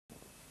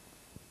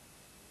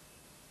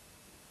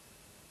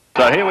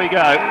So here we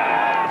go.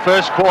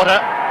 First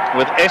quarter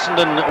with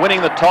Essendon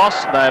winning the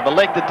toss. They've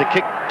elected to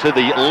kick to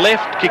the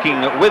left, kicking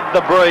with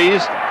the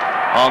breeze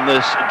on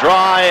this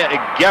dry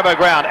Gabba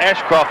ground.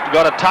 Ashcroft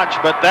got a touch,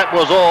 but that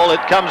was all. It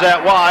comes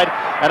out wide,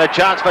 and a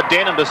chance for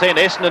Denham to send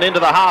Essendon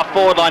into the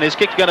half-forward line. His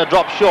kick's going to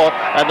drop short,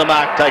 and the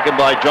mark taken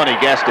by Johnny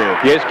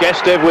Gastev. Yes,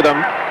 Gastev with a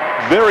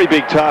very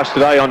big task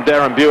today on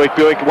Darren Buick.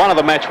 Buick, one of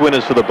the match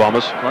winners for the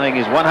Bombers. Playing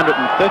his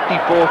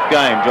 134th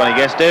game, Johnny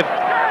Gastev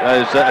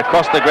goes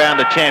across the ground,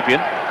 a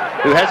champion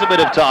who has a bit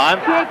of time,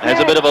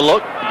 has a bit of a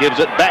look, gives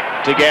it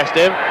back to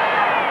Gastev.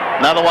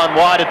 Another one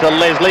wider to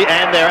Leslie,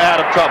 and they're out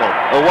of trouble.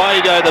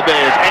 Away go the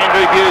Bears.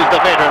 Andrew Hughes, the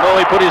veteran. Oh,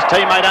 he put his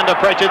teammate under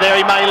pressure there.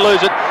 He may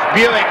lose it.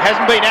 Buick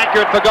hasn't been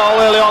accurate for goal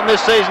early on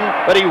this season,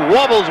 but he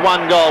wobbles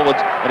one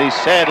goalwards, and he's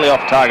sadly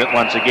off target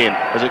once again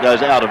as it goes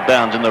out of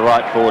bounds in the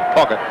right forward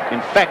pocket. In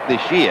fact,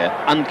 this year,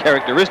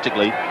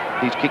 uncharacteristically,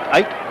 he's kicked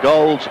 8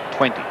 goals,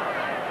 20.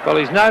 Well,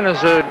 he's known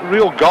as a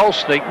real goal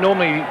sneak,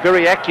 normally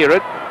very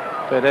accurate,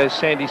 but as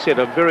Sandy said,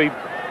 a very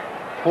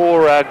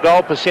poor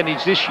goal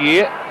percentage this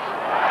year.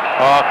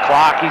 Oh,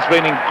 Clark, he's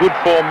been in good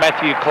form,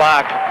 Matthew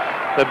Clark.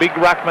 The big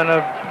ruckman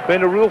have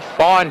been a real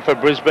find for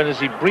Brisbane as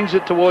he brings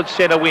it towards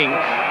centre wing.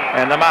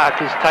 And the mark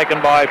is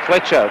taken by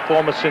Fletcher,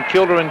 former St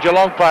Kilda and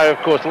Geelong player,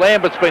 of course.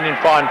 Lambert's been in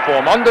fine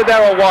form. On to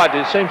Darryl White,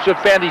 who seems to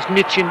have found his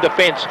niche in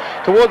defence.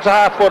 Towards the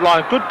half-forward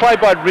line. Good play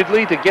by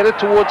Ridley to get it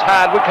towards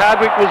Hardwick.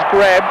 Hardwick was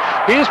grabbed.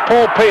 Here's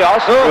Paul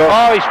Peos.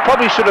 Oh, he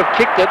probably should have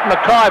kicked it.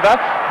 McIver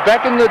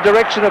back in the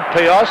direction of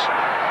Peos.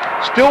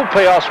 Still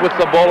Peos with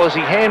the ball as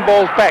he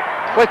handballs back.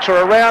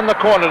 Fletcher around the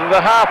corner to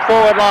the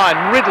half-forward line.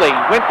 Ridley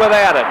went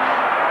without it.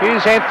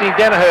 Here's Anthony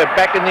Danaher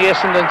back in the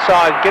Essendon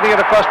side, getting it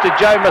across to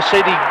Joe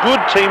Mercedes.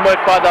 Good teamwork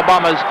by the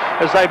Bombers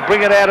as they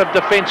bring it out of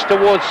defence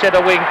towards centre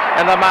wing,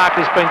 and the mark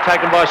has been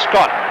taken by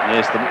Scott.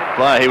 Yes, the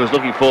player he was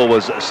looking for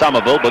was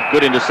Somerville, but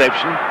good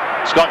interception.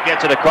 Scott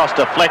gets it across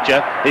to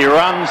Fletcher. He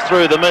runs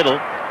through the middle,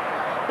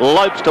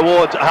 lopes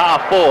towards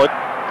half-forward,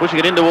 pushing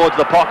it in towards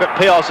the pocket.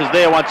 Peos is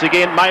there once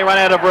again, may run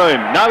out of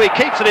room. No, he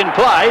keeps it in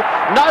play.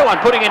 No one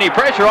putting any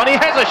pressure on. He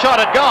has a shot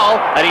at goal,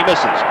 and he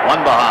misses. One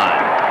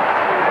behind.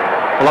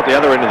 Well, up the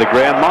other end of the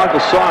ground, Michael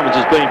Simons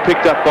is being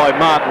picked up by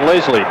Martin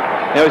Leslie.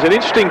 Now, he's an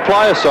interesting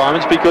player,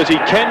 Simons, because he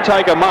can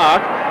take a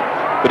mark,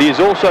 but he is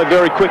also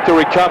very quick to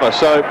recover.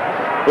 So,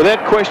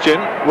 without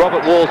question,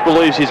 Robert Walls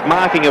believes his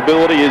marking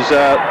ability is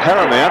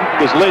paramount,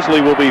 because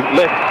Leslie will be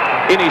left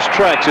in his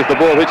tracks if the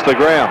ball hits the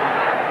ground.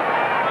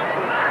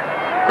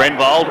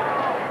 Grenvold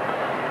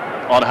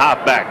on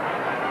half-back.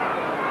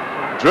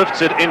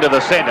 Drifts it into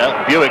the centre.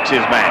 Buick's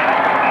his man.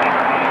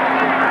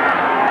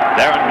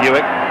 Darren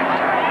Buick.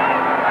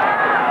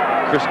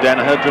 Chris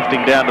Danaher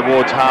drifting down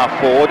towards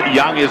half-forward.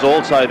 Young is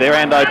also there,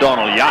 and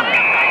O'Donnell. Young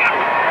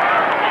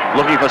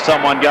looking for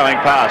someone going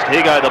past.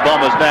 Here go the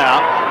Bombers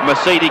now.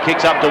 Mercedes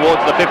kicks up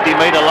towards the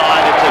 50-metre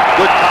line. It's a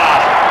good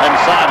pass, and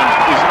Simons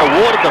is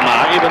awarded the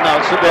mark, even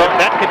though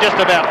that could just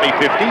about be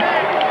 50.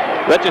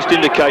 That just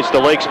indicates the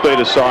leg speed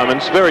of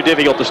Simons. Very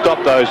difficult to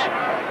stop those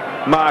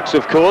marks,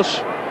 of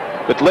course.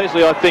 But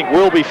Leslie, I think,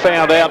 will be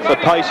found out for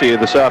pace here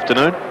this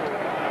afternoon.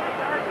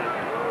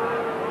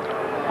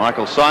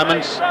 Michael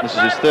Simons, this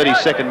is his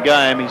 32nd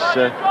game. He's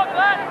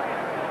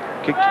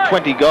kicked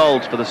 20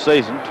 goals for the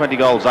season, 20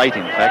 goals, 8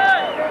 in fact.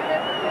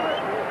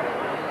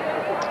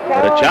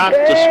 But a chance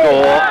to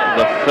score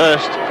the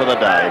first for the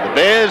day. The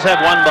Bears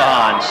have one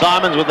behind.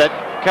 Simons with that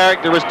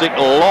characteristic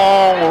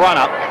long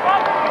run-up.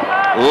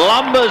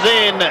 Lumbers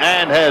in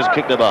and has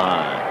kicked it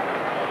behind.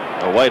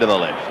 Away to the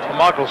left. Well,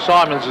 Michael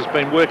Simons has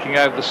been working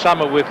over the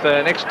summer with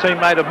an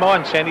ex-teammate of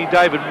mine, Sandy,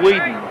 David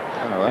Whedon.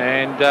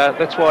 And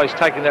that's why he's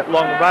taking that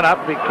long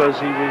run-up, because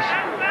he was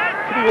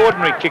pretty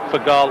ordinary kick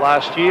for goal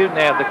last year.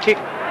 Now the kick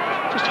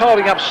just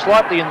holding up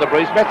slightly in the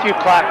breeze. Matthew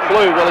Clark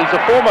flew. Well, he's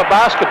a former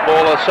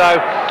basketballer, so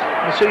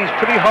you see he's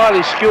pretty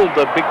highly skilled,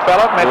 the big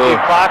fella, Matthew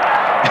Clark.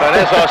 But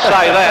as I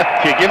say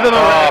that, you give them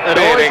a it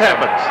always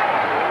happens.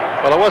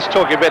 Well, I was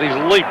talking about his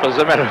leap, as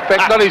a matter of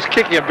fact, not his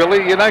kicking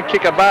ability. You don't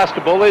kick a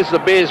basketball. There's the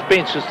Bears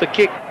bench as the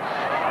kick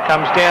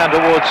comes down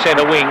towards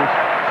centre wing,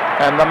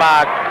 and the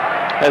mark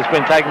has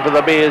been taken for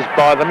the Bears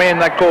by the man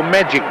they call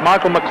Magic,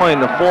 Michael McLean,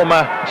 the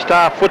former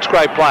star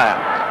Footscray player.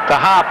 To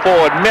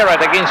half-forward,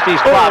 Merritt against his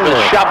club is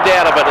shoved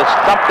out of it. It's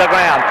thumped the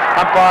ground.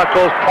 Umpire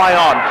calls play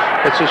on.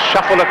 It's a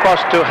shuffled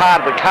across to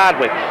Hardwick.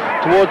 Hardwick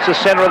towards the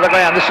centre of the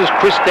ground. This is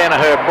Chris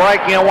Danaher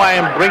breaking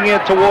away and bringing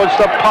it towards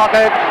the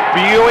pocket.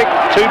 Buick,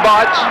 2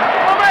 bites.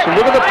 So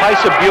look at the pace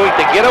of Buick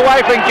to get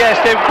away from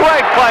Gastev.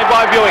 Great play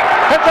by Buick.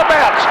 That's a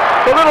bounce.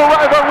 The little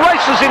rover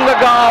races in the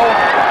goal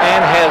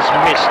and has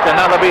missed.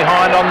 Another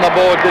behind on the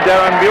board to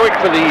Darren Buick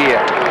for the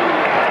year.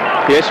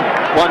 Yes,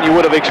 one you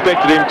would have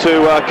expected him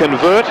to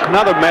convert.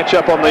 Another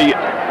matchup on the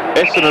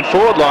Essendon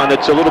forward line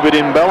that's a little bit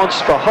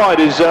imbalanced for height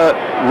is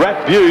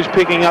Rat Views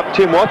picking up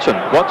Tim Watson.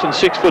 Watson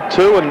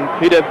 6'2", and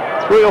he'd have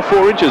 3 or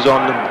 4 inches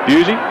on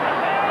Busey.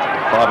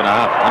 5.5,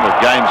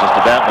 100 games just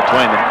about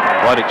between them.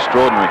 Quite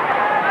extraordinary.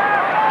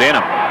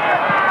 Denham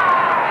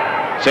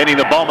sending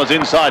the Bombers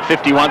inside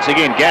 50 once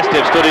again.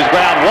 Gastev stood his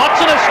ground.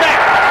 Watson a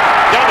snap.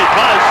 Don't be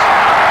close.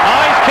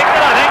 Oh, he's kicked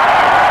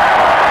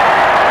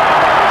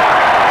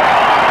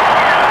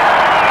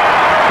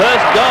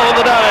Goal of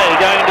the day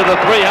going to the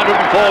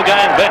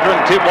 304-game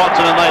veteran Tim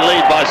Watson, and they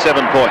lead by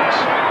 7 points.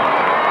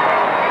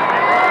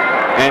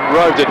 And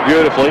roved it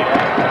beautifully.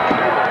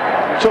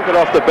 Took it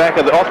off the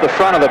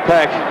front of the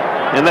pack,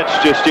 and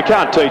that's just, you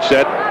can't teach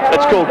that.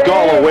 That's called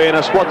goal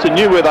awareness. Watson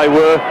knew where they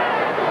were,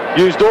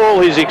 used all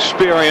his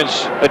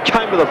experience, it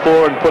came to the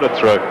fore and put it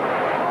through.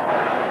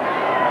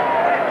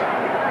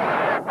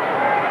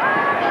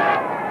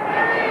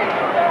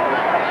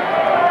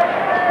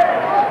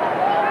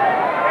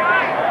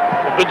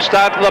 Good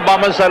start to the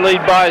Bombers. They lead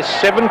by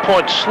 7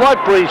 points.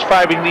 Slight breeze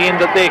favouring the end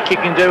that they're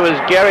kicking to as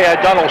Gary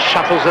O'Donnell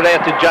shuffles it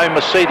out to Joe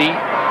Masidi.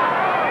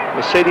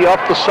 Masidi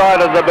off the side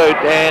of the boot,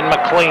 and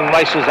McLean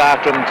races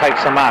after him and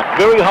takes the mark.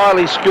 Very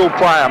highly skilled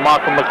player,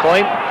 Michael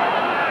McLean.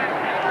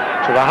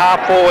 To the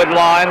half-forward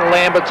line,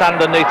 Lambert's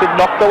underneath it,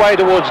 knocked away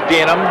towards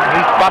Denham.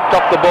 He's bumped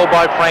off the ball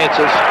by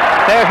Francis.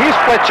 Now here's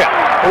Fletcher,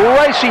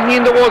 racing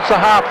in towards the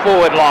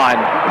half-forward line.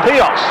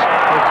 Peos,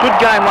 a good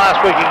game last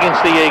week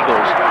against the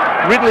Eagles.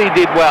 Ridley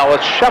did well.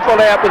 It's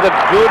shuffled out with a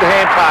good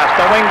hand pass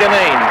to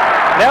Wanganeen.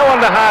 Now on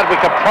to Hardwick,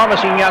 a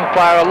promising young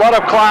player, a lot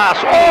of class.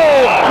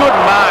 Oh, good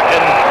mark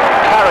and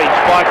courage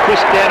by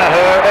Chris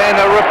Danaher, and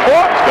a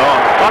report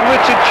on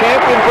Richard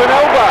Champion for an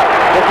elbow.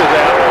 Look at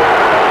that.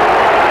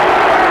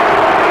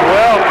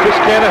 Well, Chris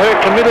Danaher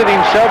committed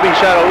himself. He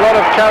showed a lot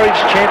of courage.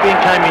 Champion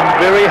came in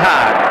very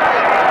hard.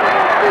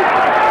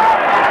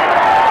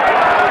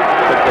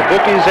 But the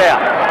book is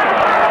out.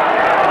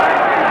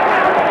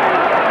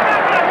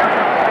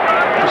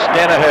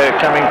 Danaher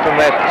coming from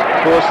that,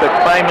 of course, that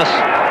famous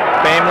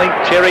family.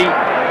 Terry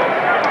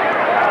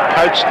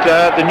coached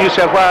the New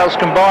South Wales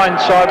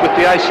combined side with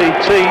the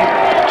ACT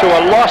to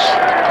a loss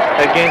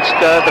against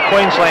the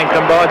Queensland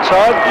combined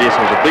side. Yes,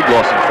 it was a big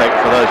loss, in fact,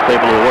 for those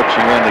people who are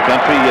watching around the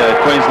country.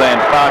 Queensland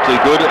far too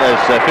good,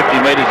 as 50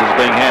 metres is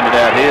being handed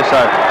out here.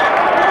 So,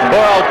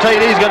 poor old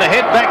TD's going to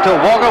head back to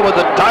Wagga with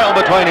the tail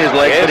between his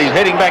legs, yes. But he's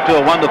heading back to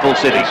a wonderful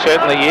city. He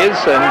certainly is,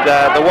 and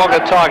the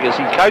Wagga Tigers.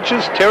 He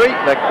coaches Terry,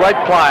 that great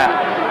player.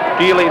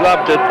 Dearly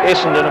loved at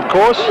Essendon, of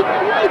course.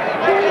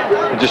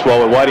 And just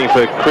while we're waiting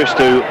for Chris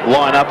to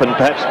line up and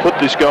perhaps put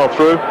this goal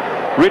through,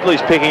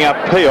 Ridley's picking up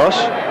Peos.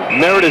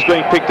 Merritt is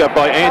being picked up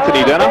by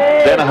Anthony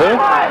Danaher.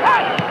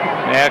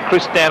 Now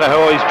Chris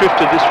Danaher, he's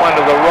drifted this one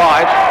to the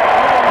right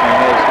and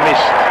has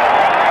missed.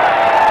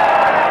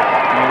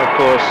 And of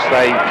course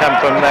they come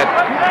from that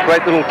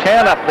great little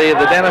town up there,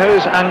 the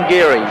Danahers,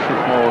 Ungary.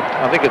 Or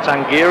I think it's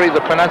Ungary,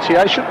 the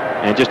pronunciation.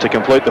 And just to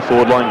complete the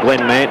forward line,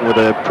 Glenn Manton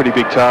with a pretty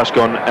big task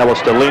on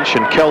Alistair Lynch,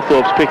 and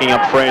Calthorpe's picking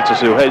up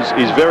Francis, who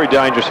is very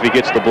dangerous if he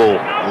gets the ball.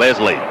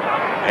 Leslie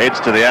heads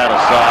to the outer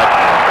side.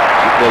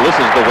 Well, this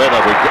is the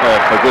weather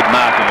for good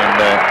marking, and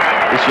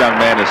this young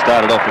man has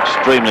started off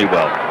extremely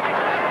well.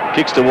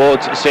 Kicks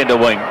towards centre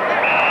wing.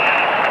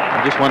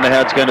 I just wonder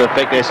how it's going to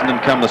affect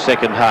Essendon come the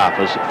second half,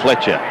 as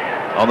Fletcher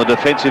on the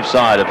defensive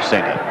side of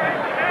centre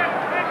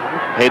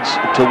heads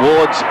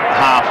towards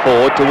half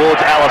forward,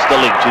 towards Alistair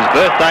Lynch. His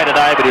birthday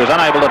today, but he was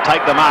unable to take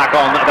the mark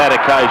on that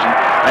occasion.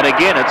 And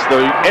again, it's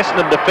the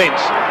Essendon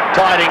defence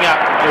tidying up.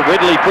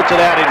 Ridley puts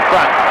it out in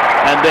front,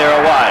 and they're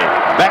away.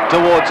 Back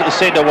towards the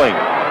centre wing.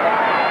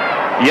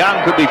 Young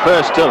could be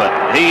first to it.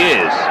 He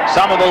is.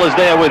 Somerville is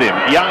there with him.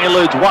 Young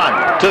eludes 1,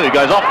 2,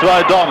 goes off to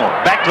O'Donnell.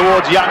 Back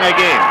towards Young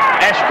again.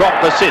 Ashcroft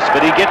assists,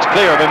 but he gets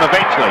clear of him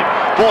eventually.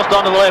 Forced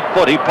onto the left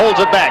foot. He pulls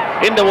it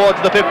back in towards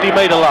the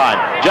 50-metre line.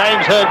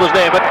 James Hurd was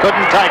there, but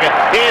couldn't take it.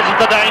 Here's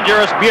the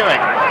dangerous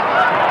Buick.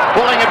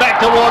 Pulling it back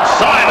towards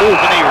Simons,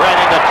 and he ran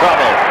into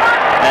trouble.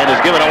 And has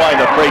given away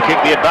the free kick.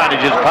 The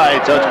advantage is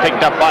paid, so it's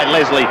picked up by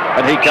Leslie,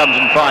 and he comes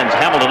and finds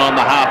Hamilton on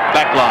the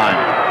half-back line.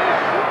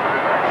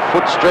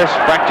 Foot stress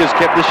fractures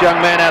kept this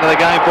young man out of the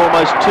game for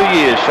almost 2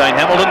 years. Shane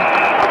Hamilton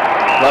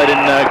played in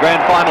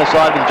grand final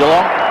side with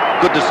Geelong.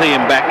 Good to see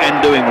him back and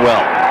doing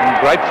well. In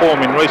great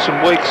form in recent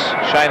weeks,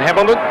 Shane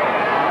Hamilton.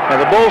 Now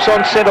the ball's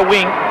on centre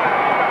wing.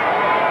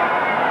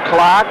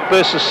 Clark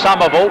versus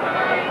Somerville.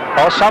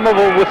 Oh,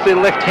 Somerville with the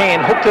left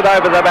hand hooked it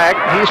over the back.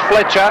 Here's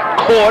Fletcher,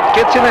 caught,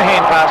 gets in a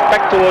hand pass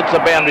back towards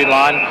the boundary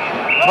line,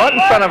 right in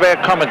front of our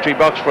commentary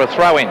box for a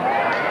throw-in.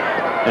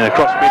 And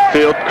across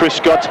midfield, Chris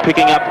Scott's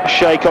picking up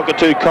Shea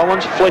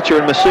Cockatoo-Collins. Fletcher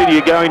and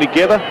Masidi are going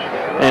together,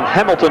 and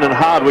Hamilton and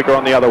Hardwick are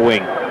on the other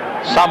wing.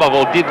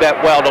 Somerville did that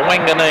well to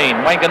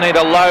Wanganeen. Wanganeen,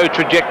 a low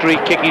trajectory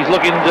kick. He's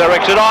looking in the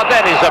direction. Oh,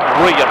 that is a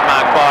brilliant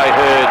mark by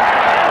Hurd.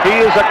 He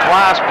is a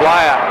class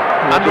player.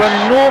 Under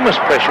enormous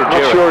pressure,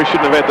 Not sure he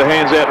shouldn't have had the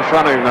hands out in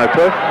front of him, though,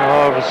 Perth.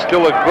 Oh, it was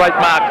still a great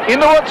mark.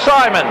 Into it,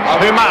 Simons,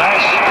 who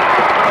marks.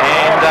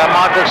 And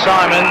Michael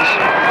Simons.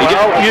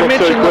 You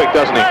mentioned too quick,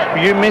 doesn't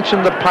he? You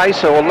mentioned the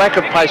pace or lack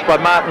of pace by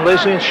Martin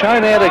Leslie, and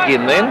shown out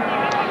again then.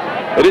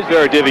 It is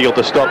very difficult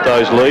to stop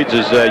those leads,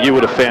 as you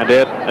would have found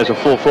out as a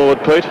full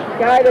forward, Pete.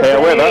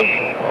 However,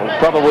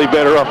 probably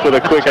better off with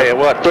a quicker. Tell you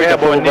what,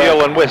 Cowboy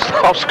Neil and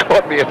Westhoff's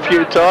got me a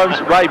few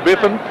times. Ray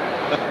Biffin.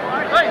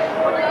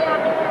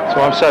 That's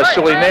why I'm so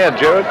silly now,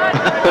 Jared.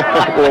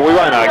 Well, we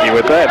won't argue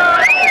with that.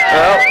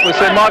 Well, we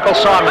see Michael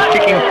Simon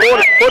kicking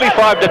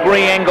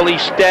 45-degree angle. He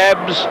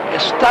stabs. He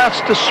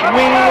starts to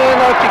swing, and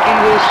I think he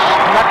will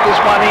snuck this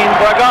one in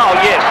for a goal.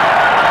 Yes.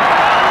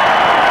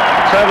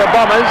 So the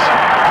Bombers,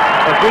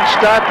 a good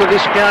start to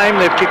this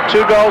game. They've kicked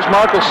 2 goals.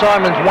 Michael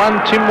Simon's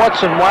 1, Tim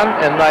Watson 1,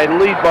 and they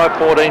lead by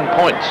 14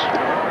 points.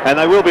 And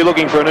they will be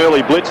looking for an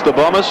early blitz, the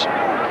Bombers.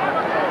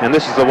 And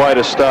this is the way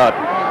to start.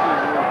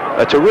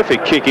 A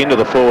terrific kick into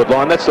the forward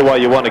line. That's the way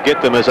you want to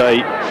get them as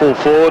a full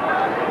forward.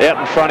 Out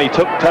in front, he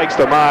takes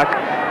the mark.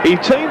 He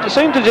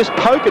seemed to just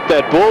poke at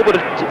that ball, but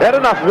it had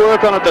enough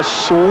work on it to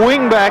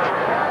swing back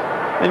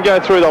and go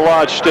through the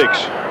large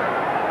sticks.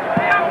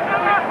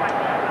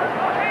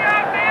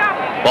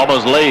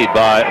 Bombers lead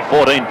by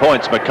 14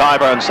 points.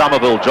 McIver and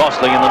Somerville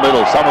jostling in the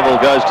middle.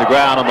 Somerville goes to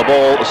ground and the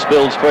ball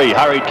spills free.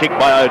 Hurried kick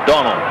by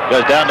O'Donnell.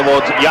 Goes down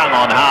towards Young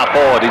on half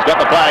forward. He's got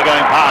the player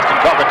going past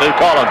and Cockatoo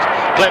Collins.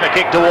 Clever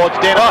kick towards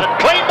Dennis.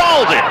 Clean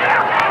bowls it.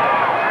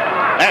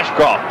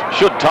 Ashcroft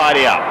should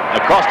tidy up.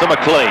 Across to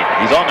McLean.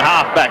 He's on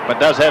half back but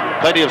does have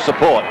plenty of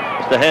support.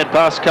 As the hand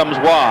pass comes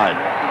wide.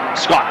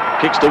 Scott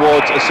kicks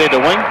towards a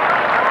centre wing.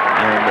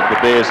 And the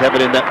Bears have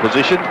it in that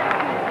position.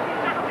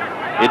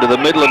 Into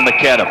the middle and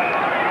McAdam.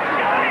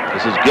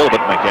 This is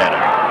Gilbert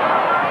McAdam.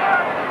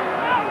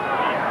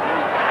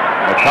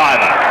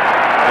 McIver.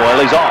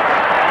 Well, he's off.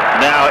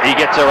 Now he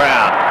gets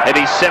around. And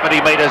he's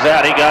 70 metres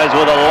out. He goes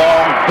with a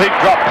long, big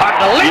drop punt.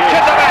 The Lynch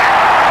at the back.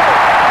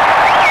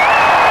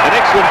 An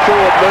excellent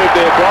forward move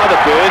there by the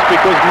Bears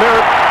because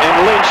Merritt and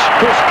Lynch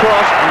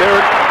crisscrossed.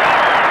 Merritt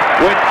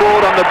went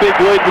forward on the big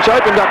lead, which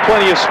opened up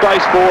plenty of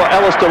space for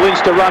Alistair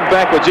Lynch to run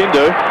backwards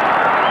into.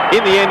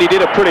 In the end, he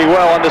did it pretty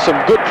well under some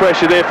good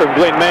pressure there from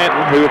Glenn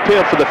Manton, who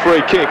appealed for the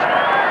free kick.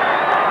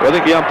 I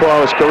think the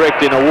umpire was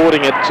correct in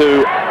awarding it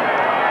to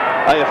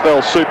AFL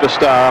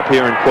superstar up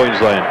here in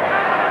Queensland.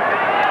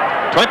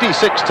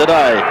 26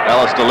 today,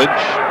 Alistair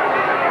Lynch.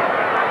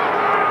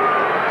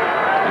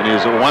 In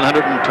his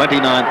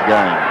 129th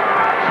game.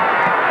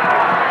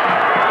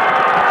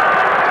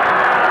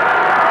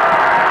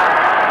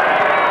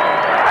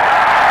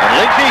 And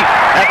Lynchy,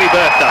 happy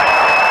birthday.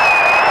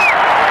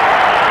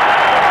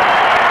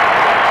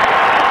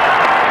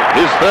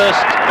 His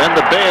first, and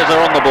the Bears are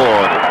on the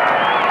board.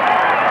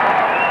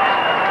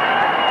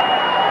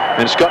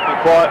 And Scott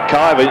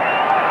McIver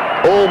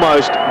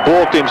almost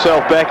balked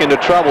himself back into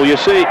trouble. You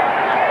see,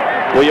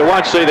 well, you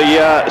won't see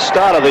the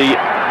start of the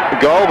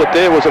goal, but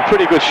there was a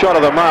pretty good shot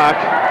of the mark.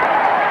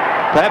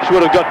 Perhaps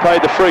would have got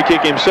paid the free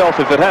kick himself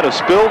if it had a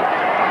spill,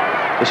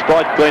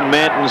 despite Glenn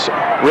Manton's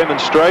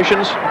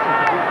remonstrations.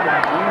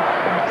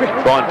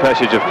 Fine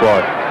passage of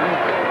play.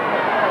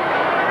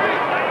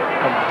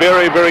 A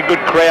very, very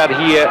good crowd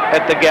here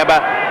at the Gabba,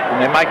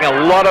 and they're making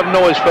a lot of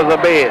noise for the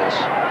Bears.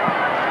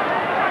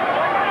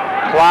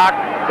 Clark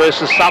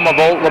versus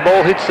Somerville. The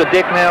ball hits the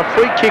deck now.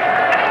 Free kick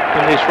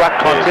in this ruck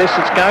contest.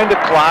 It's going to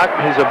Clark,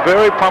 who's a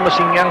very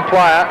promising young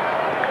player.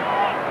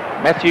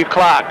 Matthew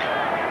Clark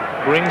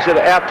brings it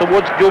out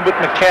towards Gilbert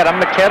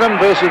McAdam. McAdam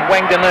versus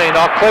Wanganeen.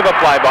 Oh, clever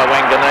play by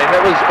Wanganeen.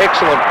 That was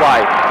excellent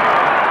play.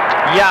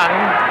 Young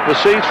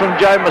receives from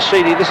Joe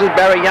Mercedes. This is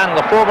Barry Young,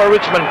 the former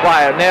Richmond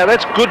player. Now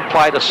that's good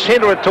play to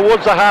centre it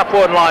towards the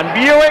half-forward line.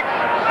 Buick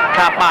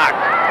can't mark.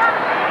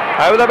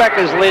 Over the back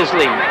is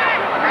Leslie.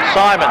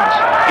 Simons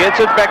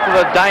gets it back to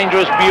the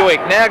dangerous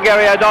Buick. Now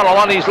Gary O'Donnell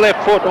on his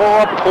left foot.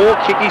 Oh, poor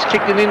kick. He's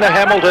kicked it into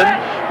Hamilton.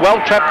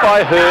 Well trapped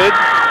by Hurd.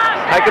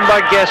 Taken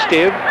by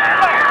Gastev.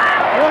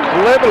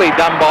 Cleverly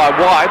done by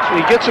White.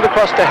 He gets it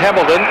across to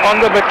Hamilton.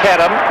 Onto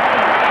McAdam.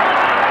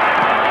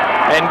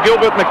 And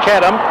Gilbert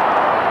McAdam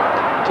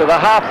to the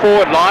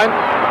half-forward line.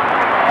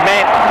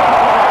 Manton.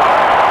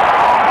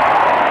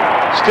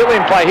 Still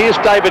in play. Here's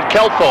David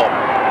Calthorpe.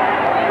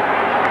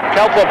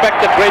 Calthorpe back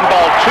to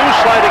Grenbold. Too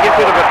slow to get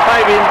rid of it.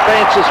 Fabian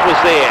Francis was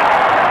there.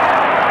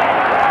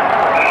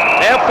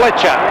 Now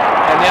Fletcher.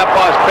 And the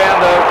umpire's found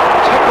a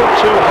tackle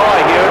too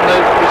high here, and the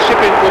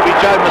recipient will be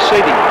Joe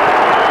Mercedes.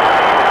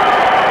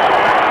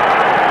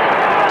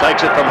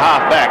 Takes it from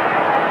half back.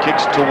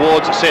 Kicks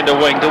towards centre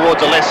wing, towards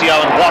Alessio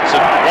and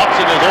Watson.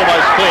 Watson is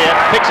almost clear.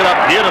 Picks it up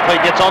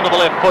beautifully. Gets onto the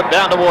left foot,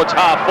 down towards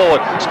half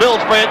forward. Spills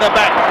free at the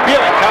back.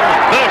 Buick comes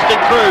bursting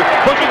through,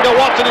 pushing to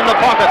Watson in the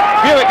pocket.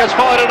 Buick has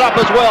fired it up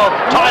as well.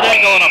 Tight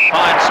angle and a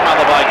fine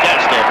smother by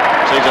Gastev.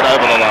 Sees it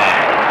over the line.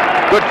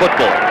 Good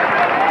football.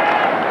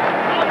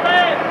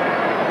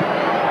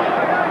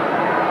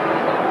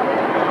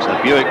 So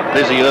Buick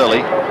busy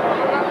early.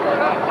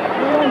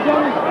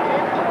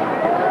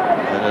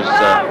 And as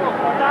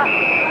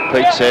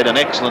Pete said, an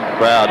excellent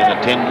crowd in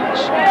attendance.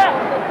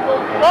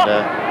 And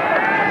a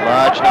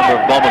large number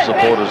of Bomber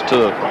supporters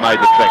too have made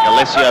the trek.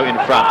 Alessio in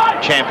front,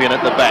 Champion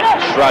at the back,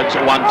 shrugs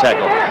one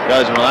tackle,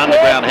 goes with an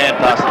underground hand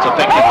pass that's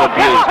effective for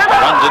Hughes,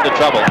 runs into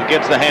trouble,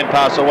 gets the hand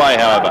pass away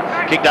however,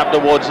 kicked up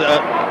towards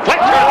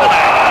Fletcher at the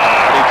back,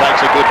 and he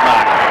takes a good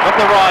mark. Got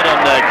the ride on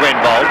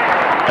Grenbold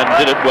and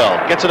did it well.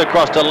 Gets it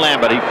across to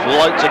Lambert, he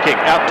floats a kick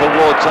out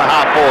towards the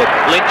half forward.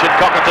 Lynch and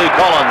Cockatoo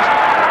Collins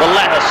The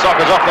latter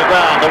soccers off the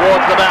ground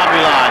towards the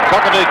boundary line.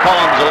 Cockatoo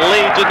Collins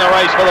leads in the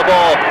race for the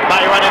ball.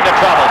 May run into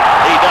trouble.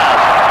 He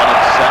does, and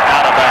it's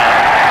out of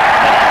bounds.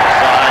 And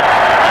outside,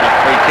 and a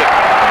free kick.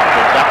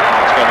 Picked up, and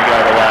it's going to go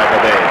the way of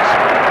the Bears.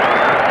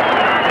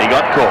 He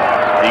got caught.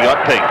 He got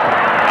pinged.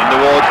 In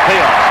towards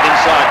Peos,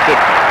 inside 50.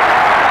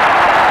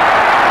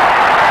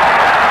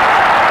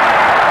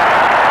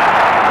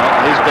 Well,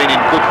 he's been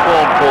in good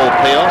form, Paul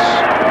Peos.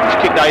 He's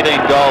kicked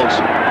 18 goals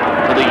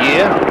for the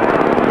year.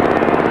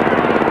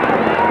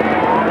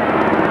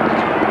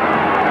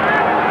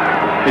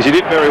 As he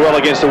did very well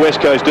against the West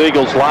Coast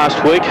Eagles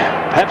last week.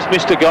 Perhaps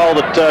missed a goal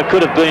that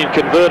could have been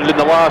converted in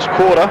the last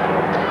quarter.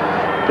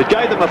 But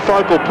gave them a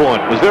focal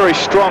point. Was very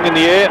strong in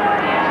the air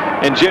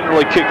and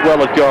generally kicked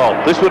well at goal.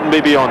 This wouldn't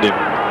be beyond him.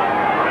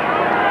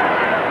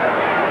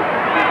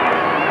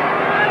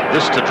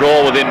 This to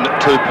draw within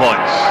 2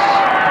 points.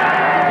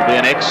 It'll be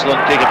an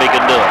excellent kick if he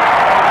can do it.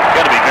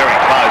 Going to be very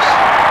close.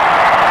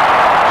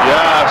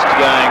 Just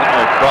going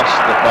across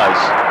the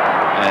face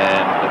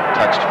and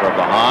touched from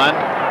behind.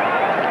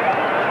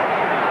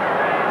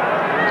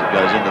 As it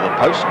goes into the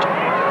post.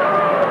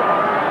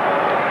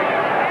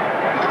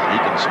 He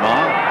can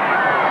smile.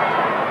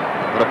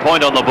 But a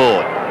point on the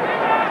board.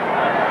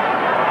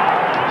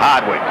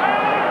 Hardwick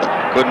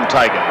couldn't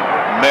take it.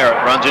 Merritt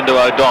runs into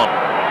O'Donnell.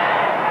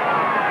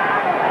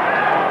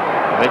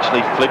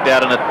 Eventually flicked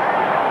out in a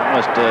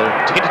almost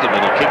tentative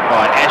little kick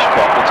by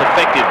Ashcroft. It's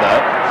effective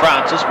though.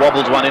 Francis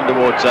wobbles one in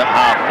towards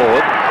half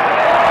forward.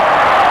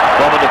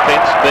 Bomber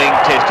defence being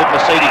tested.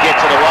 Mercedes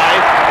gets it away.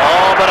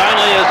 Oh, but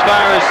only as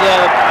far as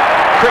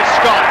Chris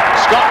Scott.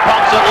 Scott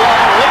pumps it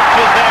long. Lynch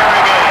is there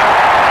again.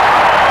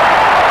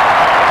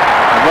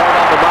 And well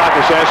done to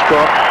Marcus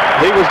Ashcroft.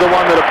 He was the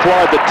one that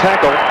applied the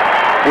tackle,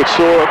 which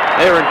saw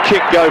Aaron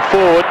Kick go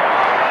forward.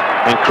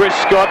 And Chris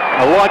Scott,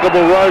 a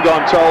likeable rogue,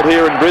 I'm told,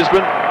 here in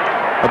Brisbane.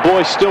 A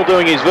boy still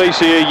doing his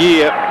VCE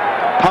year,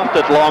 pumped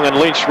it long, and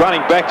Lynch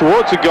running back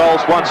towards the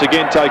goals once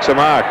again takes a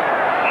mark.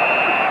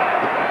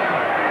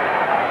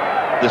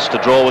 This to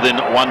draw within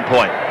 1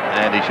 point,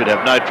 and he should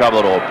have no trouble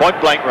at all.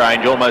 Point blank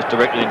range, almost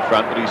directly in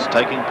front, but he's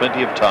taking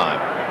plenty of time.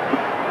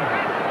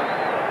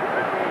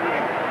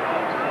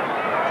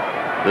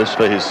 This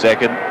for his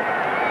second.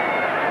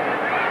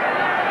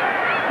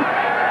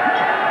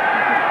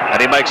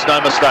 And he makes no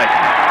mistake.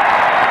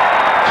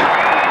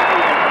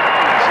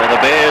 So the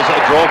Bears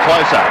draw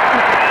closer.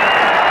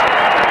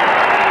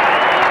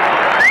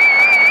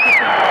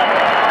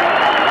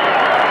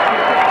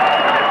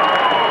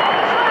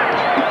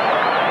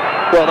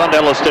 Well done,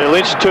 Alistair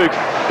Lynch. 2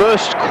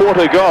 first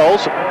quarter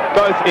goals,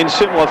 both in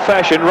similar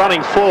fashion,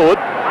 running forward.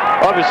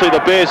 Obviously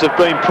the Bears have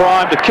been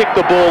primed to kick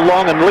the ball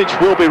long, and Lynch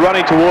will be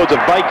running towards a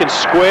vacant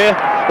square,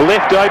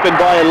 left open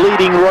by a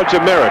leading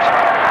Roger Merritt.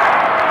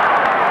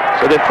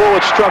 So their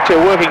forward structure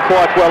working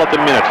quite well at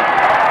the minute.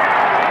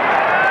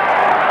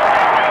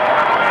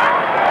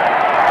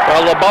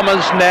 Well, the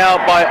Bombers now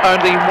by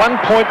only 1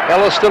 point.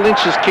 Alistair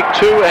Lynch has kicked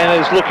 2 and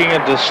is looking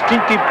in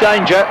distinctive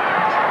danger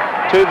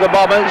to the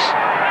Bombers.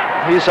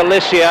 Here's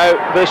Alessio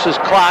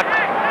versus Clark.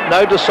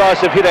 No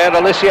decisive hit out.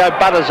 Alessio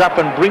butters up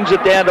and brings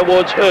it down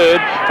towards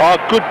Hurd. Oh,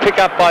 good pick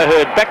up by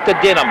Hurd. Back to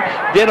Denham.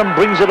 Denham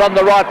brings it on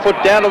the right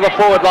foot down to the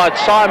forward line.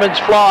 Simons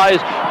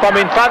flies from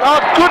in front.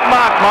 Oh, good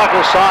mark,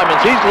 Michael Simons.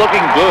 He's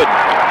looking good.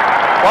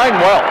 Playing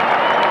well.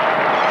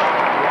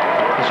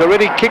 He's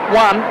already kicked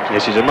 1.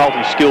 Yes, he's a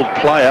multi-skilled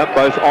player,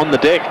 both on the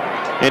deck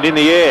and in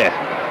the air.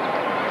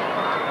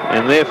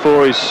 And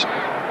therefore is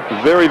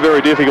very,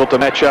 very difficult to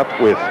match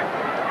up with.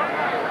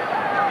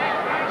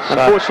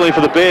 Unfortunately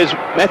for the Bears,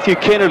 Matthew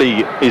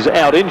Kennedy is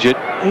out injured.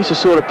 He's the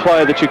sort of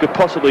player that you could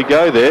possibly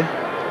go there,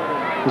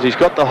 because he's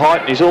got the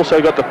height and he's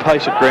also got the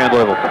pace at ground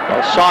level.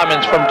 Well,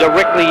 Simons from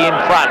directly in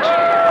front.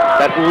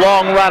 That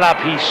long run up,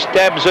 he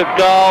stabs at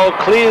goal,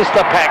 clears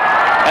the pack,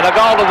 and a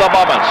goal to the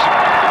Bombers.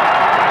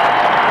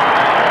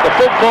 The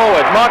full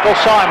forward, Michael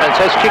Simons,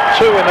 has kicked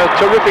 2 in a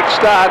terrific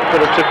start, but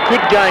it's a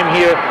good game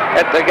here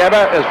at the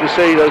Gabba, as we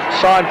see the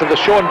sign for the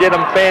Sean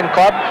Denham fan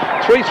club.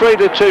 3-3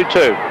 to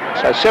 2-2.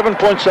 So 7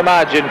 points the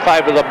margin in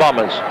favour of the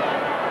Bombers.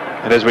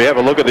 And as we have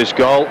a look at this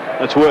goal,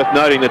 it's worth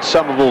noting that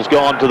Somerville's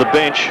gone to the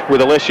bench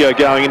with Alessio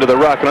going into the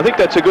ruck. And I think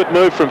that's a good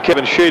move from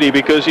Kevin Sheedy,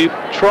 because you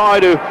try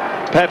to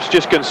perhaps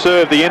just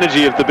conserve the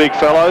energy of the big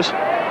fellows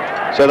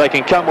so they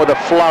can come with a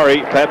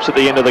flurry perhaps at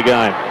the end of the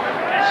game.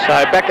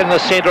 So back in the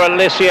centre,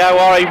 Alessio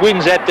Ori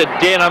wins that to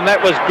Denham.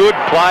 That was good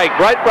play,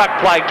 great ruck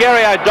play.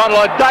 Gary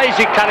O'Donnell, a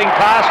daisy cutting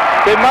pass.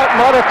 They might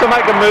have to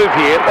make a move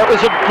here. That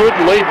was a good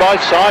lead by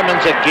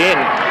Simons again.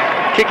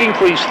 Kicking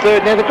for his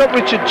 3rd. Now they've got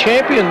Richard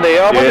Champion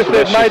there. I wonder if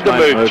they've made the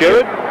move,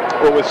 Gerard.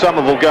 Well, with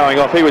Somerville going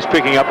off, he was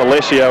picking up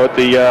Alessio at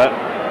the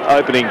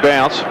opening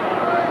bounce.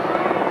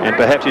 And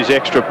perhaps his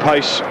extra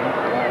pace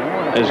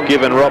has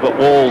given Robert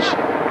Walls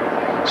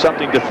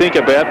something to think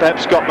about.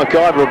 Perhaps Scott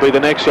McIver will be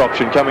the next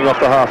option coming off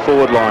the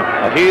half-forward line.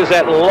 Well, here's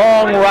that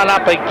long run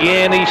up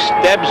again. He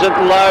stabs it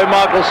low,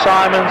 Michael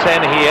Simons,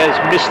 and he has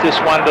missed this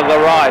one to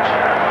the right.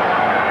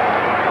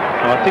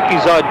 I think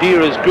his idea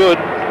is good,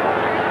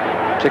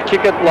 to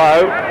kick it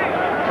low,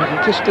 He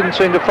just didn't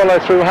seem to follow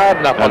through hard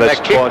enough on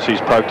that kick. Twice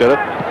he's poked at it.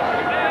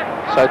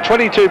 So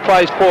 22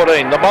 plays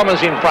 14. The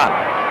Bombers in front.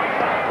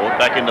 Brought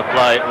back into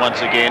play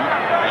once again,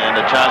 and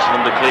a chance for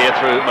them to clear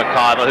through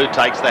McIver, who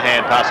takes the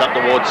hand pass up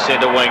towards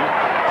centre wing.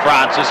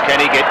 Francis,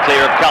 can he get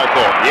clear of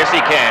Calthorpe? Yes,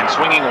 he can.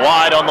 Swinging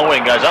wide on the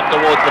wing, goes up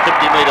towards the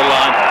 50-metre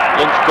line.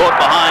 Lynch caught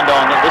behind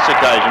on this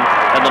occasion,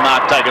 and the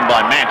mark taken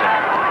by Manton.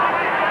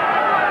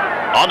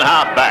 On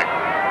half-back.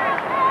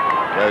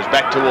 Goes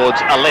back towards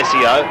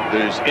Alessio,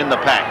 who's in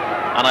the pack.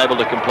 Unable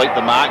to complete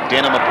the mark.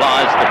 Denham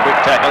applies the quick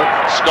tackle.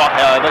 Scott,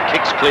 however,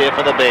 kicks clear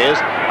for the Bears.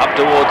 Up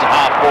towards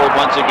half-forward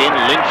once again.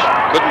 Lynch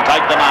couldn't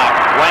take the mark.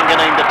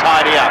 Wanganeen to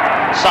tidy up.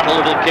 Subtle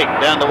little kick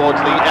down towards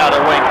the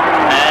outer wing.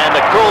 And a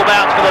cruel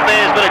bounce for the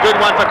Bears, but a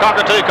good one for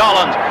Cockatoo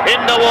Collins.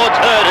 In towards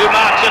Hurd, who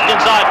marks just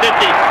inside 50.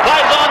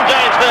 Plays on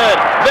James Hurd.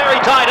 Very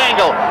tight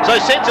angle. So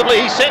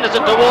sensibly he centres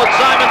it towards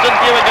Simons, and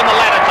Buick, and the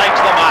latter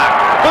takes the mark.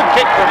 Good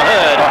kick from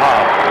Hurd.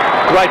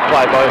 Great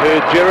play by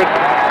Hurd, Gerard.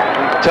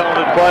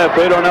 Talented player,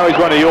 Peter. I know he's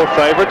one of your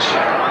favourites.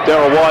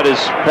 Darryl White has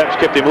perhaps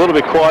kept him a little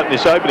bit quiet in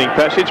this opening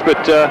passage,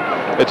 but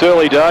it's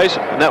early days,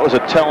 and that was a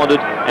talented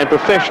and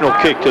professional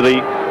kick to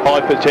the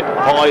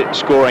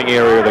high-scoring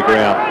area of the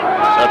ground.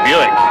 So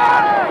Buick,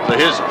 for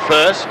his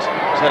first,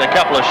 he's had a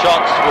couple of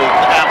shots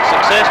without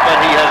success, but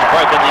he has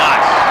broken the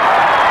ice.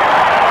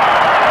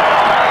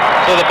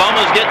 So the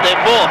Bombers get their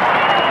fourth.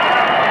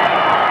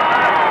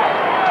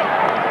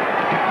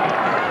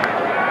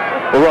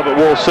 Well, Robert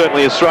Wall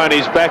certainly has thrown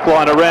his back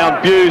line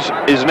around. Peos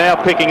is now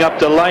picking up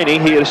Delaney.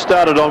 He had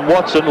started on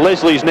Watson.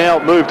 Leslie's now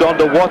moved on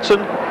to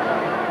Watson.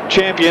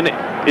 Champion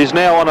is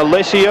now on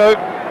Alessio.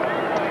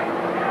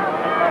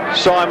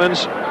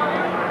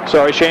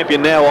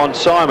 Champion now on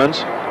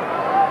Simons.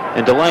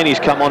 And Delaney's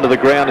come onto the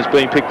ground, is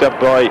being picked up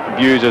by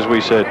Peos, as we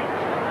said.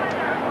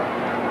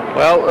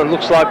 Well, it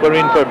looks like we're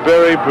in for a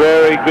very,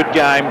 very good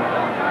game.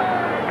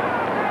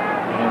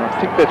 And I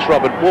think that's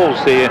Robert Walls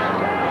there.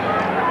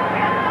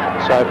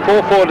 So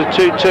 4-4 to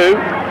 2-2.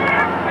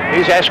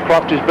 Here's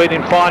Ashcroft, who's been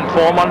in fine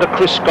form under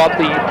Chris Scott,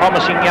 the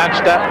promising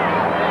youngster.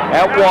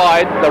 Out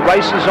wide, the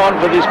race is on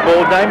for this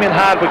ball. Damien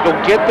Hardwick will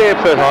get there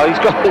first. Oh, he's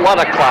got a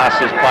lot of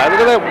class, this player. Look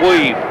at that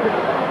weave.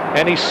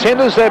 And he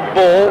centres that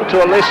ball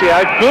to Alessio.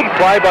 Good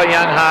play by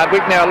young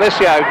Hardwick. Now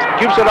Alessio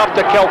gives it off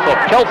to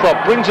Calthorpe.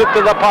 Calthorpe brings it to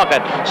the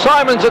pocket.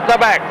 Simons at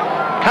the back.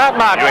 Can't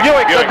mark.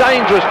 Buick, the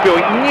dangerous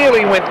Buick,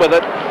 nearly went with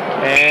it.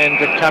 And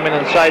to come in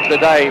and save the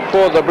day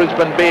for the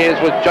Brisbane Bears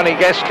was Johnny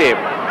Gastev.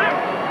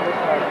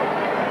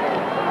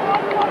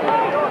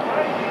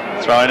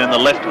 Thrown in the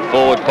left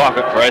forward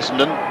pocket for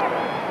Essendon.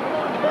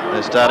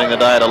 They're starting the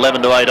day at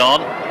 11 to 8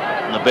 on.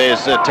 And the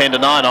Bears 10 to 9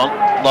 on.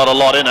 Not a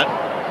lot in it.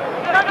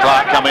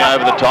 Clark coming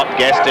over the top.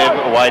 Gastev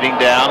waiting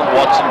down.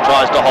 Watson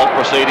tries to halt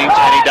proceedings,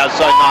 and he does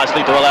so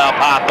nicely to allow a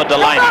path for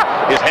Delaney.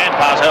 His hand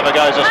pass, however,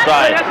 goes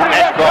astray.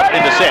 Ashcroft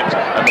intercepts,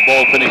 and the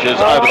ball finishes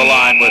over the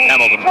line with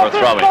Hamilton for a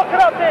throw-in.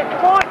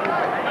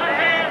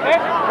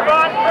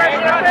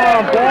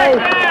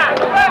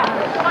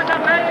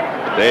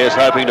 Bears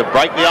hoping to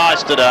break the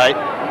ice today.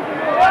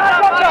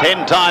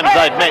 10 times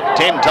they've met,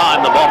 10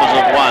 times the Bombers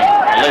have won.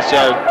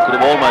 Alessio could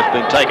have almost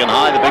been taken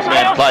high. The big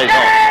man plays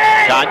on.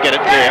 Can't get it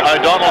clear.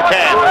 O'Donnell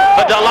can.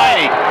 For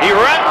Delaney, he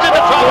runs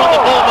into trouble in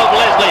the form of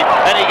Leslie,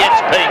 and he gets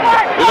pinged.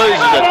 He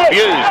loses it.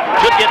 Peos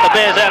should get the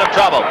Bears out of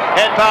trouble.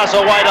 Head pass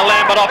away to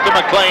Lambert, off to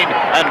McLean,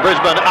 and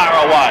Brisbane are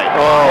away.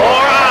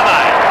 Or are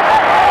they?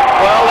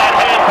 Well, that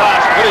hand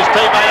pass put his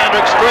teammate under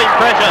extreme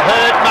pressure.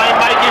 Hurd may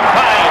make him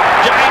pay.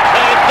 James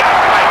Hurd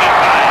does make him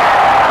pay.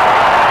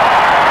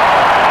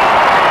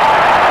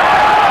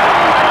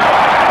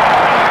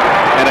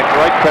 And a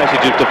great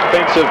passage of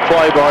defensive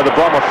play by the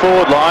Bomber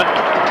forward line.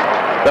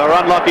 They were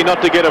unlucky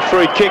not to get a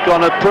free kick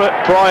on a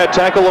prior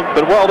tackle,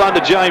 but well done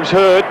to James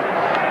Hurd.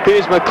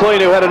 Here's McLean,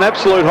 who had an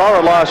absolute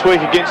horror last week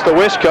against the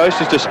West Coast.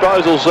 His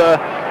disposals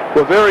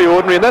were very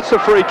ordinary, and that's the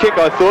free kick.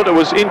 I thought it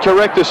was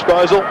incorrect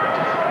disposal.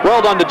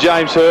 Well done to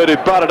James Hurd, who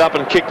butted up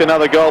and kicked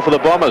another goal for the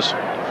Bombers.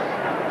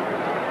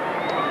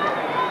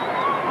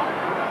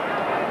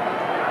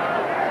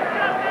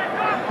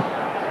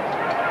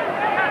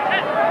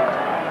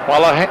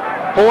 Well, a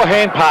poor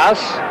hand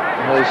pass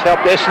has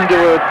helped Essendon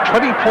to a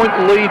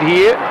 20-point lead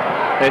here.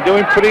 They're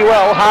doing pretty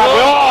well.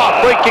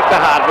 Hardwick, free kick to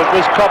Hardwick,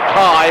 was copped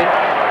high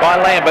by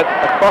Lambert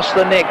across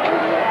the neck.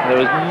 There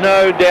was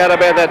no doubt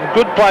about that.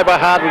 Good play by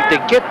Hardwick to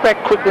get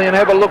back quickly and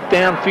have a look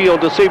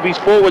downfield to see if his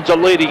forwards are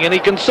leading, and he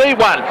can see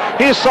one.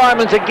 Here's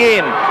Simons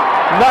again.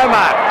 No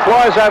mark.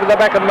 Flies over the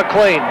back of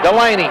McLean.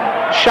 Delaney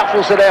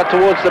shuffles it out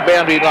towards the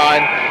boundary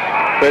line.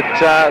 But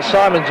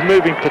Simons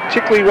moving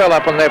particularly well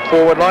up on that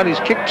forward line. He's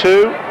kicked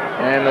two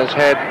and has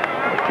had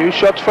a few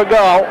shots for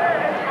goal.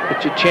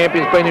 But your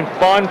champion's been in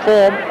fine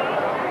form.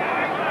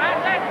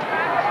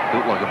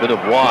 Looked like a bit of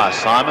wire,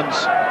 Simons.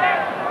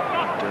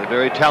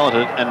 Very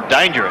talented and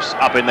dangerous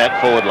up in that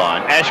forward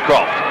line.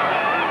 Ashcroft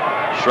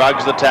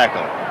shrugs the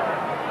tackle.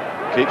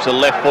 Keeps a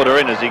left footer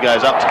in as he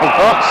goes up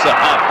towards the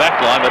half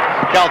back line, but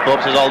Calthorpe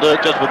says, I'll do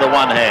it just with the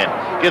one hand.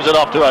 Gives it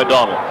off to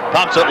O'Donnell.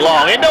 Pumps it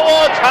long in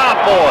towards half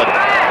forward.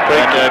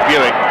 And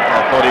Buick,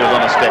 I thought he was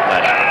on a step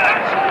ladder.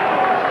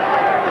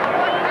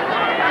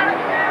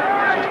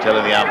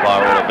 telling the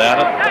umpire all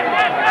about it.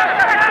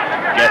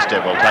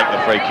 Gastev will take the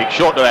free kick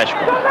short to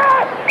Ashcroft.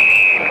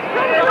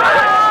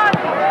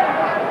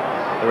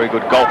 Very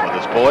good golfer,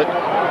 this boy.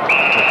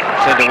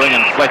 Centre wing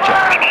and Fletcher.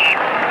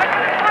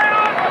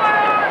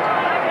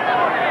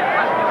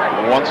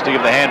 Wants to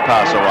give the hand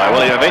pass away.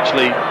 Well, he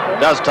eventually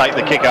does take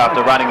the kick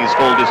after running his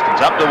full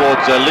distance up towards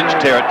Lynch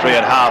territory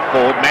at half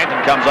forward. Manton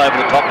comes over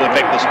the top to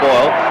effect the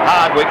spoil.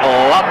 Hardwick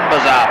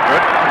lumbers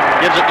after it,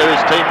 gives it to his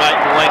teammate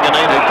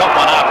Wanganeen, who got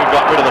one after he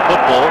got rid of the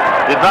football.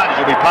 The advantage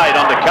will be paid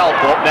on to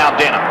Calthorpe. Now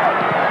Denham.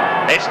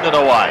 Essendon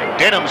away.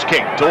 Denham's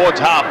kick towards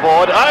half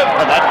forward.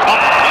 Over the top.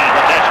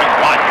 The dashing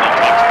right and he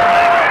takes the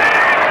lead.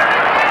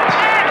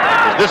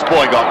 As this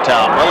boy got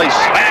down, well, he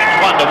slams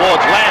one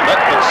towards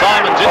Lambert, but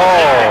Simon's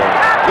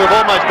intercepting. We've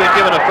almost been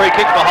given a free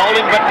kick for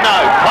holding, but no.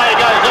 Play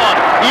goes on.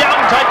 Young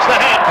takes the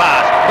hand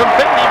pass. From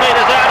 50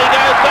 metres out he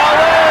goes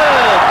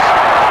forwards.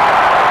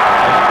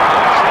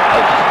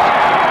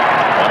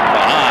 One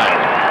behind.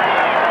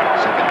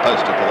 Second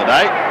poster for the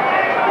day.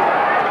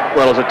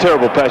 Well, it was a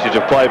terrible passage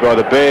of play by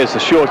the Bears. The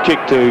short kick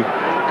to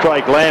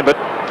Craig Lambert,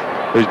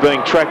 who's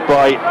being tracked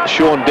by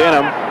Sean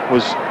Denham,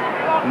 was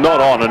not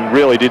on and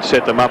really did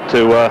set them up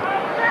to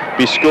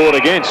be scored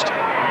against.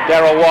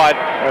 Darryl White,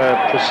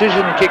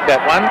 precision kick that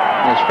one.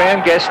 Has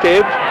found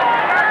Gastev.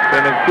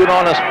 Been a good,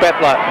 honest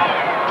battler,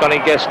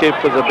 Johnny Gastev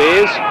for the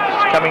Bears.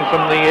 He's coming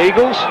from the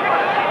Eagles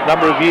a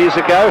number of years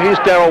ago. Here's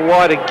Darryl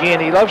White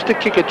again. He loves to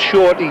kick it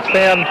short. He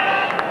found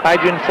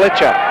Adrian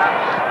Fletcher.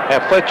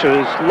 Now Fletcher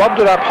has lobbed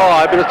it up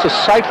high, but it's a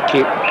safe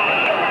kick.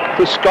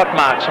 Chris Scott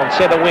marks on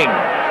centre wing.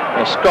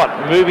 Now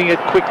Scott moving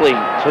it quickly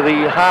to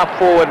the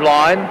half-forward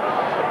line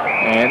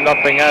and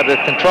not being able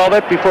to control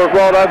that before it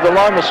rolled over the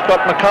line was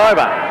Scott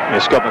McIver. Yeah,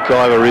 Scott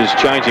McIver is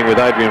changing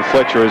with Adrian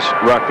Fletcher as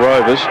ruck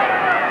rovers.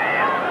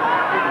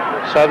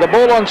 So the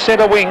ball on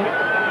centre wing.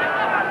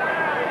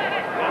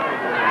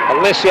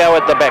 Alessio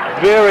at the back,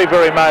 very,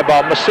 very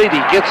mobile.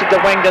 Mercedes gets it to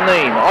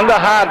Wanganeen. On to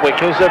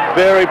Hardwick, who's a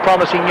very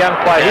promising young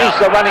player. Here's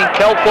the running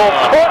Calthorpe.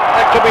 Caught,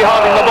 that could be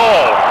holding the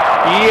ball.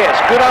 Yes,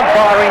 good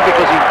umpiring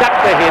because he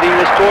ducked the head. He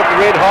was caught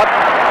red hot.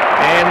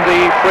 And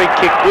the free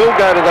kick will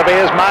go to the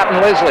Bears.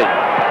 Martin Leslie.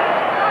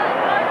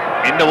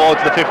 In towards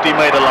the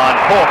 50-metre line.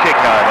 Poor kick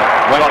over.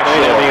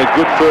 Wanganeen having a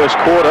good first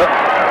quarter.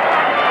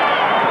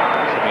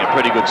 He's having a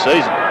pretty good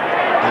season.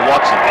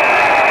 Watson,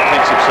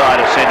 defensive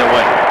side of centre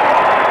wing.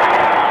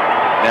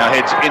 Now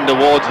heads in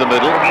towards the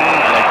middle,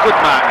 and a good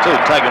mark too,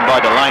 taken by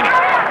Delaney.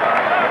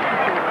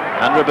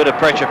 Under a bit of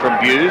pressure from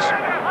Buse.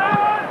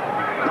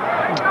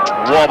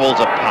 Wobbles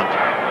a punt.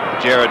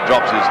 Gerard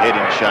drops his head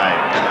in shame.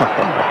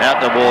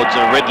 Out towards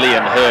Ridley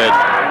and Hurd.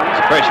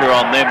 There's pressure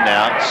on them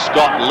now.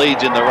 Scott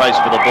leads in the race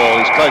for the ball.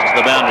 He's close to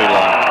the boundary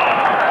line.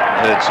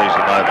 Hurd sees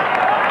him over.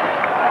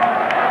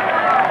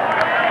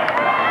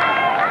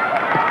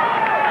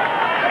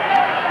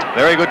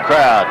 Very good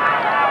crowd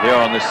here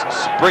on this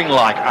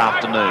spring-like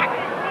afternoon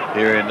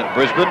here in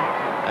Brisbane,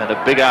 and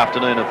a big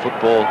afternoon of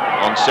football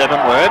on 7.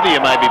 Wherever you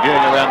may be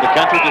viewing around the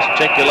country, just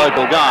check your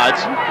local guides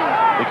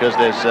because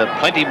there's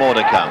plenty more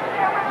to come.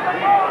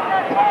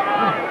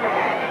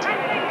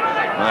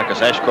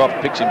 Marcus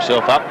Ashcroft picks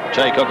himself up.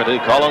 Jay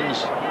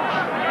Cockatoo-Collins.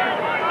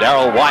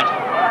 Darryl White.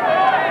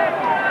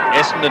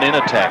 Essendon in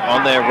attack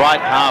on their right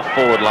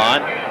half-forward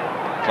line.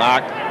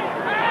 Clark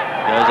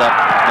goes up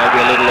maybe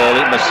a little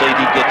early.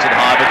 Mercedes gets it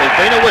high, but there's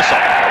been a whistle.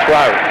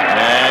 Throw.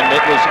 And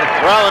it was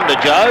thrown to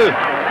Joe.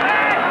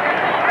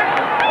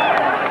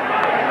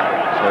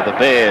 So the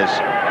Bears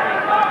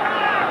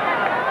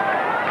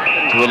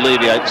to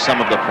alleviate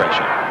some of the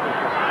pressure.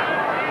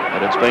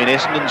 But it's been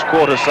Essendon's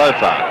quarter so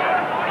far.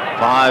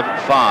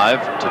 5-5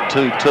 to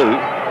 2-2.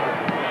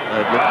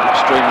 They've looked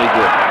extremely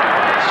good.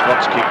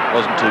 Scott's kick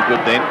wasn't too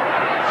good then.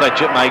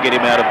 Fletcher may get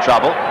him out of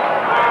trouble.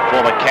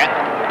 Former Cat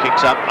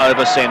kicks up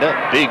over centre.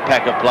 Big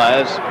pack of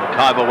players.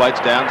 McIver waits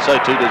down. So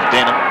too does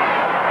Denham.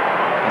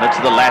 And it's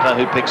the latter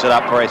who picks it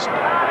up for Essendon.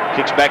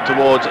 Kicks back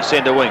towards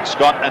centre wing.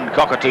 Scott and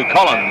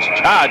Cockatoo-Collins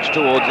charge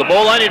towards the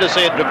ball, only to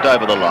see it drift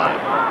over the line.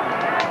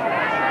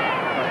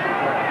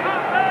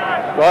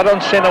 Right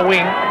on centre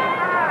wing.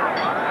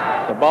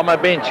 The Bomber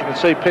bench. You can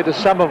see Peter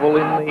Somerville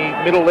in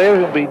the middle there.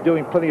 He'll be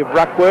doing plenty of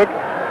ruck work.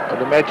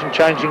 I'd imagine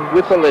changing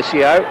with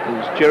Alessio,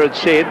 as Gerard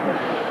said.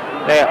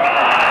 Now,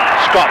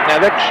 Scott.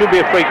 Now that should be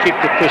a free kick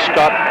to Chris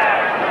Scott.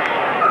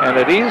 And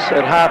it is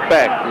at half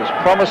back. This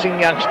promising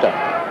youngster.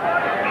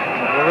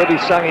 Already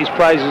sung his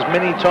praises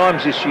many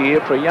times this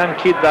year. For a young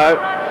kid, though,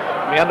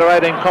 in the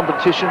under-18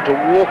 competition, to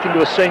walk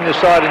into a senior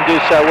side and do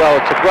so well,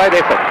 it's a great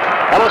effort.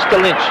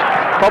 Alistair Lynch,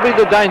 probably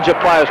the danger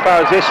player as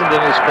far as Essendon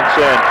is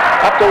concerned.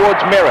 Up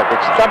towards Merritt,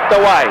 it's thumped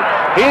away.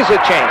 Here's a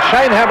chance.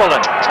 Shane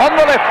Hamilton on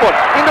the left foot,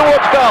 in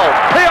towards goal.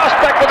 Peos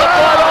back with a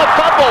fly-off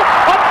fumble.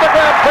 Off the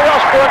ground,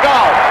 Peos for a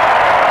goal.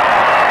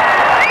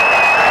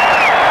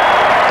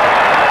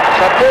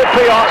 So Paul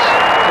Peos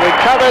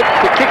recovered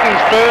to kick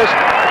his first.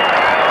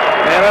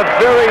 And a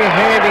very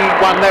handy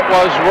one that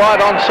was, right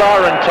on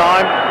siren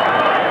time.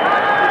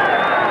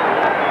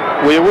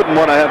 Well, you wouldn't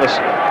want to have a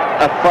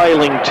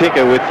failing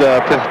ticker with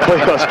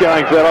Peos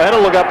going for that. I had a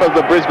look up at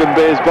the Brisbane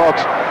Bears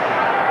box.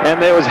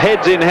 and there was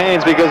heads in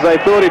hands because they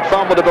thought he'd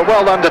fumbled it, but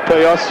well done to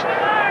Peos,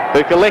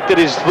 who collected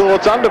his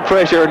thoughts under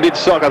pressure and did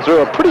soccer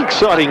through a pretty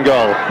exciting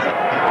goal.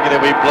 You're going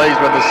to be pleased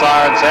when the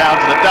siren sounds,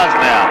 and it does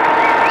now.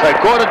 So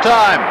quarter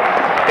time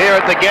here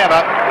at the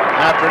Gabba.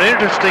 After an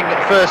interesting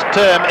first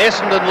term,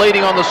 Essendon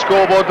leading on the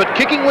scoreboard, but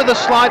kicking with a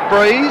slight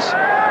breeze.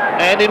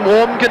 And in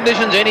warm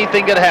conditions,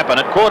 anything could happen.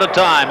 At quarter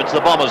time, it's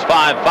the Bombers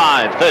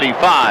 5-5,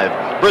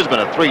 35. Brisbane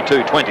at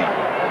 3-2, 20.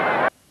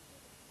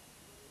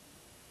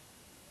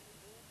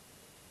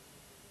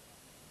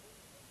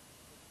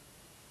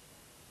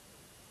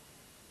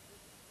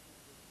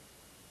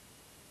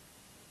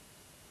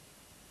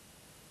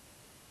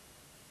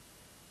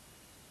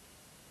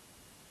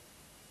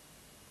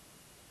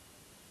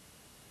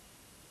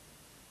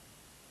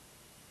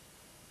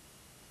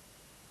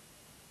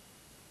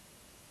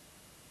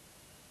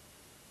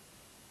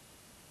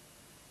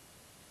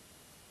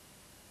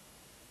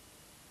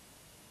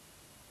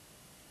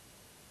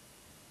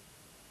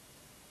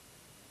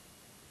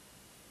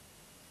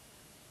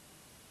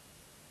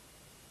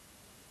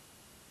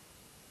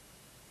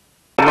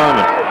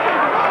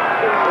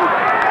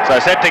 So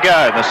set to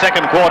go in the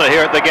second quarter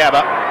here at the Gabba.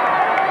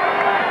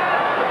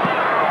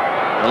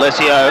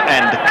 Alessio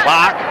and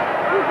Clark.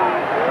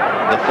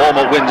 The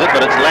former wins it,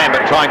 but it's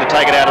Lambert trying to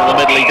take it out of the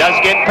middle. He does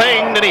get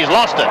pinged and he's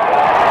lost it.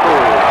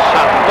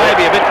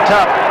 Maybe a bit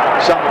tough.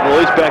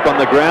 Somerville is back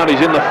on the ground. He's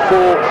in the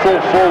full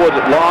forward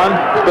line.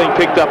 It's being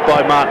picked up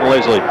by Martin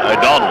Leslie.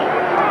 O'Donnell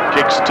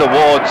kicks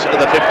towards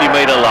the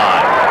 50-metre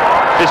line.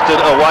 Fisted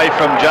away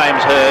from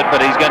James Hird,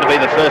 but he's going to be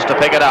the first to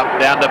pick it up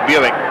down to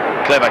Buick.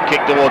 Clever kick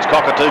towards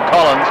Cockatoo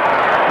Collins,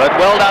 but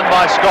well done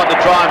by Scott to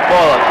try and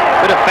foil it.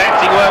 Bit of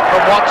fancy work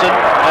from Watson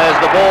as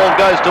the ball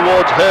goes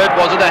towards Hird.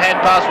 Was it a hand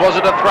pass? Was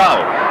it a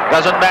throw?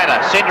 Doesn't matter.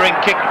 Centering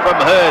kick from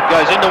Hird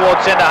goes in towards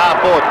centre half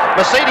forward.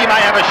 Mercedes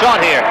may have a shot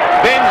here.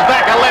 Bends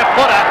back a left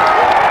footer.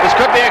 This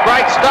could be a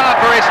great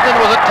start for Essendon.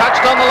 Was it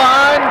touched on the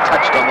line?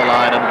 Touched on the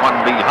line and one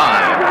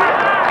behind.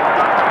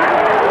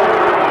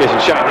 Yes,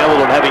 and Shane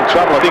Hamilton having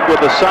trouble, I think,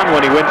 with the sun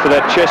when he went for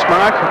that chest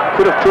mark.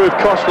 Could have proved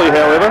costly,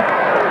 however.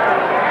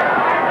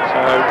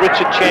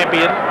 Richard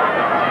Champion,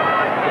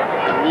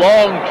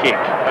 long kick,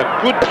 a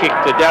good kick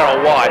to Darryl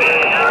White.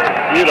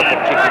 Beautiful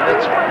kicking.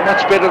 It's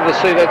much better to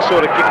see that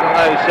sort of kick than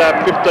those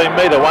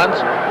 15-metre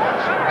ones.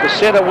 To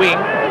centre wing,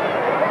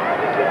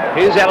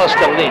 here's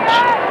Alistair Lynch.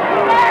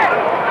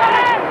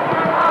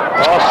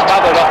 Oh,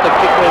 smothered off the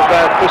kick of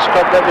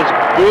Prescott. That was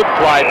good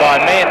play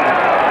by Men.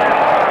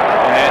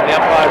 And the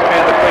umpire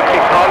found a free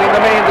kick holding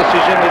the man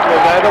decision. It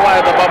will go the way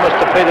of the Bombers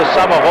to Peter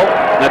Somerville.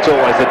 That's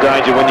always the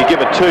danger when you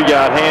give a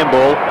 2-yard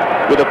handball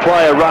with a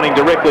player running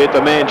directly at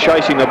the man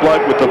chasing the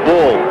bloke with the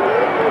ball.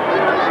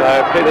 So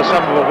Peter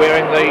Somerville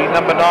wearing the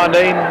number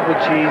 19, which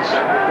his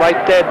late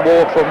dad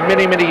wore for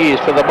many, many years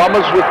for the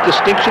Bombers with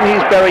distinction.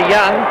 Here's Barry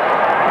Young,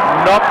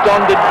 knocked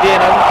on to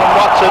Denham from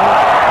Watson.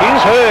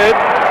 Here's Hird.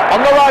 On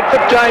the right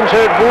foot, James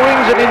Hird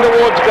brings it in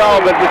towards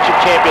goal, but Richard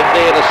Champion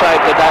there to save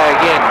the day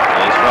again.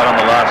 He's right on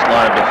the last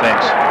line of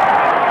defence.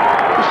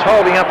 Just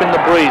holding up in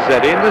the breeze,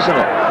 that end, isn't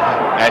it?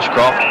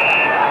 Ashcroft.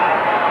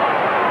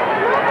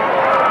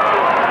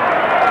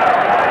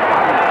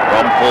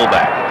 From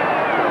fullback.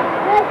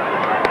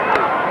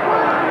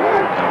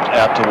 Comes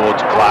out towards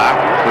Clark.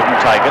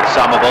 Couldn't take it.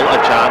 Somerville, a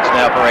chance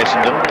now for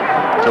Essendon.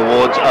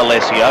 Towards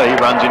Alessio. He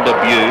runs into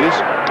Buse.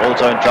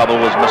 Also in trouble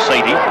was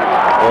Masiti.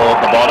 Or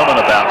at the bottom,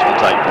 and a bounce will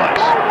take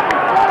place.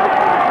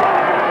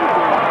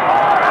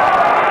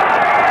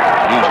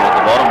 Usually at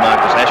the bottom,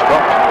 Marcus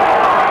Ashcroft.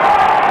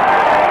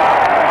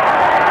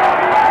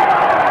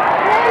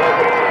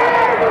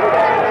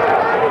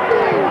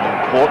 An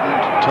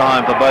important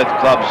time for both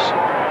clubs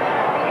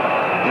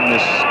in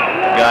this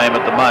game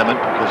at the moment,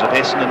 because if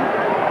Essendon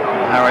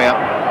can hurry up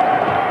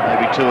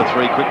maybe 2 or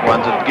 3 quick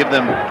ones, it'll give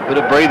them a bit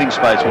of breathing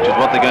space, which is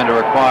what they're going to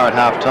require at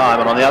half time.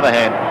 And on the other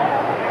hand,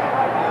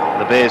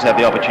 the Bears have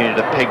the opportunity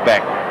to peg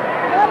back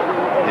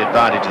the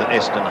advantage that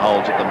Essendon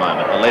holds at the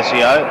moment.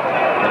 Alessio,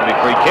 going to be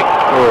free kick.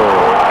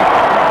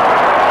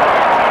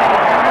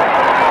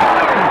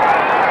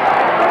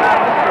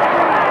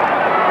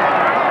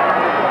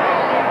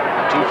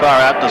 Too far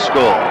out to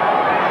score.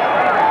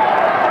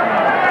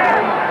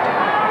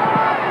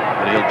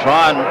 But he'll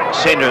try and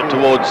centre it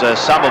towards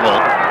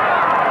Somerville,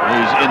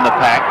 who's in the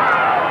pack.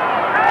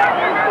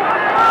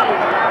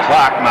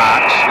 Clark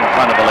marks in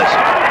front of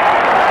Alessio.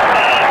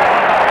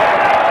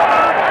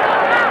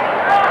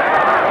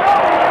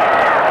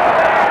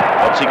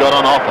 What's he got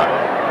on offer?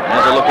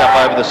 Has a look up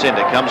over the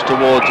centre, comes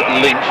towards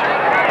Lynch,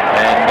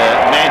 and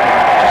Manton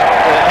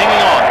just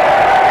hanging on.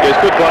 There's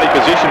good bloody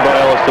position by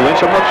Alistair Lynch.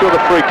 I'm not sure the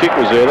free kick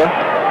was there though.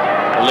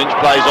 Lynch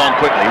plays on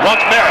quickly,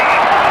 wants Merritt,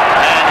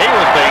 and he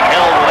was being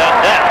held without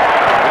doubt.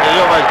 He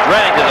almost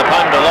dragged his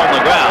opponent along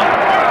the ground,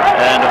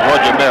 and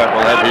Roger Merritt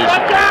will have his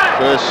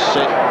first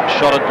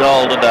shot at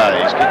goal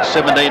today. He's kicked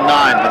 17-9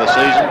 for the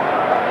season.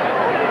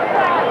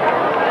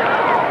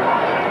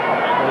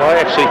 Well,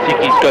 I actually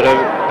think he's got a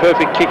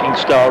perfect kicking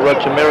style,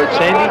 Roger Merritt,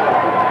 Sandy.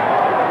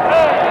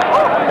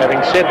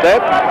 Having said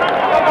that,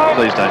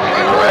 please don't give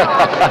him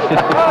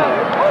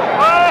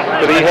a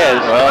but he has.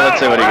 Well, let's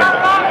see what he can do.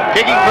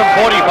 Kicking from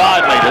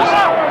 45 metres.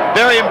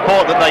 Very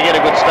important that they get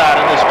a good start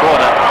in this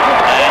quarter.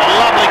 And a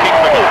lovely kick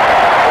for him.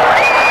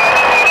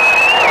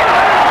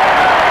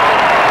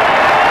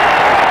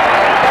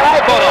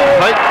 Spot on,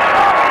 Pete.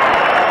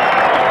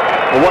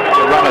 Well, what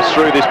can run us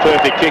through this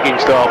perfect kicking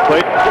style,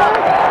 Pete?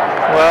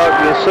 Well,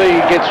 you'll see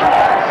he gets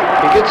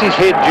his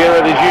head,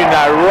 Gerard, as you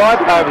know,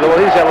 right over the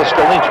wall. Here's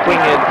Alistair Lynch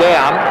bringing it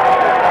down.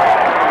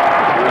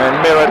 And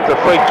Merritt, the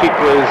free kick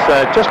was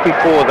just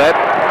before that.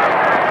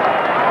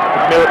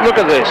 Merritt,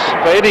 look at this.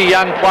 For any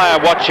young player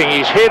watching,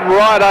 his head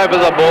right over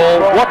the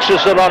ball,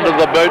 watches it onto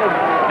the boot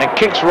and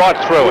kicks right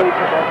through it.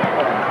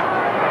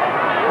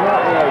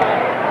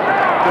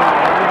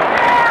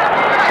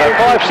 So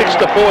 5-6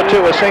 to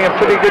 4-2, we're seeing a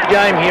pretty good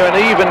game here, an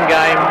even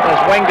game as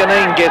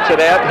Wanganeen gets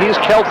it out. Here's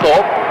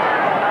Calthorpe.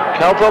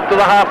 Calthorpe to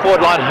the half-forward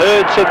line.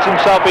 Hurd sets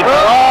himself in.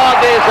 Oh,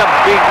 there's a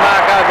big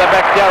mark over the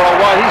back, Darryl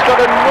White. He's got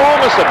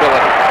enormous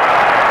ability.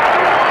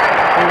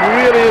 He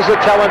really is a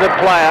talented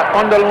player.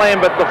 On to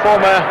Lambert, the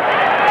former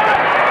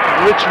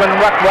Richmond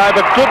ruck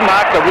rover. Good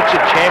mark to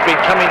Richard Champion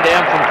coming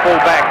down from full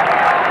back.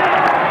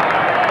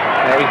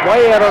 Now he's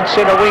way out on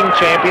centre wing,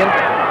 Champion.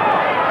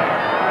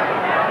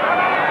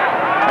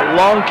 A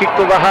long kick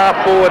to the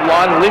half-forward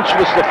line. Lynch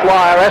was the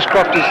flyer.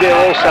 Ashcroft is there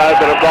also,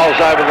 but it rolls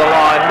over the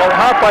line. Well,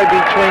 halfway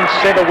between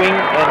centre wing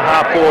and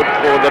half-forward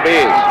for the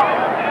Bears.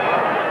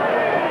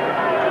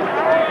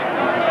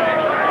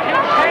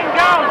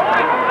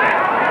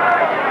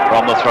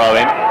 From the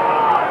throw-in.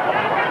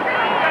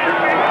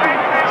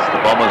 It's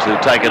the Bombers who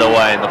take it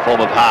away in the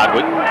form of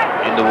Hardwick.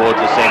 In towards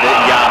the centre.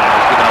 Young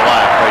has given away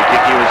a free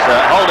kick. He was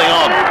holding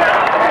on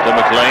to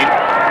McLean.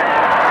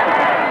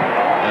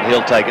 And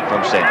he'll take it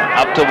from centre.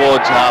 Up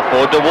towards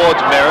half-forward,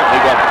 towards Merritt, who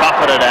got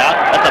buffeted out.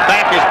 At the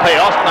back is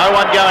Peos. No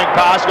one going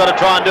past. Got to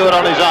try and do it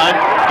on his own.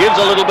 Gives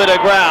a little bit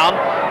of ground.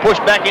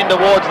 Pushed back in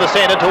towards the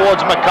centre,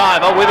 towards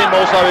McIver. With him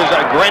also is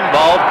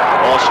Grenbold.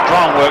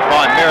 Strong work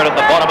by Merritt at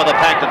the bottom of the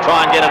pack to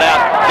try and get it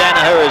out.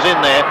 Danaher is in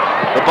there.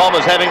 The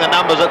Bombers having the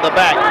numbers at the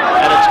back.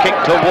 And it's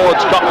kicked towards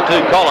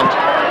Cockatoo Collins,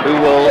 who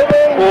will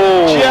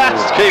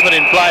just keep it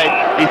in play.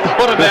 He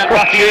thought about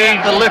rushing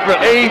out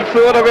deliberately. He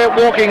thought about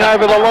walking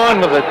over the line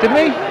with it, didn't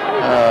he?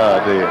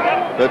 Oh dear.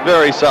 But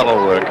very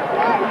subtle work.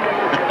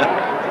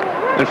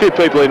 And a few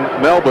people in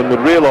Melbourne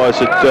would realise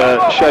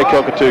that Shea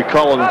Cockatoo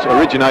Collins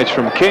originates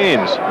from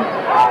Cairns.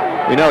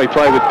 We know he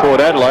played with Port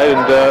Adelaide,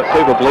 and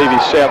people believe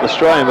he's South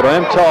Australian, but I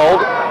am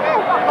told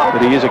that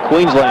he is a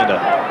Queenslander.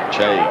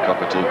 Shea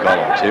Cockatoo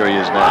Collins. Here he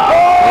is now.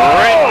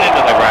 Right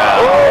into the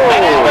ground.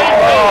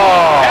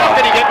 How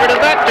can he get rid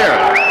of that,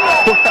 Gerard?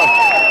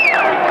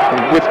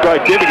 Well, with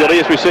great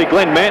difficulty, as we see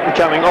Glenn Manton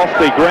coming off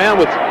the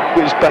ground with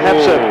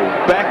perhaps a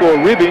back or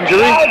rib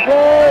injury.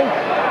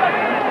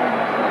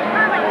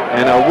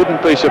 And I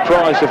wouldn't be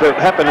surprised if it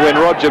happened when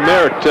Roger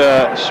Merritt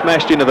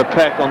smashed into the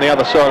pack on the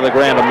other side of the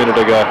ground a minute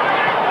ago.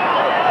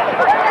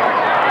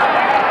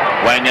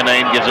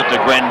 Wanganeen gives it to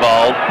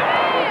Grenbold.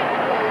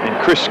 And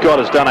Chris Scott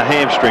has done a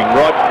hamstring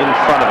right in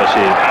front of us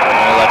here.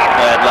 Well, that's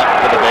bad luck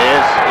for the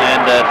Bears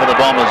and for the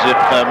Bombers if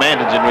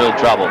Manton's in real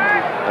trouble.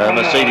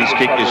 Mercedes'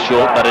 kick is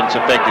short, but it's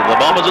effective. The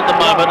Bombers at the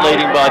moment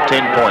leading by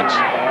 10 points.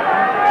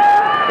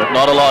 But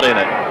not a lot in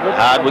it.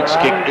 Hardwick's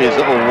kick is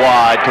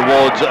wide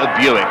towards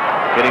Buick.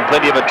 Getting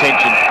plenty of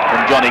attention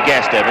from Johnny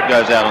Gastev. It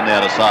goes out on the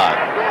other side.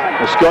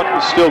 Well, Scott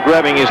is still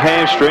grabbing his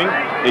hamstring.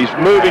 He's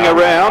moving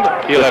around.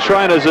 The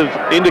trainers have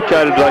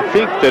indicated, I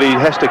think, that he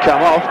has to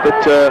come off, but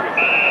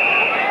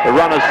the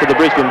runners for the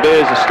Brisbane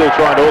Bears are still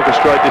trying to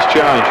orchestrate this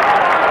change.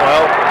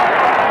 Well,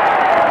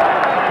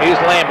 here's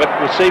Lambert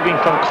receiving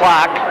from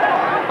Clark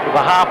to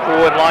the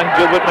half-forward line.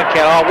 Gilbert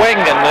McKenna.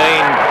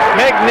 Wanganeen,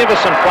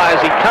 magnificent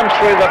players. He comes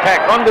through the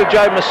pack onto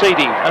Joe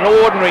Mercedes. An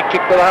ordinary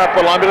kick to the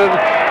half-forward line, but it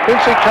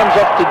eventually comes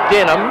off to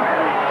Denham.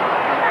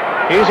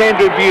 Here's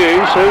Andrew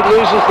Buse, who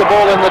loses the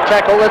ball in the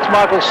tackle. That's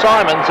Michael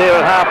Simons there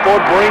at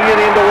half-forward, bringing it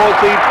in towards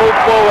the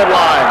full-forward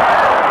line.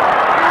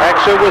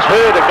 Actually, it was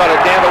Hurd that got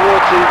it down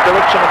towards the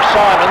direction of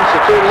Simons.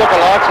 The two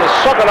lookalikes and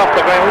sock it off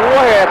the ground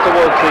way out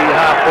towards the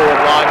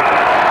half-forward line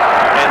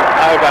and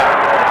over.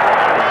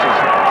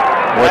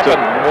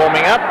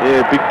 Warming up.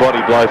 Yeah, big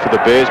body blow for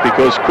the Bears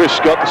because Chris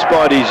Scott,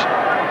 despite his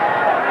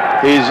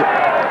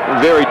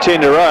very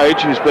tender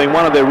age, has been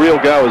one of their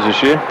real goers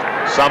this year.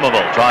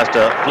 Somerville tries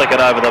to flick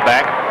it over the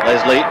back.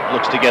 Leslie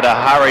looks to get a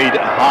hurried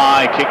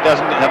high kick.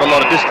 Doesn't have a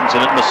lot of distance in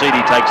it.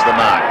 Mercedes takes the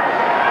mark.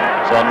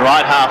 So on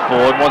right half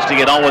forward, wants to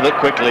get on with it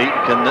quickly.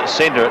 Can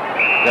centre it.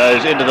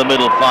 Goes into the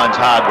middle, finds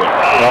Hardwick.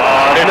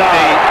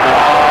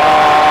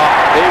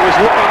 He was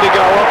looking to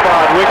go off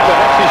Hardwick.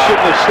 Perhaps he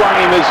shouldn't have slung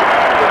him as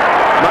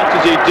much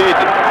as he did,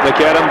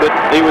 McAdam, but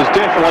he was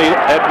definitely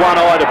at one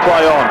eye to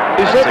play on.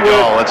 It's a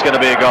goal. It's going to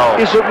be a goal.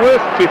 Is it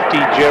worth 50,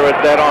 Gerard,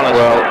 that honestly?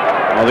 Well,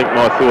 I think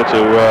my thoughts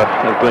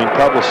have been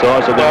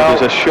publicised. I think it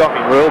is a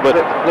shocking rule, but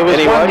there was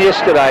anyway. one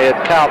yesterday at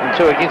Carlton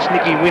too against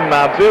Nicky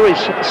Winmar, very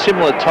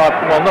similar type,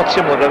 well not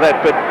similar to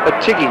that, but a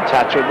ticking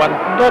touch of one,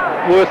 not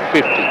worth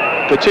 50.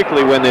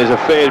 Particularly when there's a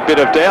fair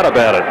bit of doubt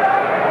about it.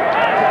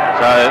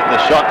 So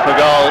the shot for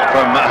goal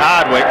from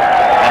Hardwick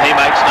and he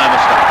makes no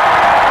mistake.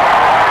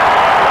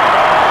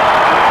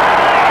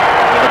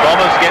 So the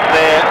Bombers get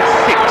their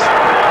 6th.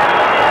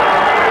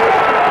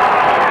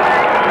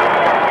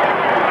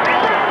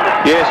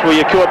 Yes, well,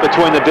 you're caught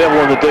between the devil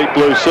and the deep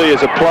blue sea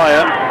as a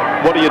player.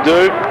 What do?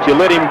 Do you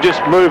let him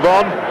just move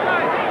on?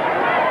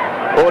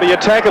 Or do you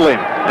tackle him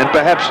and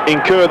perhaps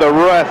incur the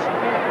wrath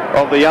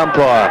of the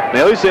umpire?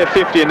 Now, is there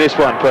 50 in this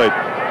one, Pete?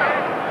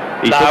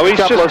 He took a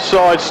couple of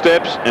side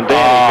steps and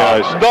down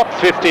he goes. Not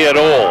 50 at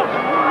all.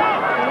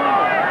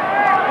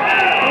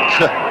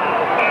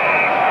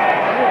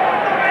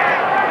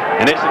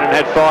 And Essendon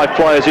had 5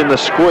 players in the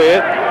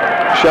square.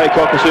 Shea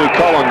Cockasoo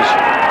Collins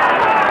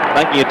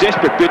making a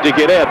desperate bid to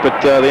get out, but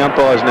the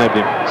umpires nabbed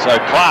him. So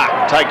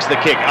Clark takes the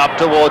kick up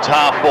towards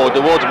half forward,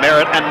 towards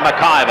Merritt and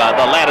McIver.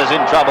 The ladder's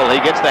in trouble. He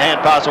gets the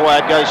hand pass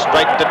away. It goes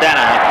straight to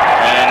Danaher,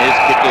 and his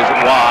kick is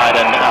wide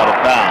and out of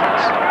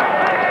bounds.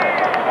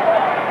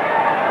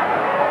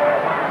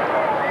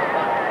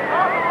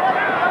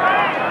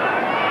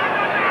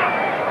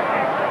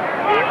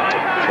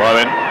 Throw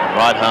in,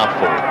 right half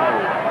forward.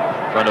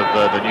 In front of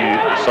the new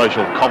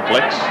social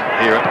complex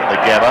here at the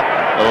Gabba.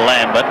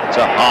 Lambert, it's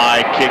a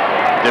high kick.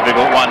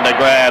 Difficult one to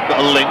grab.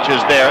 Lynch is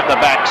there at the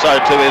back, so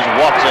too is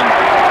Watson.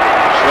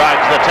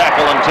 Shrugs the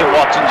tackle and tip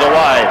Watson's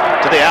away.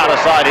 To the outer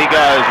side he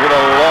goes with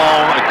a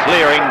long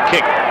clearing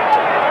kick.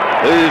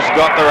 Who's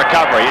got the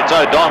recovery? It's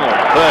O'Donnell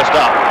first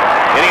up.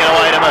 Getting it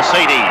away to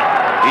Mercedes.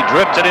 He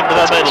drips it into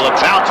the middle. It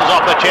bounces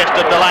off the chest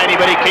of Delaney,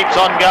 but he keeps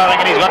on going,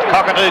 and he's got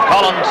Cockatoo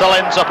Collins to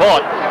lend support.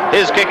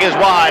 His kick is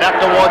wide up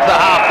towards the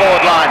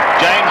half-forward line.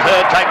 James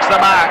Hird takes the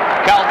mark.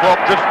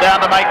 Calthorpe drifts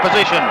down to make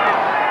position.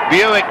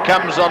 Buick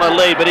comes on a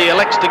lead, but he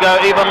elects to go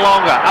even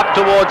longer, up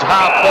towards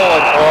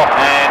half-forward.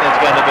 And it's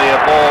going to be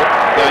a ball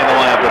going the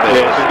way of the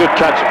Bears. Yeah, some good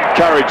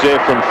courage there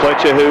from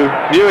Fletcher, who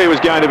knew he was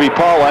going to be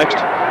poleaxed,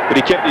 but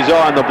he kept his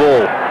eye on the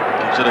ball.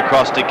 Gives it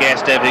across to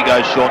Gastev, he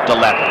goes short to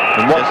Lappin.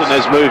 And Watson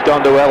has moved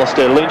on to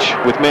Alistair Lynch,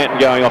 with Manton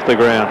going off the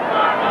ground.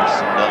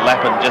 Yes, and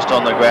Lappin just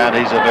on the ground.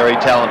 He's a very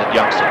talented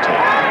youngster too.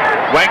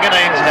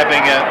 Wanganane's having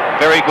a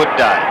very good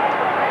day.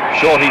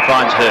 Short he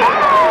finds Hird.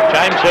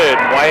 James Hird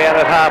way out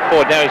at half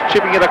forward. Now he's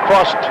chipping it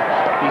across.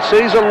 He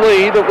sees a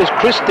lead. It was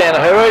Chris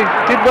Danaher. He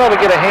did well to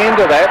get a hand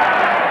of that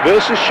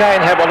versus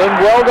Shane Hamilton.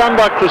 Well done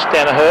by Chris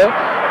Danaher.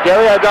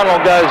 Gary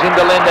O'Donnell goes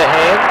into lend a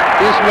hand.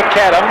 Here's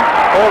McAdam.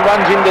 All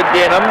runs into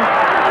Denham.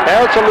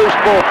 Now it's a loose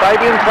ball.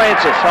 Fabian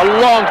Francis. A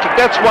long kick.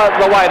 That's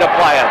the way to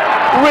play it.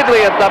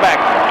 Ridley at the back.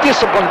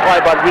 Disciplined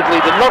play by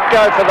Ridley. Did not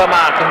go for the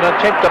mark and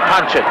attempt to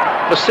punch it.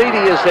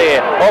 Mercedes is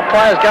there. All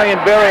players going in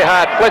very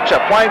hard. Fletcher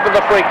playing for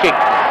the free kick.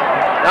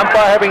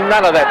 Umpire having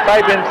none of that.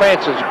 Fabian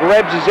Francis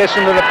grabs his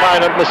Essendon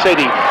opponent,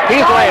 Mercedes.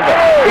 Here's Lambert.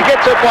 He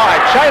gets it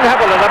wide. Shane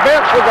Hamilton, a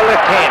bounce with the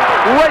left hand.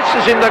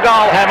 Races in the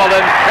goal, Hamilton,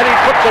 and he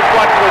puts it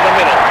right through the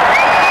middle.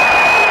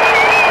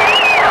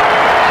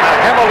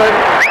 Hamilton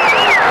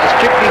has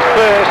chipped his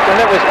first, and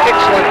that was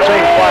excellent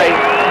team play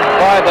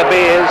by the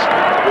Bears.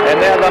 And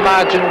now the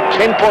margin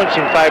 10 points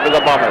in favour of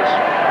the Bombers.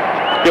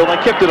 Yeah, well, they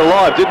kept it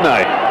alive, didn't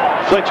they?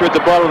 Fletcher at the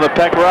bottom of the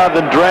pack, rather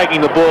than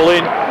dragging the ball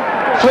in,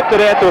 flipped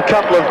it out to a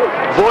couple of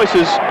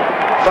voices.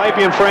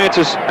 Fabian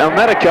Francis on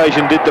that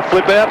occasion did the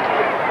flip out.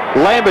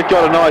 Lambert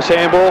got a nice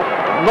handball.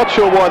 I'm not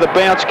sure why the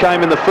bounce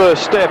came in the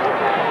first step.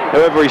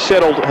 However, he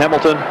settled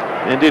Hamilton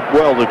and did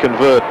well to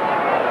convert.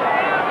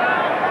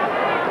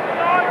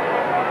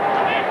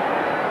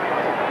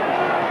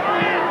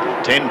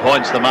 £10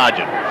 points the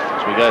margin.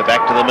 As we go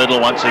back to the middle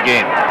once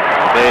again.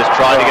 The Bears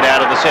tried to get out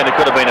of the centre.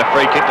 Could have been a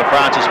free kick to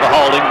Francis for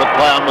holding, but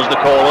play on was the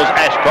callers.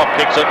 Ashcroft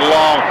kicks it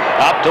long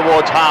up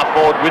towards half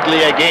forward.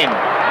 Ridley again,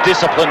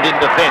 disciplined in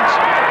defence.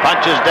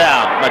 Punches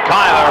down.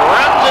 McIver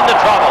runs into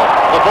trouble.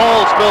 The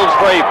ball spills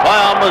free. Play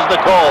on was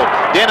the call.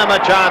 Denham a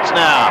chance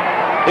now.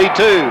 He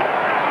too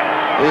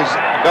has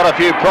got a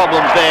few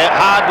problems there.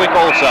 Hardwick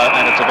also,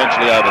 and it's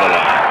eventually over the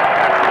line.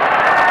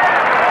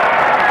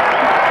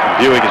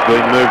 Buick has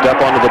been moved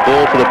up onto the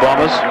ball for the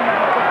Bombers.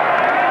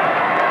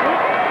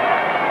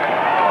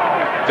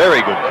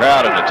 Very good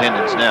crowd in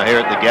attendance now here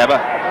at the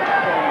Gabba.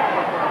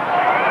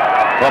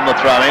 From the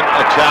throw-in,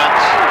 a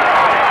chance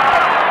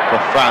for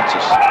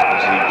Francis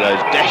as he goes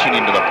dashing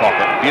into the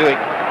pocket. Buick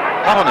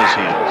hot on his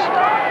heels.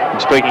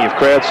 And speaking of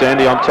crowd,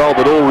 Sandy, I'm told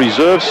that all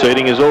reserve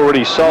seating is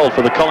already sold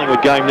for the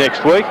Collingwood game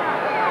next week.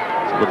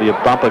 So there'll be a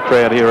bumper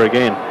crowd here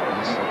again.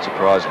 That's not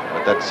surprising,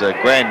 but that's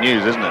grand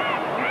news, isn't it?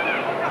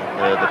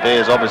 And, the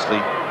Bears obviously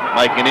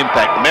make an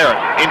impact. Merritt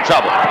in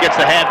trouble, gets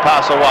the hand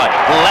pass away.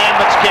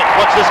 Lambert's kick,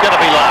 what's this going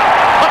to be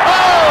like?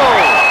 Oh!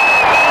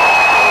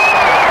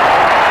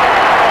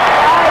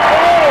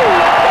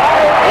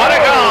 What a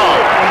goal!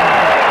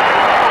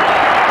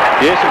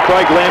 Yes, and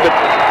Craig Lambert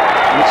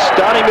is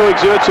starting to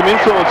exert some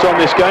influence on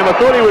this game. I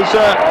thought he was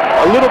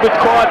a little bit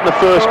quiet in the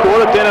first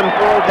quarter. Denham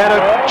had a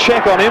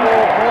check on him,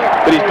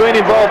 but he's been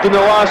involved in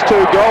the last 2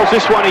 goals.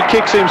 This one he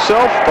kicks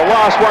himself. The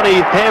last one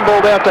he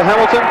handballed out to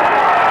Hamilton.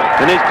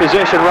 And his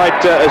possession rate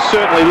has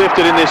certainly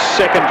lifted in this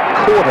second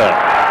quarter.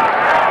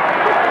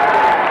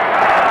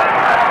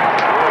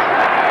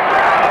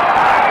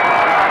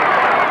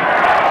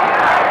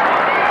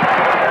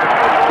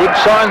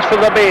 good signs for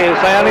the Bears.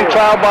 They only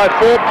trailed by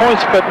 4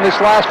 points, but in this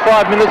last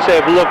 5 minutes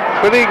they've looked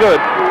pretty good.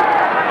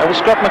 That was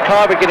Scott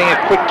McIver getting a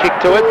quick kick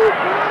to it.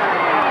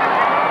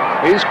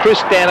 Here's Chris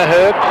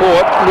Danaher,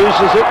 caught,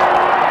 loses it.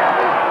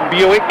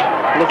 Buick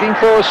looking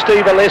for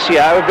Steve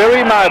Alessio,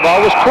 very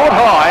mobile, was caught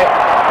high,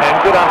 and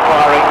good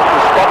umpiring to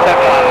spot that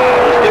one.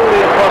 It was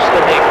definitely across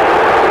the neck.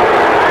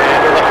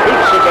 And the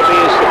hoots of the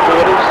Bears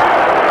supporters.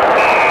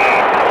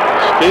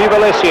 Steve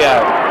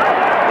Alessio.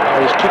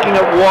 He's kicking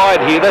it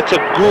wide here. That's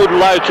a good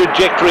low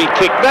trajectory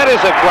kick. That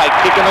is a great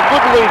kick and a good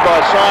lead by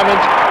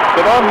Simons,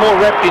 but I'm more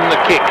wrapped in the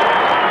kick.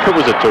 It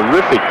was a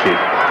terrific kick.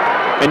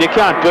 And you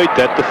can't beat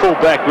that. The full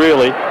back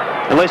really,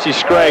 unless he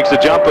scrags the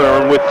jumper,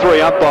 and with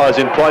 3 umpires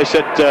in place,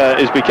 that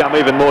has become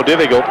even more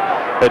difficult.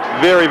 It's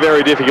very,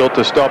 very difficult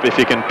to stop if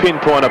you can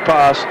pinpoint a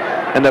pass,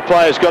 and the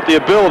player's got the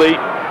ability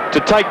to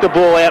take the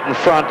ball out in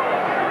front,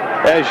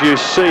 as you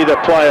see the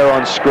player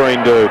on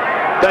screen do.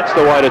 That's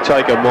the way to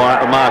take a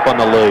mark on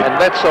the lead. And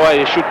that's the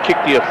way you should kick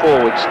to your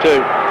forwards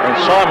too. And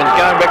Simon's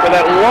going back with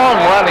that long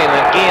run in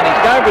again.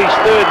 He's going for his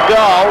 3rd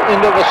goal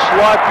into the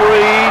slight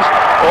breeze.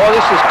 Oh,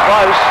 this is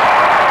close.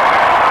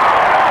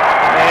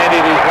 And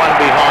it is one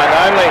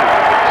behind only.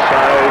 So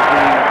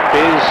the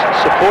Bears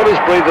supporters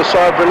breathe a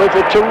sigh of relief.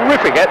 A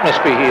terrific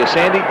atmosphere here,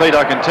 Sandy. Pete,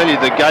 I can tell you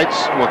the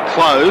gates were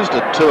closed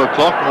at 2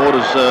 o'clock,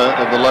 orders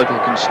of the local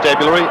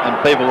constabulary, and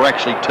people were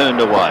actually turned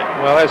away.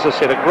 Well, as I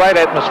said, a great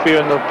atmosphere,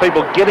 and the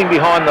people getting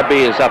behind the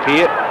Bears up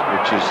here.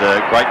 Which is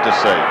great to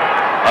see.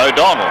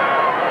 O'Donnell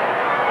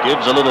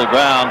gives a little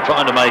ground,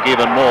 trying to make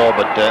even more,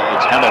 but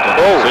it's Hamilton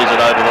who sees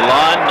it over the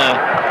line.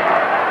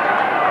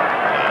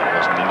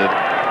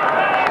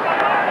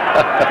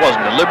 It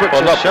wasn't deliberate.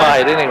 Well, not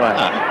played anyway.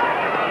 No.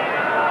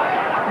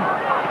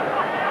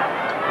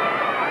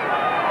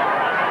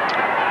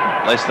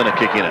 Less than a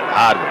kick in it.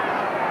 Hardwick.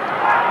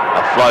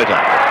 A floater.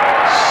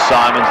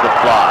 Simons the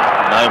fly.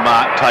 No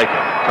mark taken.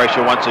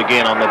 Pressure once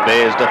again on the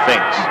Bears'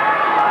 defence.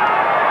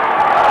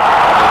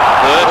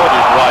 Burst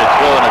his way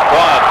through and a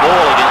quiet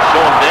ball against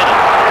Sean Denham.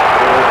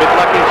 A bit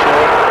lucky,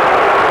 Sean.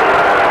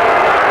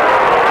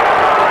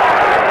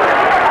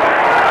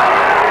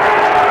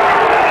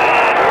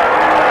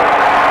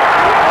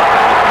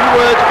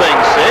 Words being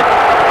said.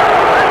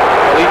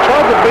 Well, he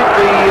tried to beat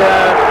the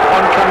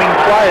oncoming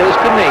players,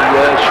 didn't he,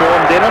 Sean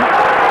Denham,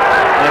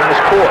 and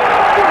was caught.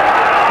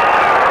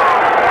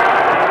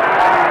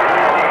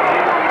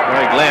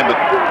 Greg Lambert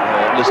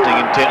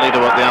listening intently to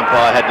what the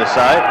umpire had to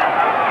say.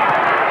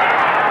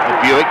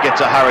 Buick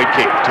gets a hurried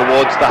kick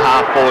towards the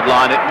half-forward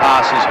line. It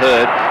passes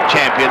Hurd.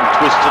 Champion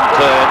twists and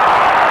turn.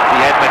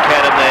 He had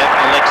McAdam there,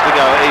 elects to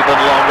go even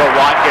longer.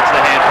 White gets the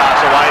hand pass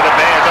away. The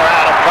Bears are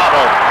out of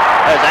trouble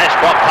as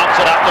Ashcroft pumps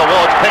it up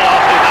towards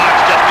Peos, who marks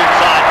just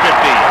inside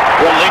 50.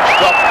 Will Lynch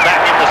drop back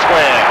in the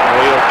square?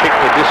 Well, he'll kick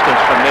the distance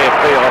from there,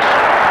 Peos.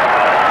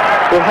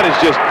 Well, that is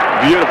just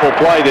beautiful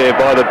play there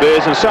by the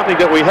Bears, and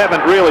something that we haven't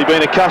really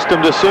been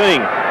accustomed to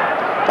seeing.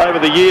 Over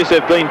the years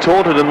they've been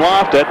taunted and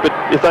laughed at, but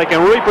if they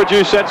can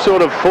reproduce that sort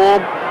of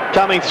form,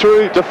 coming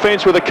through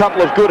defence with a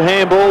couple of good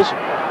handballs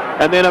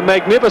and then a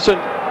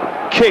magnificent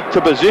kick to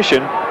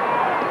position,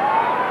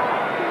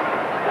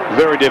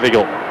 very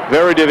difficult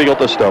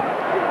to stop.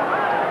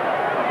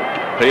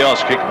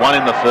 Peos kicked one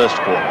in the first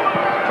quarter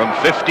from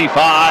 55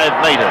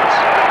 metres.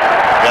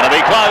 Going to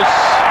be close.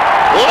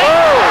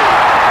 Oh!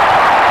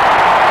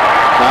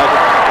 No,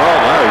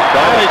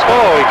 he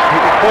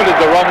pointed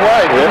the wrong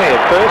way, didn't he,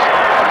 at first?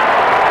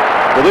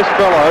 Well, this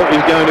fellow is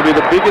going to be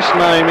the biggest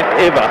name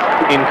ever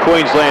in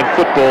Queensland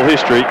football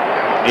history.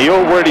 He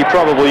already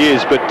probably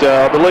is, but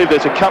I believe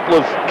there's a couple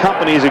of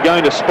companies are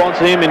going to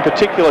sponsor him, in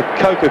particular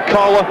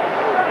Coca-Cola,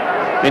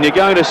 and you're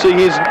going to see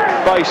his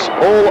face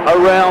all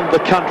around the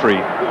country.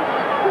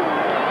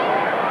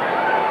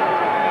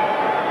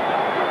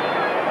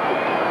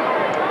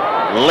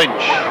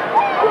 Lynch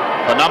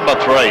for number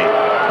 3.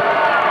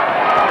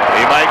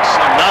 He makes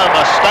no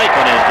mistake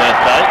on his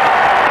birthday.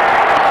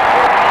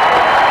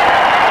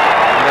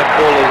 And that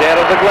ball is out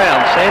of the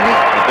ground, Sandy.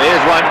 The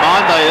Bears won't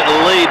mind. They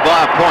lead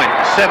by a point.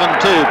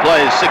 7-2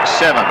 plays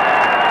 6-7.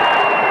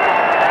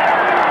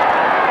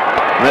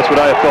 And that's what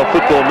AFL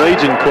football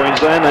needs in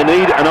Queensland. They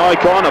need an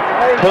icon, a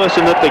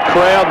person that the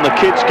crowd and the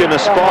kids can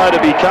aspire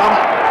to become.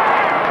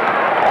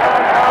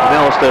 And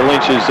Alistair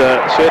Lynch is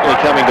certainly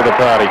coming to the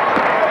party.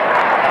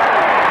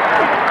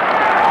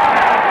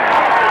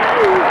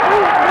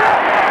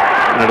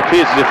 And it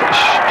appears as if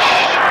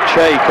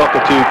Che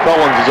Cockatoo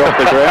Collins is off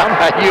the ground.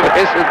 You've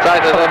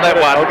hesitated on that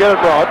one. I'll get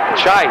it right.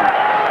 Che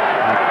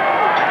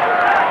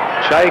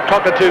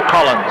Cockatoo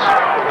Collins.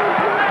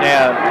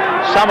 Now,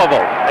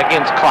 Somerville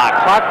against Clark.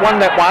 Clark won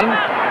that one.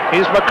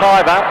 Here's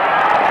McIver.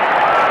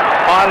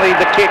 Finally,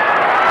 the kick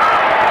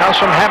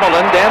comes from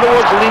Hamilton down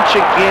towards Lynch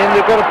again.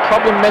 They've got a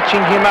problem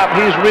matching him up.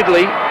 Here's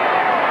Ridley.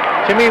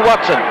 Timmy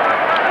Watson.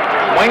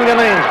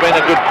 Wanganeen's been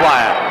a good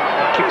player.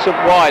 Kicks it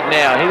wide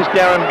now. Here's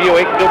Darren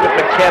Buick. Gilbert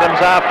McAdams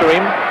after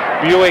him.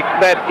 Buick,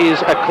 that is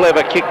a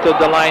clever kick to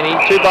Delaney.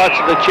 2 bites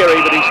of the cherry,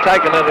 but he's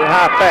taken it in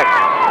half back.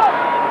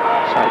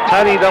 So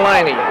Tony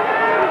Delaney.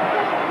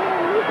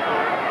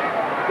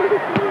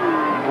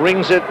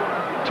 Brings it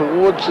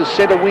towards the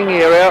centre wing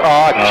area.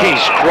 Oh, gee,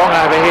 strong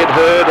overhead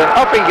Hurd, and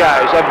off he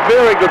goes. A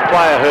very good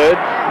player, Hurd.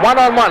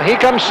 One-on-one. Here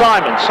comes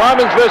Simon.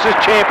 Simons versus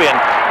Champion.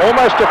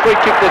 Almost a free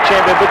kick to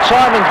Champion, but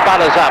Simons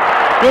butters up.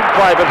 Good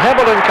play, but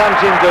Hamilton comes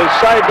in to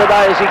save the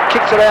day as he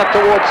kicks it out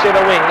towards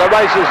centre wing. The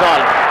race is on.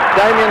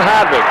 Damien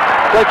Hardwick.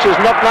 Fletcher's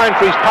not known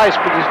for his pace,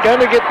 but he's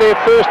going to get there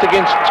first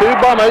against two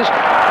Bombers,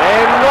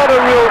 and not a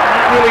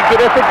really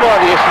good effort by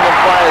the Essendon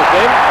players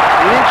then.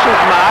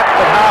 Lynch's mark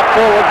at half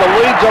forward. The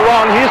leads are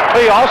on. Here's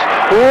Peos.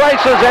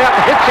 Races out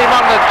and hits him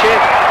on the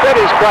chest. That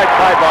is great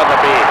play by the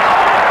Bears.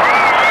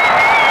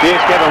 Yes,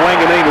 Gabba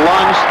Wanganeen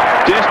lunged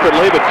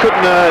desperately, but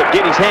couldn't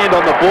get his hand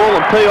on the ball,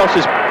 and Peos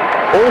is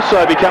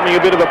also becoming a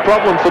bit of a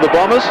problem for the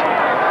Bombers.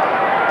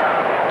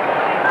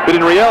 But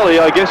in reality,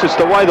 I guess it's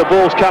the way the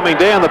ball's coming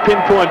down. The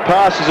pinpoint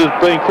passes have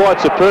been quite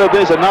superb.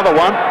 There's another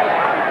one.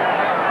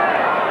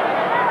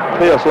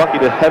 Peos lucky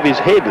to have his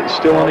head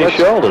still on his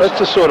shoulders. That's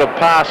the sort of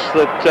pass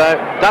that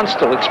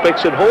Dunstall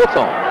expects at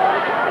Hawthorn.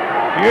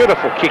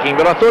 Beautiful kicking,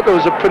 but I thought there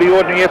was a pretty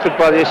ordinary effort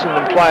by the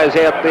Essendon players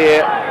out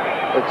there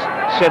at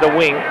centre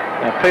wing.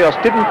 Now, Peos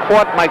didn't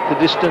quite make the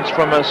distance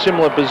from a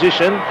similar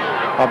position.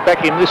 I'll back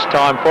him this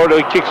time for it.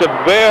 He kicks it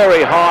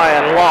very high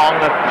and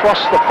long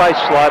across the face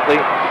slightly.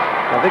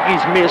 I think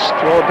he's missed.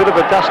 Well, a bit of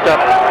a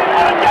dust-up,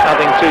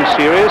 nothing too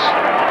serious.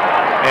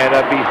 And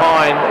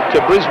behind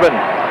to Brisbane.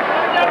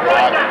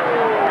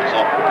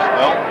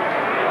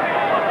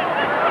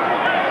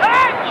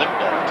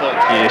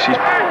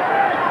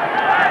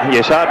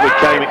 Yes, Hardwick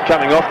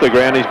coming off the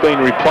ground. He's been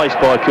replaced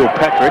by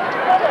Kilpatrick.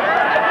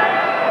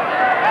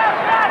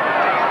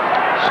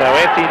 So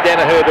Anthony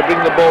Danaher to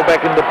bring the ball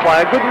back into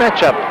play. A good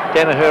matchup,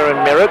 Danaher and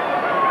Merritt.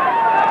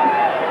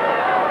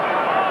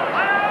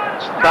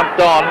 It's thumped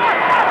on.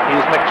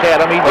 Here's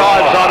McAdam. He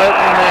dives on it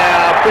and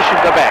now pushes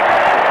the back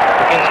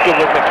against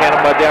Gilbert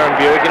McAdam by Darren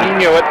Buick, and he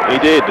knew it. He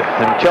did.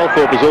 And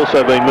Calthorpe has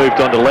also been moved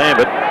on to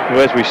Lambert,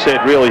 who, as we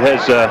said, really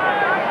has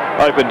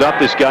opened up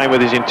this game with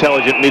his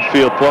intelligent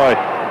midfield play.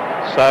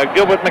 So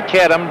Gilbert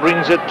McAdam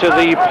brings it to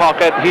the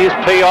pocket. Here's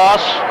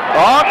Peos.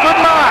 Oh, good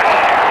mark.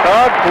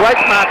 Oh,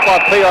 great mark by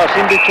Peos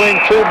in between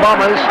two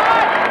Bombers.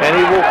 And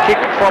he will kick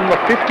from the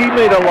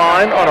 50-metre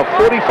line on a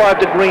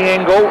 45-degree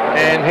angle,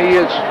 and he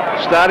is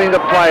starting to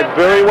play it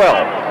very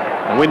well.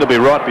 And Wind will be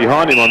right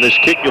behind him on this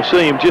kick. You'll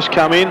see him just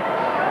come in.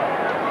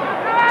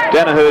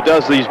 Danaher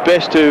does his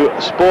best to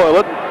spoil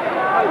it.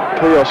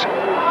 Peos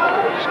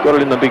has got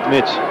it in the big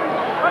nets.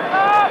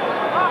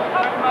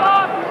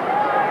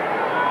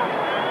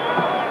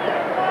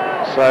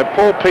 So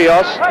Paul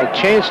Peos, a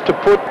chance to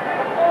put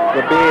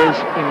the Bears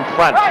in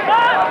front.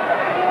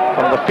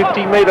 From the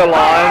 50-metre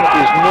line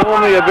is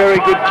normally a very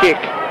good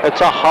kick. It's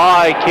a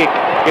high kick.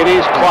 It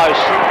is close.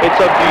 It's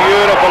a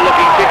beautiful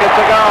looking kick. It's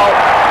a goal.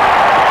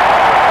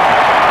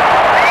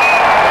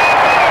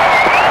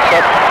 So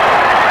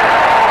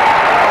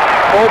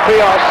Paul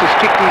Peos has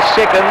kicked his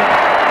second.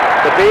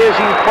 The Bears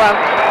in front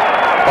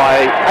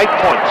by 8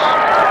 points.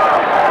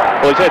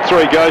 Well, he's had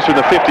 3 goes from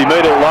the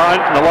 50-metre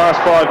line in the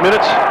last 5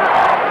 minutes.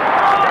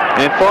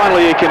 And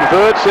finally he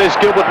converts. There's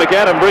Gilbert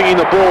McAdam bringing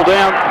the ball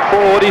down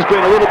forward. He's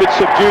been a little bit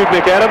subdued,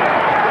 McAdam,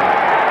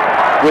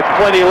 with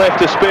plenty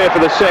left to spare for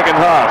the second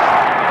half.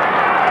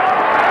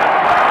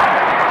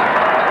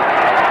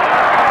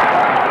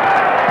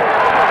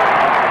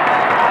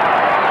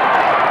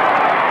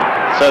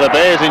 So the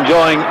Bears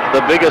enjoying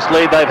the biggest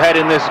lead they've had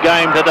in this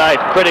game to date.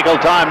 Critical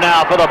time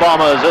now for the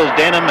Bombers as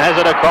Denham has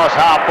it across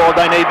half forward.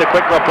 They need the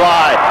quick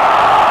reply.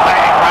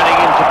 Bang, running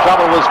into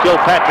trouble was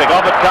Kilpatrick.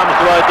 Off it comes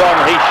to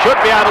O'Donnell. He should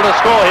be able to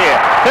score here.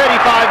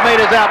 35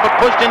 metres out, but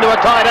pushed into a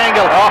tight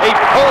angle. He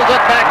pulls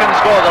it back and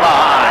scores it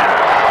behind.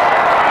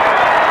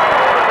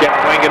 Gabba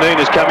Wanganeen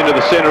has come into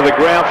the centre of the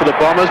ground for the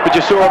Bombers, but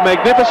you saw a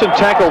magnificent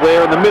tackle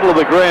there in the middle of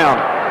the ground.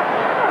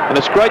 And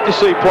it's great to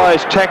see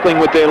players tackling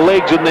with their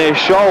legs and their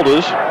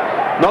shoulders,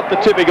 not the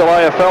typical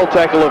AFL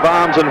tackle of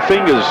arms and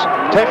fingers.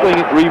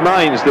 Tackling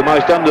remains the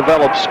most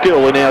undeveloped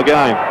skill in our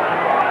game.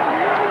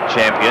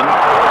 Champion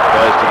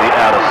goes to the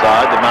outer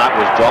side. The mark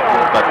was dropped,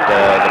 but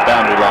the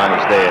boundary line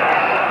is there.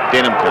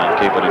 Denham can't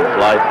keep it in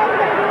play.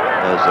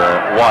 There's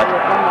White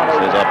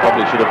says, I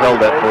probably should have held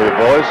that for you,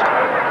 boys.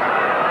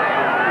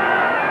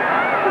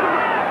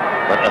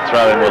 But a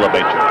throw in will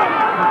eventually.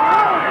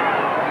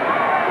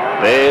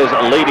 Bears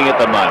leading at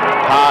the moment.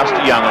 Past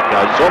Young it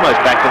goes. It's almost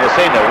back to the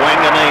centre.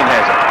 Wanganeen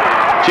has it.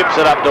 Chips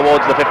it up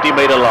towards the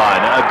 50-metre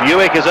line.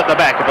 Buick is at the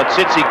back. If it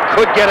sits, he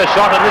could get a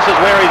shot, and this is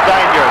where he's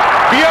dangerous.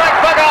 Buick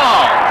for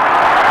goal!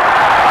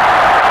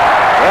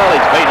 Well,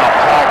 he's been off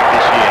target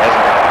this year,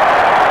 hasn't he?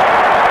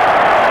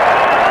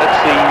 That's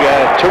the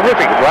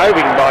terrific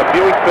roving by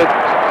Buick, but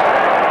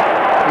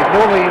you'd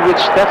normally would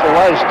snaffle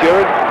those,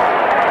 Jared.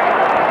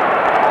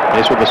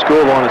 Yes, with the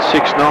scoreline at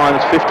 6-9,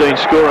 it's 15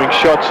 scoring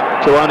shots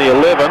to only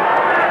 11.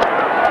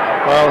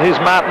 Well, here's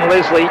Martin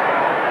Leslie.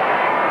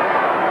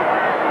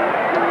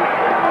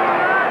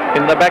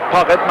 In the back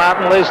pocket,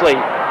 Martin Leslie.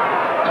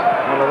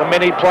 One of the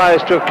many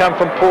players to have come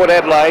from Port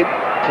Adelaide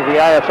to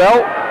the AFL.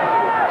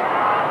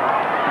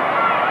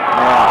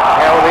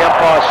 How are the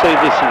umpire see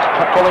this? He's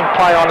calling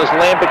play on as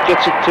Lambert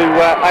gets it to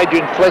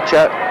Adrian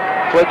Fletcher.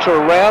 Fletcher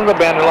around the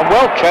boundary line.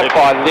 Well trapped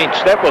by Lynch.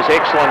 That was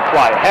excellent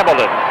play.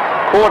 Hamilton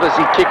caught as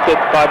he kicked it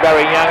by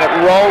Barry Young. It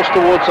rolls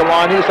towards the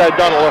line. Here's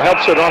O'Donnell, who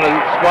helps it on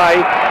its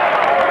way.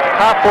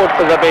 Half forward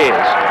for the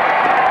Bears.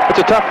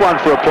 It's a tough one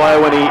for a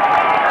player when he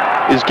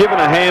is given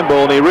a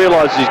handball and he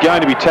realises he's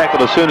going to be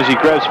tackled as soon as he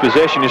grabs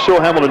possession. You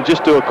saw Hamilton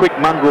just do a quick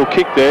mongrel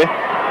kick there.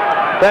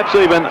 Perhaps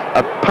even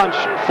a punch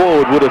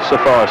forward would have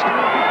sufficed.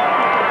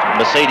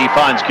 Mercedes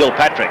finds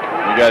Kilpatrick,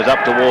 who goes up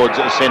towards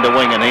centre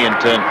wing, and he in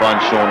turn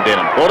finds Sean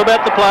Denham. Thought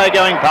about the player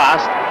going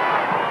past,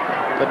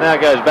 but now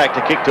goes back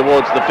to kick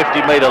towards the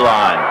 50-metre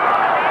line.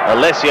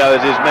 Alessio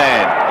is his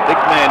man. The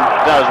big man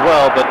does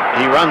well, but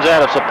he runs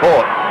out of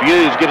support.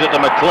 Hughes gives it to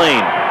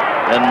McLean,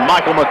 and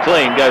Michael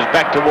McLean goes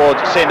back towards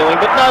centre wing,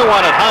 but no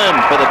one at home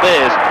for the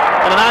Bears,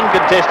 and an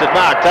uncontested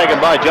mark taken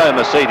by Joe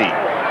Mercedes.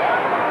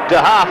 To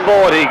half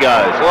forward he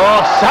goes.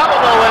 Oh,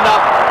 Somerville went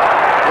up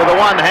with the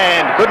one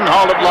hand, couldn't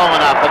hold it long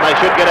enough, and they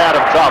should get out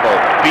of trouble.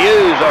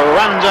 Hughes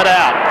runs it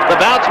out. The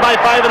bounce may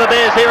favour the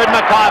Bears here in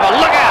McIver.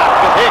 Look out,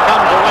 because here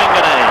comes a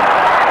Wanganeen.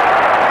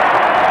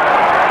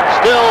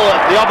 Still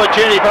the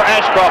opportunity for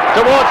Ashcroft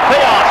towards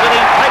Peos, and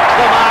he takes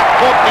the mark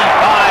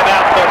 45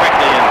 out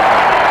directly in.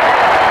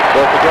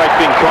 Well, for great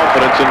big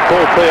confidence, and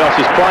Paul Peos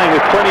is playing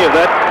with plenty of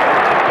that.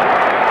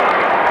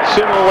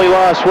 Similarly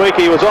last week,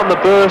 he was on the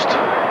burst,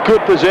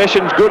 good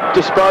possessions, good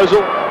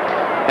disposal,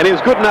 and he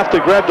was good enough to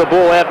grab the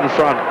ball out in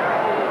front.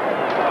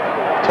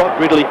 Todd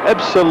Ridley,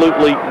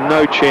 absolutely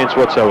no chance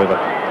whatsoever.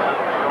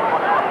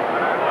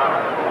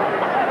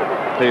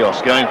 Peos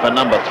going for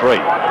number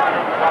 3.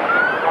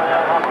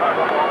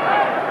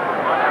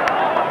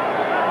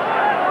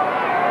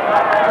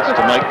 That's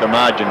to make the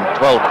margin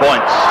 12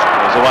 points.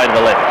 He's away to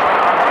the left.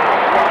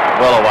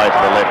 Well away to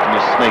the left, and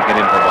just sneaking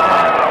in from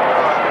behind.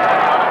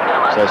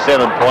 So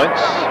 7 points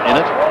in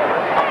it.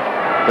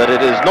 But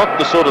it is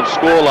not the sort of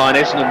scoreline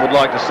Essendon would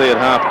like to see at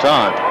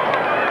half-time.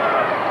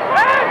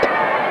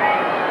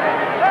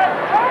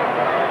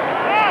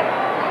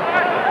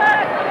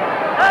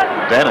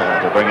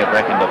 Danaher to bring it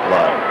back into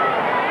play.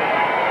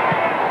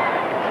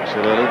 I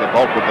said earlier, the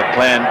bulk of the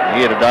clan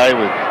here today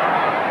with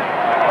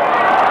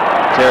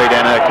Terry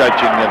Danaher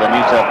coaching the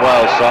New South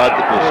Wales side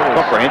that was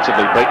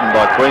comprehensively beaten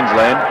by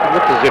Queensland. It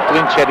looked as if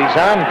Lynch had his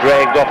arm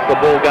dragged off the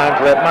ball going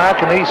for that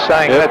mark, and he's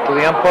saying that to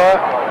the umpire.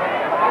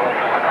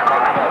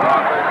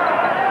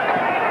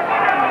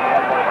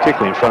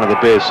 Particularly in front of the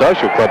Bears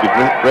Social Club, you'd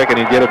reckon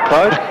he'd get a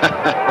post,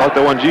 like the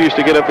ones you used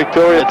to get at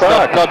Victoria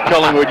Park. Not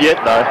Collingwood yet,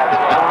 though.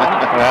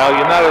 Well,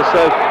 you notice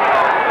they've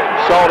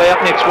sold out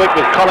next week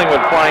with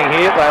Collingwood playing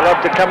here. They love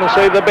to come and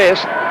see the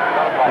best.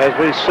 As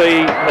we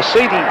see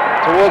Mercedes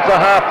towards the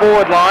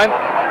half-forward line.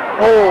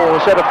 Oh,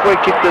 is that a free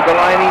kick to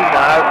Delaney?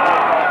 No.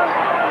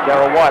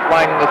 Darryl White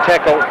laying the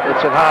tackle.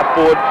 It's at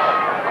half-forward.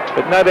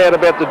 But no doubt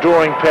about the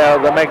drawing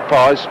power of the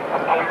Magpies,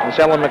 as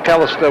Alan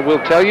McAllister will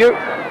tell you.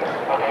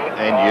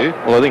 And you?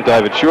 Well, I think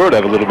David Shaw would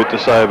have a little bit to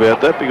say about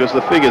that, because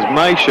the figures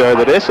may show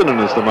that Essendon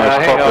is the most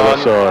popular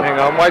side.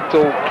 Hang on, wait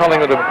till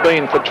Collingwood have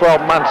been for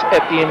 12 months at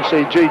the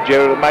MCG,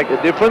 Jerry, to make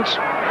a difference.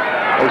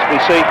 As we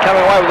see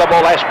coming away with the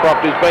ball,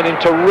 Ashcroft, who's been in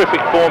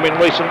terrific form in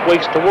recent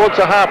weeks, towards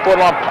the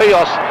half-forward line.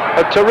 Peos,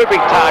 a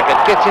terrific target,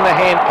 gets in a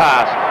hand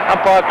pass.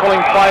 Umpire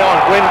calling play on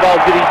Grenville.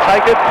 Did he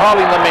take it?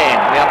 Holding the man.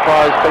 The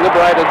umpire's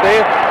deliberated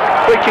there.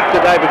 Free kick to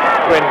David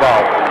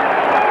Grenville.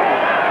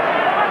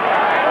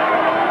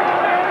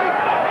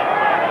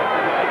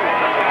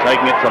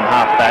 Taking it from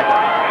half-back.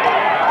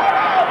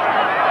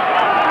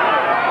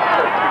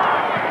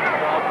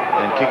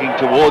 And kicking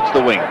towards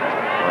the wing.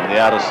 On the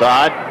outer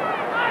side.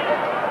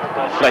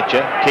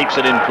 Fletcher keeps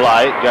it in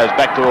play. Goes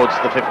back towards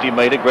the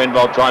 50-metre.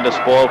 Grenville trying to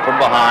spoil from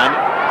behind.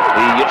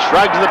 He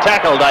shrugs the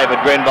tackle,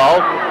 David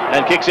Grenville,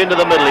 and kicks into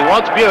the middle. He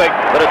wants Buick,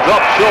 but it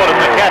drops short, and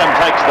McAdam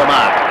takes the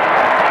mark.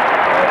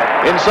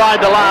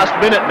 Inside the last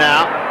minute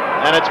now.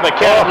 And it's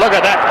McAdam. Look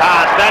at that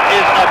pass. That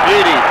is a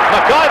beauty.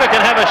 McIver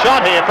can have a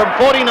shot here from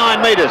 49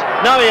 metres.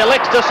 No, he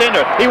elects to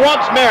centre. He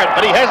wants Merritt,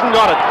 but he hasn't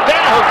got it.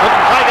 Danaher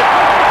couldn't take it.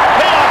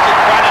 Peos in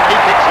front, and he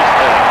kicks his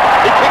turn.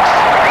 He kicks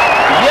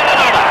yet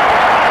another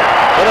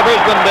for the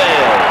Brisbane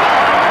Bears.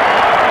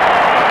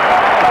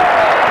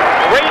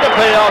 3 to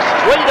Peos,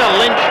 3 to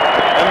Lynch,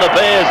 and the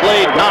Bears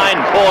lead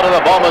 9-4 to the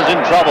Bombers in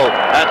trouble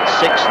at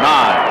 6-9.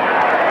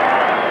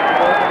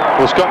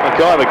 Well, Scott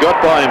McIver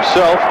got by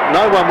himself.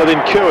 No one within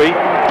Cooey.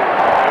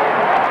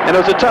 And it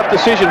was a tough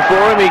decision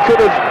for him. He could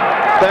have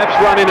perhaps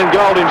run in and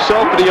goaled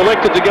himself, but he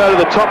elected to go to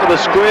the top of the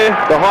square,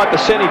 the high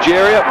percentage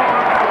area.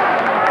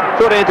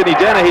 Thought Anthony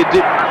Danaher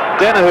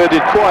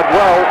did quite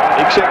well,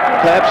 except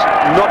perhaps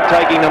not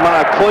taking the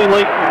mark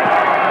cleanly,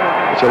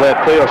 which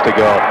allowed Peos to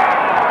go.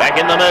 Back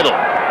in the middle.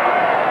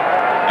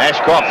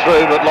 Ashcroft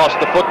through, but lost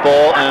the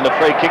football, and a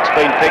free kick's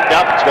been picked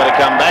up. It's got to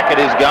come back.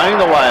 It is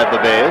going the way of the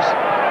Bears.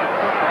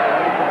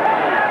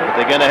 But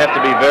they're going to have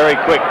to be very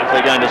quick if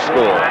they're going to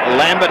score.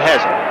 Lambert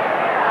has it.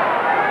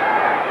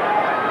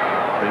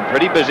 Been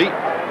pretty busy.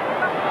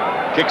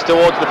 Kicks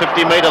towards the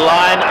 50-metre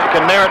line.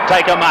 Can Merritt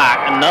take a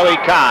mark? And no, he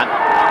can't.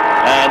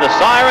 And the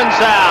siren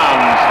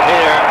sounds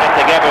here at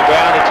the Gabba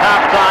ground. It's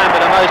half-time,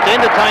 but a most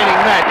entertaining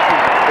match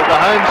with the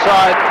home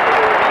side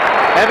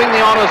having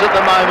the honours at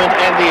the moment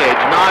and the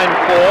edge.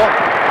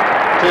 9-4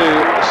 to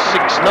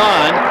 6-9.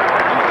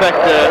 In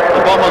fact,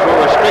 the Bombers were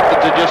restricted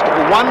to just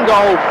 1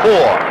 goal 4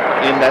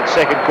 in that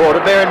second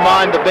quarter. Bear in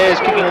mind the Bears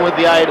kicking with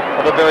the aid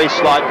of a very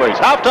slight breeze.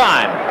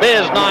 Half-time,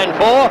 Bears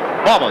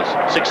 9-4, Bombers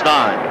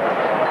 6-9.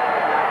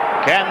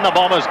 Can the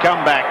Bombers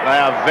come back? They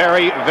are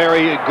very,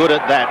 very good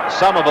at that.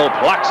 Somerville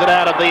plucks it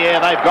out of the air.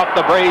 They've got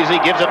the breeze.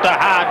 He gives it to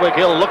Hardwick.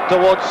 He'll look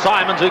towards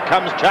Simons, who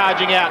comes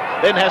charging out,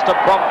 then has to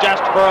prop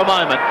just for a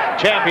moment.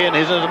 Champion,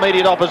 his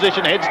immediate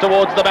opposition, heads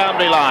towards the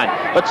boundary line.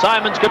 But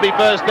Simons could be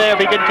first there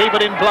if he can keep it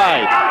in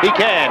play. He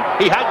can.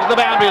 He hugs the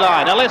boundary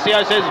line.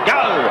 Alessio says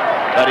go,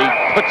 but he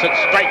puts it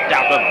straight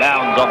out of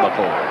bounds on the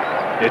full.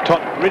 Yeah,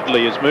 Todd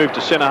Ridley has moved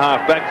to centre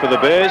half back for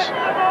the Bears.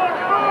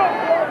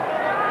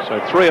 So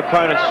 3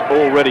 opponents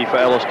all ready for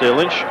Alistair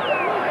Lynch.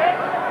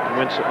 And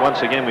once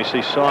again we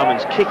see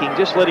Simons kicking,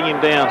 just letting him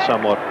down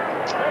somewhat.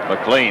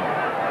 McLean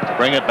to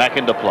bring it back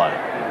into play.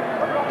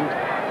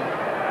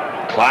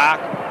 Clark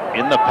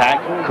in the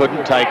pack,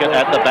 couldn't take it.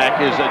 At the back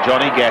is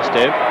Johnny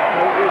Gastev.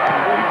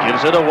 He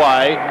gives it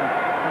away,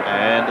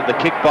 and the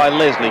kick by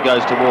Leslie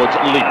goes towards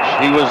Lynch.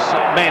 He was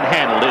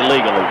manhandled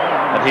illegally,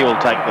 and he will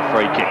take the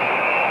free kick.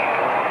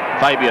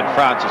 Fabian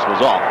Francis was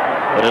off,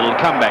 but it'll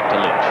come back to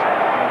Lynch.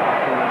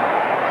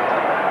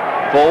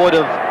 Forward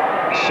of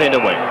centre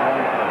wing.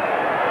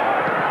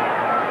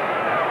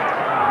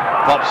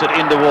 Pops it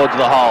in towards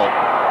the hole.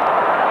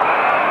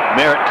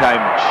 Merritt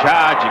came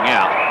charging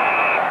out.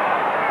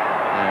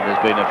 And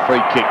there's been a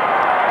free kick.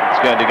 It's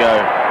going to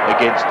go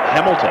against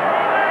Hamilton.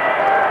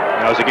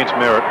 That was against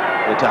Merritt.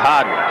 To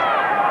Hardwick.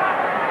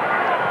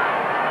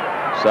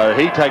 So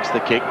he takes the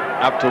kick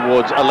up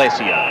towards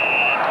Alessio.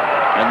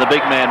 And the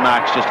big man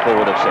marks just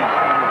forward of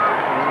centre.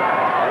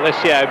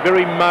 Alessio,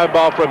 very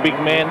mobile for a big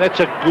man. That's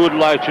a good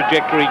low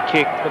trajectory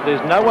kick, but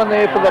there's no one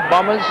there for the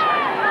Bombers.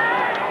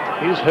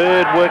 Here's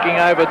Hurd working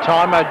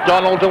overtime.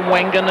 O'Donnell to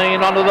Wanganeen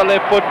onto the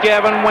left foot.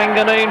 Gavin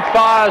Wanganeen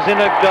fires in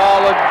at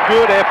goal. A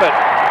good effort.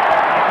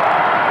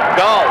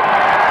 Goal.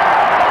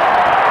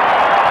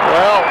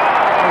 Well,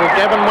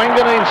 Gavin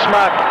Wanganeen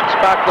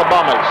sparked the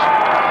Bombers,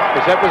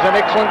 because that was an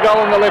excellent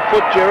goal on the left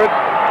foot, Gerard.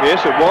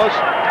 Yes, it was.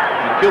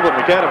 Gilbert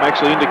McAdam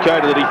actually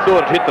indicated that he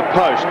thought it hit the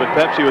post, but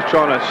perhaps he was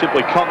trying to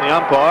simply con the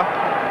umpire.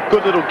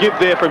 Good little give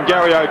there from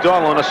Gary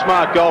O'Donnell, and a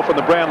smart goal from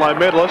the Brownlow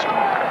medalist.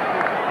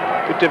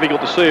 A bit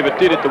difficult to see if it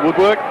did hit the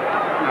woodwork.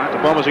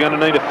 The Bombers are going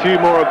to need a few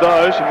more of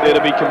those if they're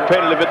to be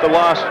competitive at the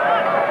last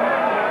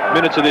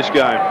minutes of this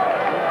game.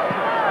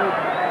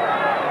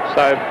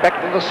 So back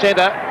to the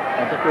centre.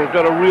 I think we've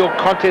got a real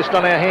contest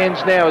on our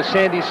hands now. As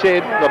Sandy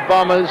said, the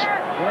Bombers,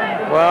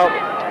 well,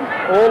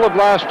 all of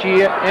last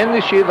year and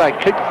this year they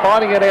keep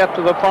fighting it out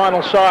to the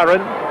final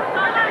siren.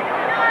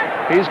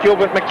 Here's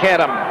Gilbert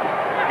McAdam.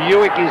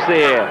 Buick is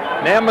there.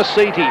 Now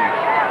Masiti.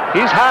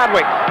 Here's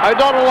Hardwick.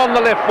 O'Donnell on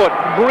the left foot.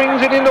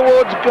 Brings it in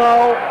towards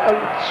goal.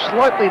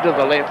 Slightly to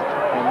the left.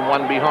 And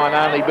one behind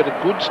Arnie, but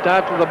a good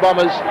start to the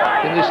Bombers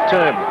in this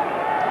term.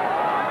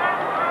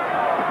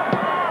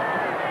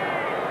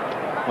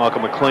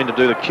 Michael McLean to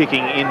do the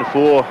kicking in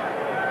for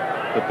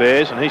the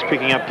Bears, and he's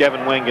picking up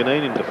Gavin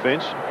Wanganeen in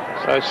defence.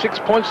 So 6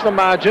 points the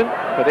margin,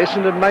 but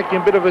Essendon making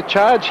a bit of a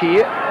charge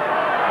here.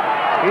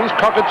 Here's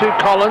Cockatoo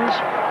Collins.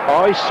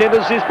 Oh, he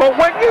centres this ball.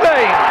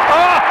 Wanganeen!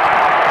 Oh!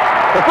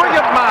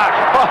 Brilliant mark.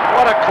 Oh,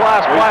 what a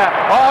class player.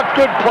 Oh,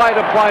 good play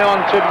to play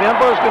on too. The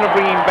umpire's going to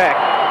bring him back.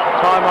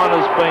 Time on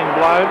has been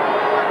blown.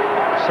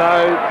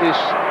 So this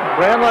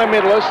Brownlow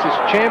medalist, this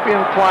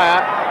champion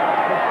player,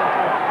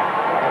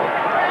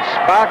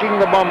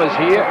 sparking the Bombers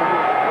here.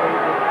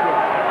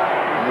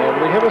 Now,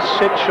 we have a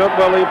set shot.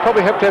 Well, he'll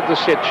probably have to have the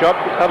set shot,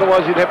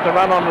 otherwise he'd have to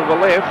run onto the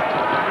left.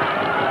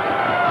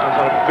 It's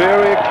a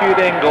very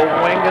acute angle.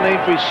 Wanganeen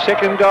for his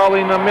second goal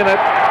in a minute.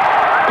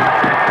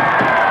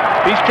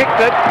 He's kicked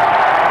it.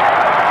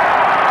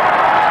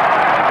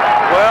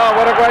 Well,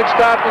 what a great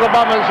start for the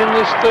Bombers in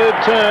this third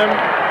term.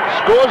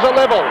 Scores a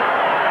level.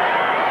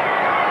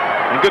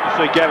 And good to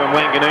see Gavin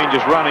Wanganeen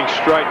just running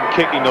straight and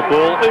kicking the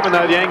ball. Even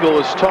though the angle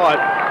is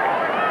tight,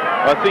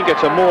 I think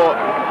it's a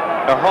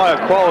higher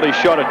quality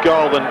shot at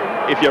goal than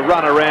if you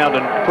run around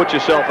and put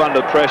yourself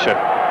under pressure.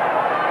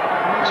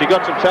 Has he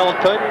got some talent,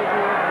 Pete?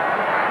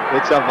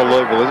 It's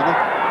unbelievable, isn't it?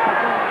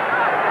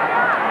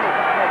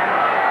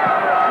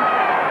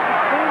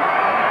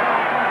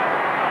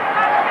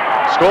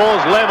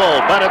 Scores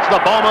level, but it's the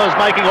Bombers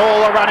making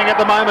all the running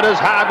at the moment as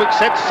Hardwick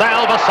sets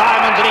sail for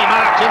Simons, and he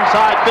marks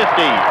inside 50.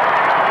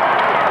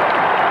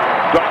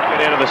 Great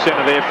get out of the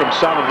centre there from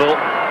Somerville.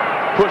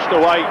 Pushed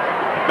away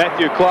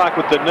Matthew Clark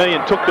with the knee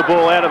and took the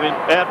ball out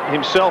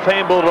himself,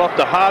 handballed it off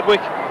to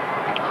Hardwick.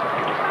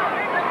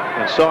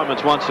 And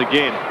Simons once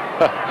again.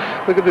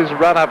 Look at this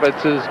run-up.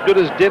 It's as good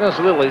as Dennis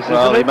Lilly's, isn't it?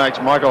 Well, he makes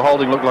Michael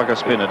Holding look like a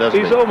spinner, doesn't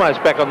he? He's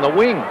almost back on the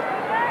wing.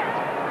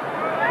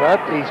 But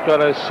he's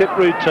got a set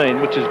routine,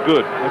 which is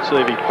good. Let's see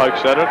if he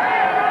pokes at it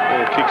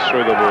or kicks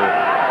through the ball.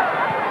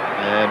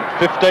 And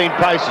 15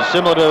 paces,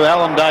 similar to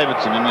Alan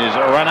Davidson in his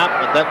run-up.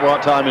 At that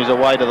time, he's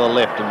away to the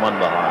left and one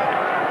behind.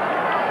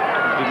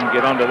 Didn't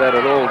get onto that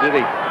at all, did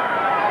he?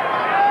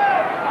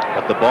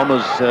 But the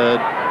Bombers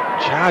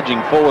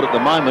charging forward at the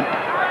moment.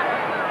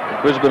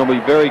 Brisbane will be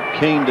very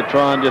keen to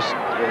try and just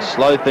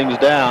slow things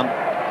down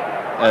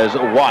as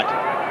White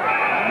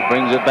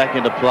brings it back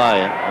into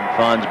play and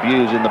finds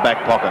Bewes in the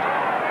back pocket.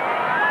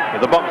 Yeah,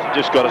 the Bombers have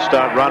just got to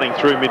start running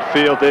through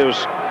midfield. There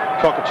was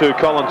Cockatoo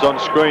Collins on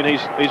screen.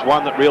 He's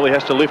one that really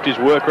has to lift his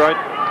work rate.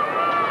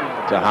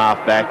 To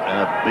half-back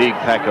and a big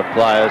pack of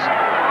players.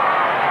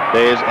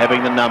 There's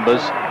having the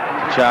numbers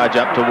to charge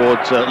up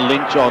towards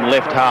Lynch on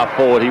left half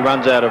forward. He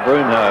runs out of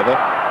room, however.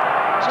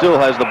 Still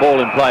has the ball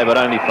in play, but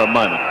only for a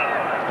moment.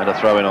 And a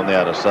throw in on the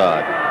outer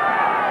side.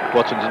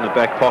 Watson's in the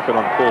back pocket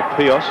on Paul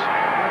Peos.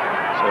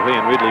 So he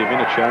and Ridley have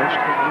interchanged.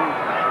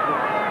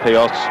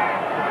 Peos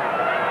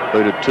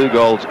booted 2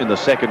 goals in the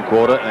second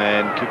quarter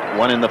and kicked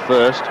 1 in the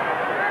first.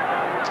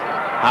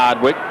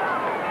 Hardwick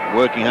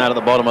working hard at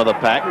the bottom of the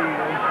pack.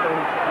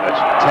 That's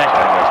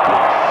tackling.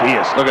 That's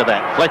fierce. Look at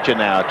that. Fletcher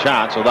now a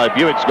chance, although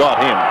Buick's got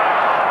him.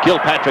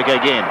 Kilpatrick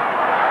again.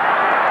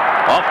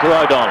 Off to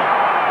O'Donnell.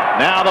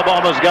 Now the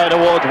Bombers go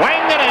towards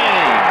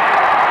Wanganeen.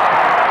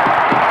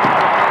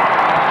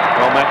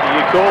 Well, Mackie,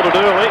 you called it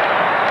early.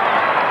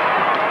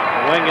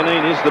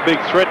 Wanganeen is the big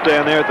threat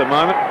down there at the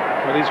moment.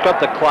 Well, he's got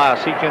the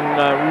class. He can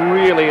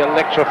really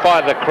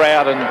electrify the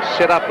crowd and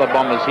set up the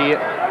Bombers here.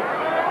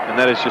 And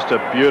that is just a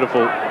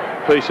beautiful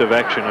piece of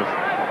action of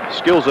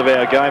skills of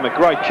our game. A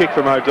great kick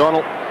from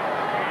O'Donnell.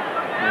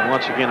 And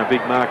once again, a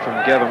big mark from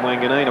Gavin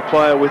Wanganeen, a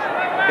player with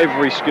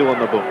every skill in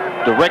the book.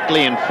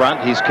 Directly in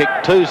front. He's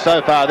kicked 2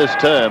 so far this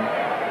term.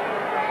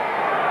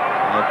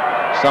 A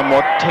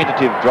somewhat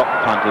tentative drop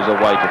punt is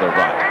away to the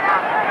right.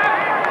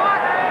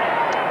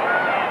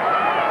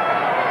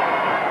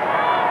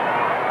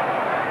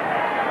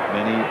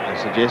 Many are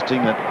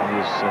suggesting that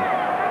he's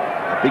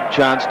a big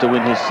chance to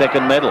win his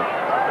second medal.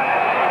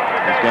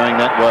 He's going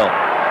that well.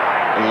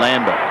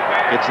 Lambert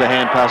gets the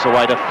hand pass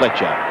away to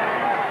Fletcher.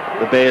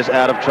 The Bears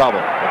out of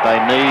trouble, but they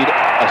need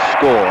a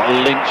score.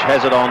 Lynch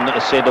has it on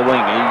centre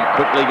wing. He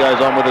quickly goes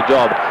on with the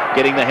job,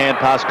 getting the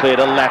hand pass clear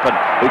to Lappin,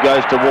 who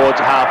goes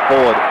towards half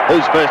forward.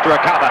 Who's first to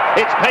recover?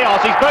 It's Peos.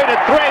 He's booted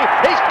 3.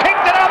 He's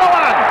kicked another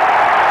one.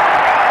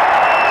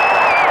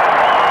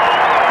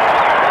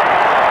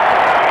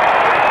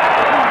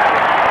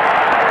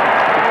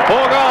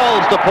 Four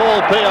goals to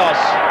Paul Peos,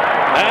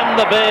 and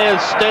the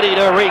Bears steady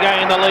to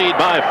regain the lead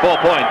by 4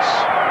 points.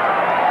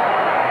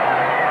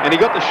 And he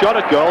got the shot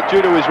at goal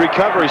due to his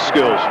recovery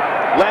skills.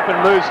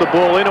 Lappin moves the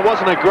ball in. It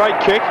wasn't a great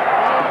kick.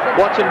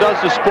 Watson does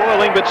the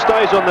spoiling, but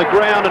stays on the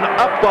ground, and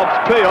up bobs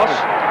Peos,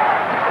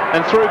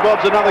 and through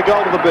bobs another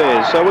goal to the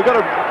Bears. So we've got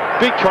a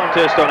big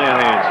contest on our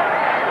hands.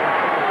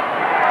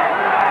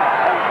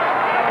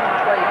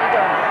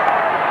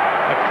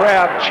 A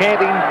crowd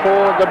chanting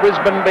for the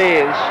Brisbane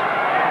Bears.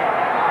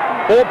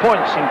 4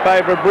 points in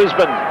favour of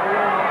Brisbane.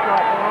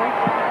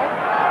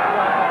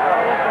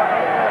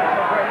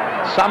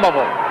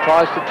 Somerville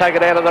tries to take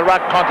it out of the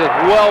ruck contest.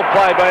 Well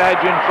played by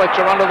Adrian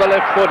Fletcher onto the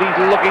left foot.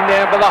 He's looking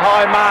down for the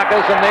high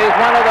markers, and there's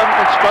one of them.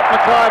 It's Scott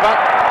McIver.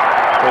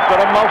 They've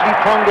got a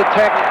multi-pronged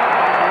attack,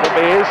 the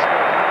Bears.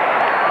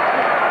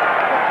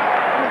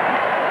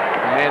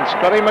 And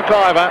Scotty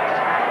McIver,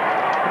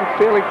 a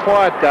fairly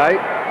quiet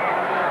day.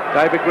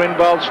 David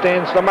Grinbold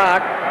stands the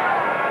mark.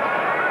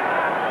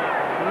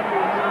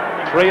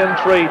 3 and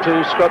 3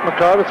 to Scott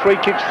McIver. 3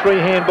 kicks,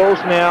 3 handballs.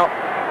 Now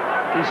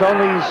he's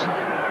on his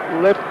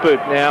left boot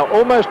now,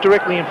 almost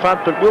directly in front,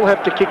 but will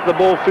have to kick the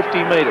ball 50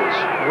 metres.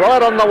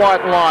 Right on the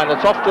white line.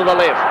 It's off to the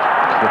left.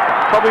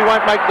 Probably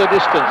won't make the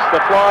distance. The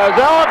Flyers.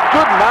 Oh,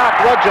 good mark,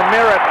 Roger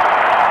Merritt.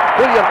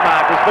 Brilliant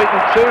mark. Has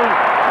beaten 2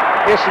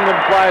 Essendon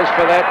players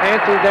for that.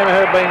 Anthony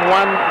Danaher being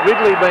one,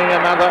 Ridley being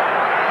another.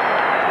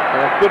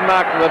 And a good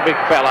mark for the big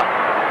fella.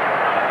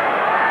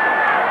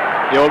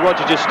 Yeah, well,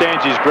 Roger just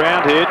stands his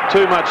ground here.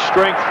 Too much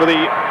strength for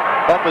the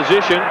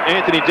opposition.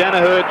 Anthony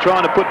Danaher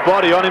trying to put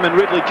body on him, and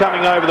Ridley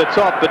coming over the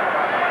top, but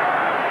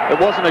it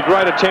wasn't a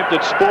great attempt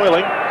at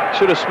spoiling.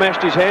 Should have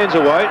smashed his hands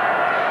away.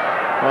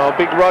 Well,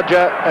 Big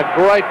Roger, a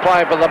great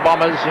play for the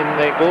Bombers in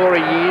their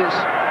glory years.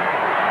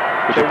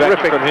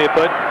 Terrific from here,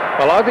 Pete.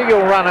 Well, I think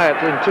he'll run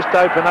out and just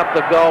open up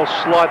the goal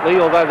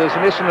slightly, although there's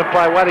an Essendon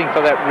play waiting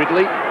for that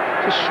Ridley.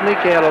 Just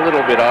sneak out a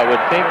little bit, I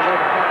would think.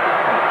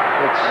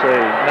 Let's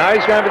see. No,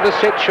 he's going for the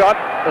set shot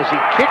as he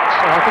kicks,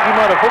 and I think he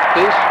might have hooked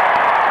this.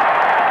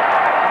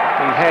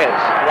 He has.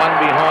 One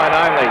behind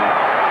only.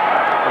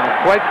 And a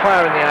great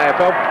player in the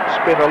AFL.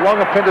 Spent a long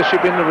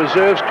apprenticeship in the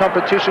reserves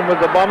competition with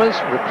the Bombers.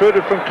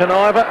 Recruited from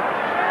Coniva.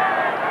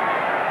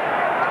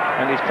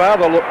 And his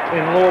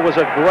father-in-law was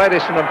a great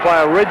Essendon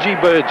player, Reggie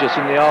Burgess,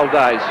 in the old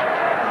days.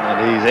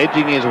 And he's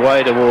edging his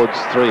way towards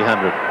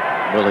 300.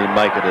 Will he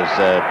make it as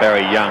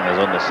Barry Young is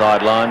on the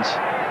sidelines?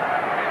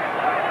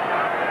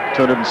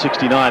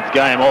 269th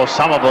game. Oh,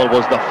 Somerville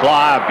was the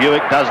flyer.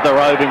 Buick does the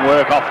roving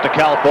work off to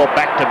Calthorpe,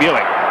 back to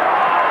Buick.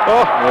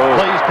 Oh,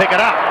 please pick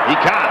it up. He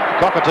can't.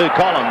 Cockatoo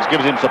Collins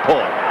gives him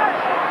support.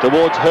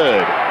 towards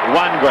Hurd.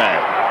 One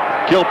grab.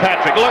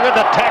 Kilpatrick, look at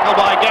the tackle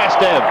by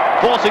Gastev,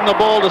 forcing the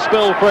ball to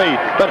spill free,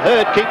 but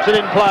Hurd keeps it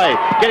in play,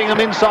 getting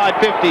them inside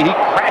 50. He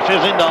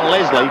crashes into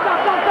Leslie.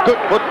 Good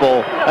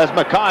football as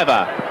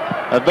McIver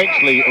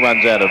eventually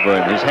runs out of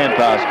room. His hand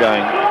pass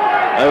going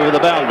over the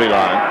boundary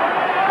line,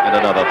 and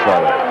another throw.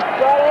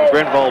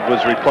 Grenvold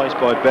was replaced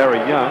by Barry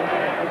Young.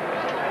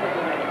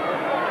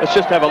 Let's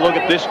just have a look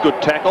at this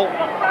good tackle.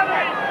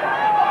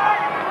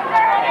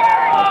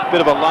 A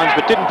bit of a lunge,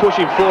 but didn't push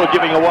him forward,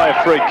 giving away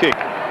a free kick.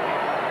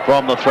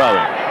 From the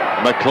throw-in,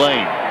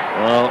 McLean,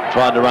 well,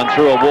 tried to run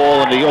through a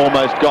wall and he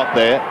almost got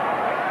there.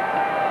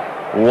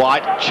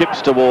 White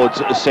chips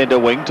towards centre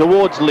wing,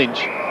 towards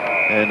Lynch,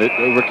 and it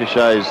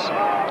ricochets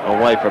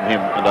away from him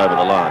and over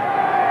the line.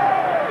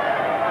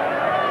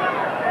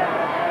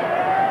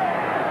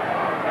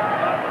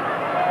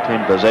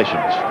 Ten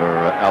possessions for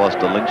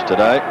Alistair Lynch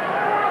today.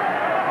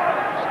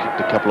 He's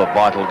kicked a couple of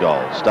vital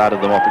goals, started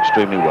them off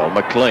extremely well.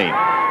 McLean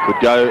could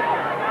go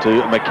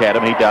to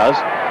McAdam, he does.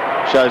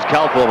 Shows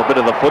Calthorpe a bit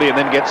of the footy and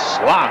then gets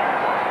slung.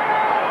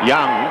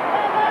 Young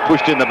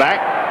pushed in the back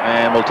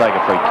and will take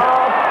a free kick.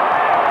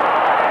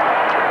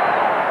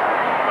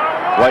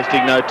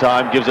 Wasting no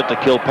time, gives it to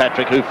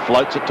Kilpatrick, who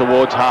floats it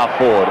towards half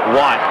forward.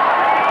 White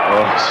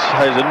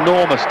shows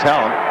enormous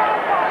talent.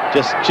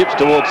 Just chips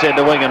towards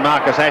centre wing, and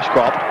Marcus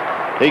Ashcroft,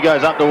 he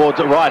goes up towards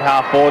the right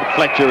half forward.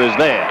 Fletcher is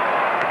there.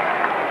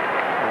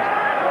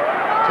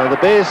 So the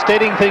Bears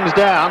steadying things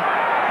down.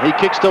 He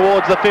kicks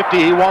towards the 50.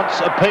 He wants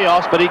a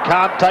Peos, but he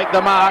can't take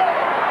the mark.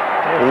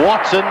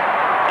 Watson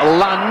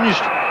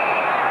lunged.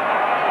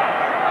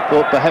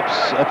 Thought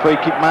perhaps a free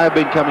kick may have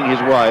been coming his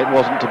way. It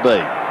wasn't to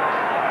be.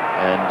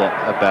 And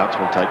a bounce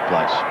will take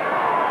place.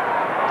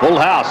 Full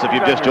house if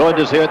you've just joined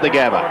us here at the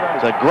Gabba.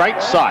 It's a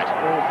great sight.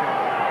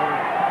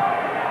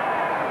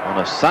 On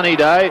a sunny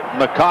day,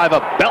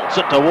 McIver belts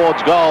it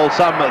towards goal,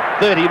 some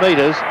 30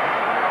 metres.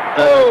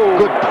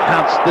 Good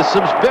bounce. There's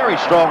some very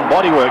strong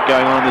bodywork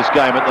going on in this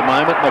game at the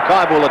moment.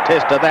 McIver will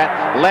attest to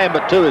that.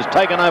 Lambert too is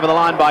taken over the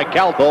line by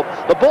Calthorpe.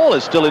 The ball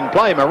is still in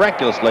play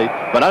miraculously,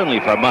 but only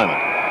for a moment.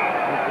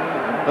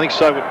 I think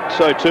so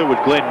too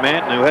with Glenn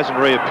Manton, who hasn't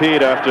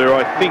reappeared after,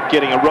 I think,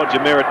 getting a Roger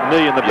Merritt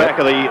knee in the back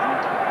of the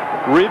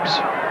ribs.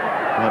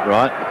 Quite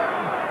right.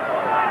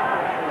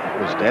 It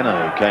was Dano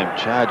who came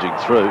charging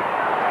through.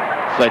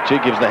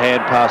 Fletcher gives the hand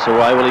pass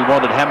away. Well, he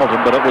wanted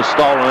Hamilton, but it was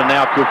stolen, and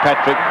now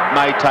Kilpatrick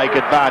may take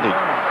advantage.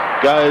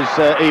 Goes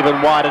even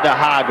wider to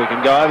Hardwick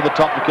and go over the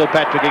top to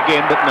Kilpatrick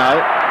again, but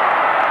no.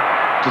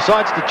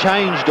 Decides to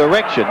change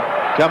direction,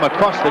 come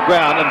across the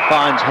ground and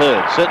finds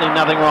Hurd. Certainly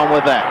nothing wrong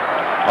with that.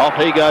 Off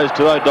he goes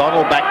to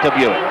O'Donnell, back to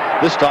Buick.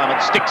 This time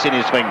it sticks in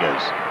his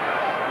fingers.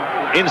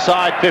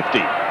 Inside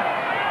 50.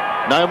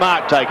 No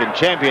mark taken.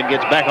 Champion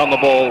gets back on the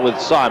ball with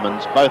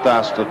Simons. Both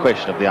asked the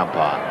question of the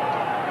umpire.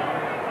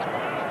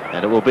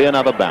 And it will be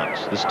another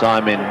bounce, this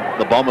time in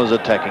the Bombers'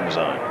 attacking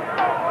zone.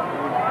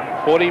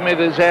 40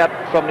 metres out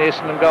from the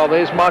Essendon goal.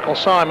 There's Michael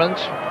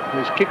Simons,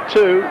 who's kicked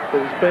two,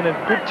 but has been a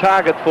good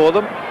target for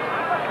them.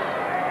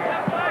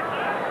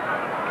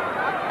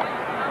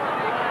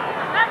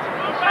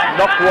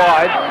 Knocked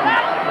wide.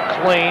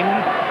 McLean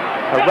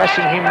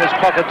harassing him as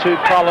cockatoo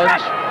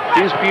Collins.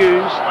 Here's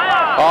Buse.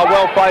 Oh,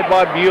 well played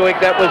by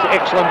Buick. That was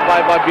excellent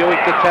play by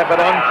Buick to tap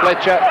it on.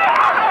 Fletcher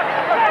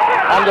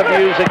under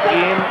Buse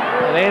again.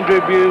 And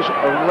Andrew Buse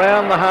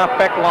around the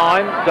half-back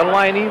line.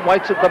 Delaney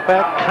waits at the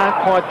back, can't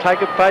quite take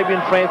it.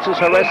 Fabian Francis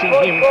harassing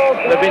him,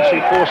 and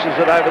eventually forces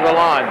it over the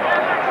line.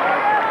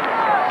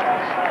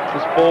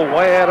 This ball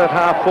way out at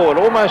half-forward,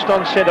 almost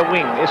on centre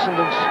wing.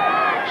 Essendon's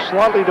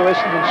slightly to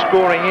Essendon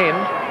scoring end.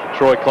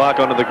 Troy Clark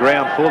onto the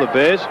ground for the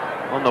Bears,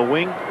 on the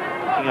wing,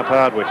 picking up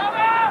Hardwick.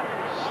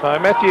 So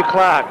Matthew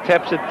Clark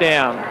taps it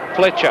down.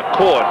 Fletcher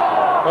caught.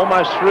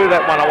 Almost threw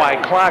that one away.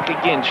 Clark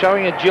again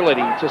showing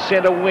agility to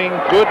centre wing.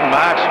 Good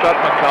mark, Scott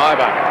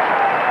McIver.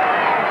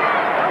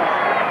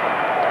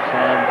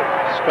 And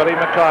Scotty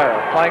McIver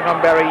playing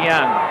on Barry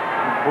Young.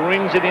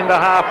 Brings it into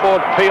half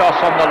forward. Peos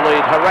on the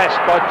lead. Harassed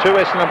by two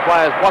Essendon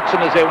players.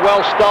 Watson is there.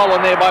 Well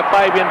stolen there by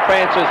Fabian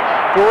Francis.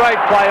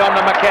 Great play on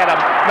to McAdam.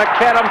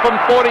 McAdam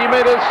from 40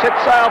 metres set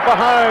sail for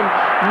home.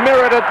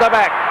 Merritt at the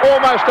back.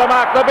 Almost a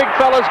mark. The big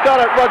fella's got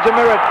it. Roger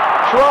Merritt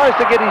tries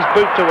to get his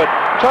boot to it.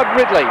 Todd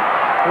Ridley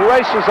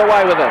races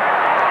away with it.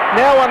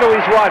 Now onto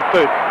his right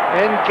boot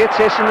and gets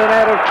Essendon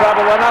out of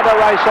trouble. Another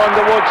race on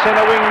towards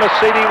centre wing.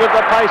 Mercedes with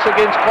the pace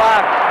against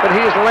Clark. But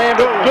here's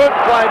Lambert. Good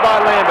play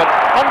by Lambert.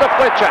 On to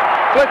Fletcher.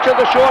 Fletcher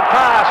the short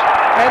pass.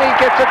 And he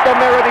gets it to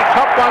Merritt. He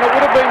copped one. It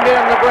would have been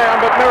down the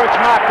ground, but Merritt's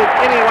marked it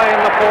anyway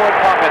in the forward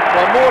pocket.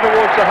 Well, more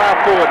towards the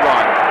half-forward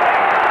line.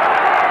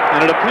 And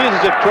it appears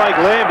as if Craig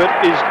Lambert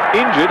is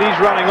injured. He's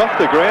running off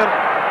the ground.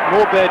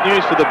 More bad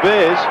news for the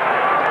Bears.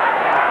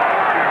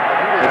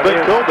 They've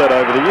been called that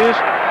over the years.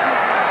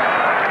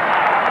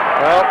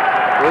 Well,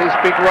 there's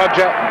Big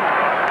Roger.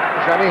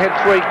 He's only had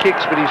 3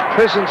 kicks, but his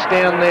presence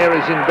down there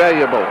is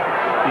invaluable.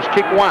 He's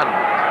kicked 1.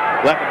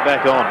 Lapping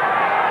back on.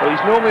 Well,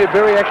 he's normally a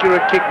very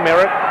accurate kick,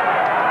 Merritt.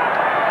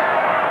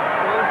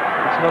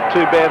 He's not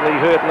too badly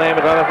hurt,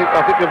 Lambert. I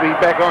think he'll be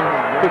back on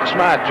quick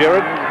smart,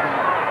 Gerard.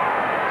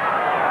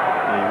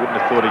 You wouldn't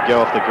have thought he'd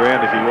go off the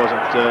ground if he wasn't...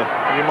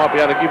 You might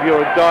be able to give you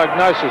a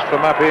diagnosis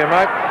from up here,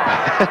 mate.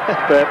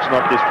 Perhaps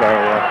not this far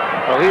away.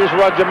 Well, here's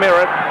Roger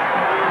Merritt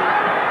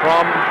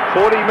from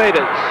 40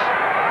 metres.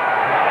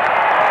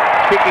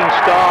 Kicking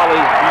style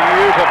is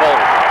beautiful.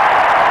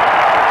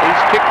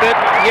 He's kicked it,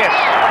 yes.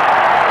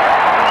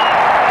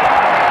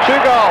 2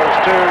 goals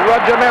to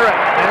Roger Merritt,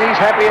 and he's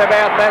happy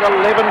about that.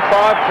 11-5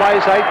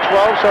 plays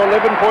 8-12, so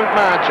 11-point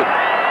margin.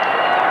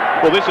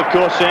 Well, this, of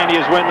course, Sandy,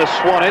 is when the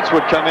Swanettes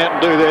would come out and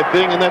do their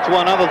thing, and that's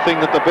one other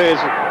thing that the Bears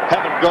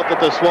haven't got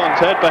that the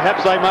Swans had.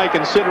 Perhaps they may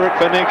consider it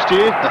for next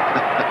year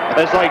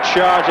as they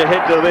charge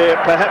ahead to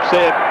perhaps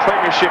their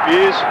premiership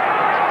years.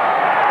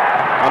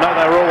 I know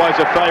they were always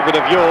a favourite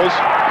of yours.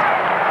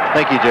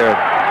 Thank you, Gerard.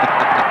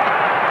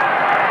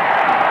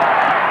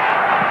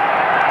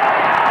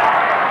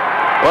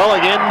 Well,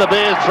 again, the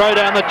Bears throw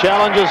down the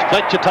challenge as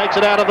Fletcher takes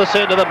it out of the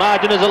centre. The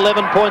margin is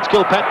 11 points.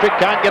 Kilpatrick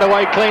can't get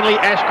away cleanly.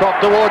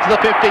 Ashcroft towards the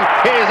 50.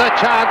 Here's a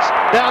chance.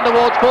 Down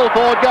towards full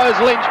forward goes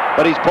Lynch,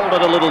 but he's pulled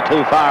it a little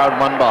too far,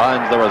 and one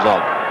behind the result.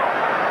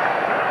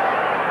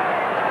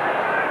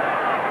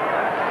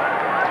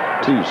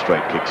 2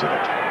 straight kicks at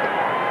it.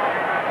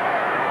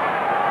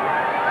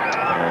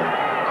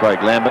 And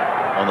Craig Lambert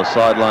on the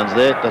sidelines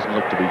there. Doesn't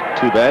look to be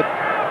too bad.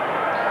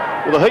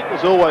 Well, the heat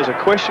was always a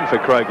question for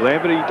Craig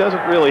Lambert. He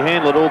doesn't really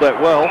handle it all that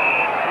well.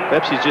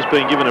 Perhaps he's just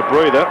been given a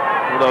breather,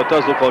 although it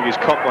does look like he's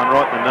copped one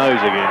right in the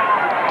nose again.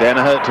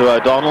 Danaher to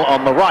O'Donnell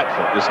on the right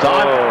foot this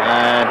time,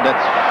 and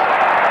that's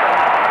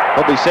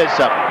probably says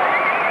something.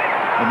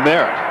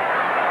 Merritt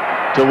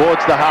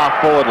towards the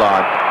half-forward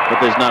line, but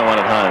there's no one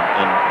at home,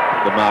 and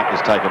the mark is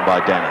taken by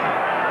Danaher.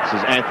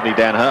 This is Anthony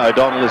Danaher.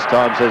 O'Donnell this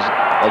time says,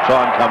 I'll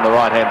try and come the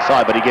right-hand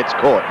side, but he gets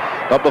caught.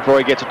 Not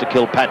before he gets it to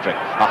Kilpatrick.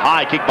 A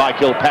high kick by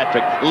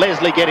Kilpatrick.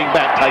 Leslie getting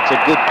back, takes a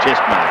good chest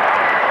mark.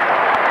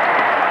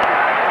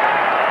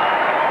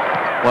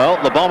 Well,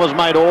 the Bombers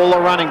made all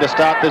the running to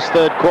start this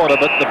third quarter,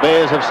 but the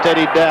Bears have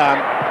steadied down.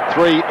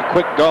 3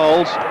 quick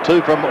goals, 2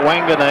 from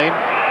Wanganeen.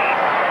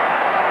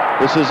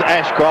 This is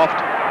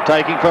Ashcroft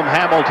taking from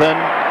Hamilton,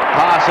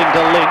 passing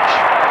to Lynch.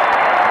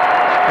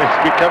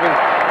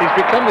 He's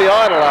become the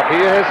idol up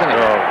here, hasn't he?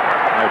 Oh,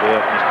 no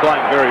doubt. He's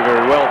playing very,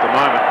 very well at the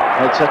moment.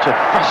 Had such a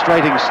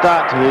frustrating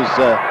start to his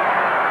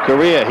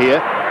career here,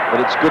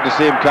 but it's good to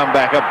see him come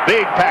back. A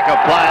big pack of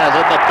players,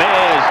 and the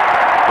Bears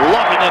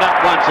locking it up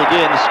once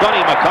again.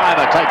 Scotty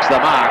McIver takes the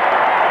mark.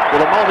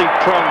 Well, the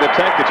multi-pronged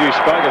attack that you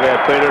spoke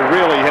about, Peter,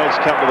 really has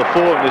come to the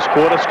fore in this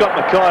quarter. Scott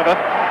McIver,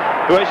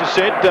 who, as you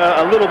said,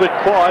 a little bit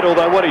quiet,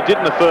 although what he did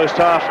in the first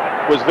half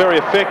was very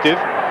effective,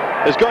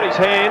 has got his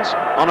hands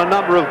on a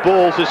number of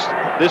balls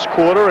this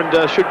quarter and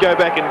should go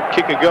back and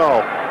kick a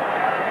goal.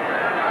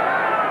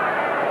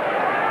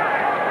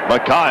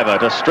 McIver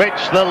to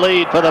stretch the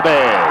lead for the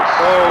Bears.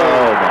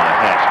 Oh my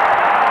hat.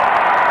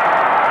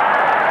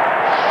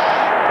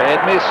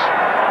 Bad miss.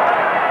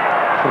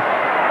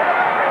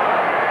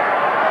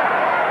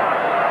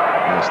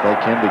 Yes, they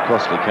can be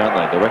costly, can't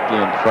they? Directly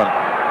in front.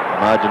 The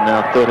margin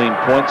now 13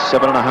 points,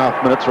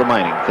 7.5 minutes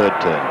remaining, third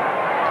term.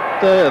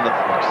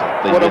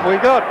 What have we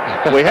got?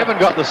 We haven't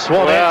got the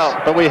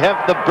Swanettes, but we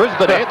have the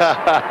Brisbanettes.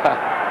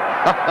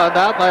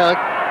 Aren't they a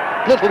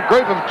little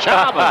group of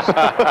charmers?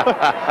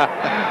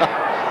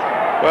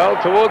 Well,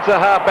 towards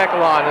the half-back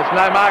line, there's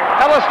no mark.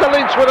 Alistair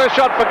Lynch with a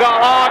shot for goal.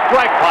 Oh,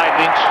 great play,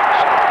 Lynch.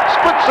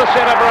 Splits the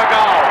centre for a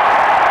goal.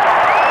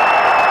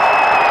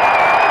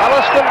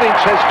 Alistair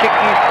Lynch has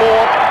kicked his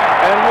 4th,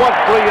 and what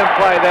brilliant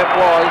play that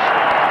was.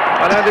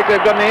 I don't think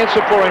they've got an answer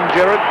for him,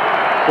 Gerard.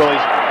 Well,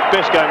 his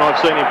best game I've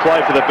seen him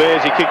play for the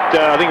Bears. He kicked,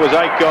 I think it was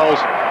 8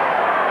 goals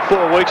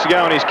 4 weeks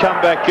ago in his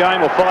comeback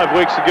game, or 5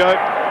 weeks ago.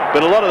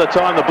 But a lot of the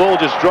time, the ball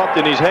just dropped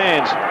in his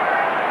hands.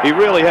 He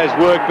really has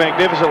worked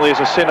magnificently as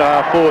a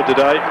centre-half forward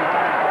today.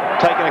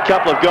 Taking a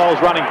couple of goals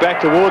running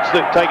back towards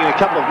taking a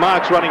couple of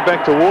marks running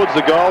back towards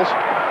the goals.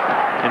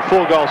 And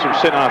 4 goals from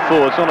centre-half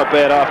forward. It's not a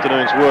bad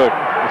afternoon's work,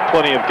 with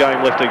plenty of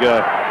game left to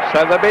go.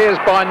 So the Bears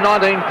by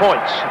 19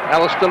 points.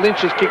 Alistair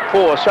Lynch has kicked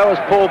 4, so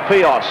has Paul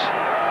Peos.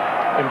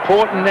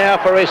 Important now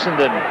for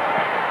Essendon.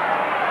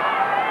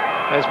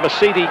 As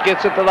Masidi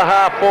gets it to the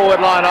half-forward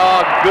line.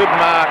 Oh, good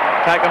mark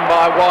taken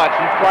by White.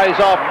 He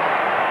plays off.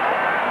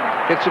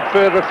 Gets it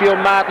further afield,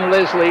 Martin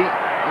Leslie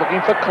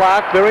looking for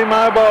Clark, very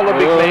mobile, the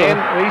big man.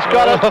 He's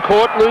got it,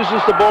 caught,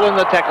 loses the ball in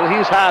the tackle.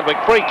 Here's Hardwick,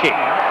 free kick.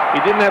 He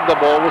didn't have the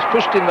ball, was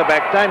pushed in the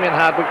back. Damien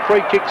Hardwick,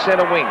 free kick,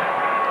 centre wing.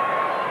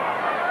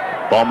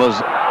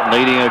 Bombers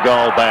needing a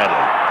goal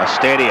badly, a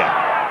steadier.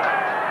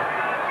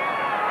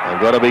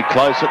 They've got to be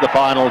close at the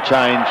final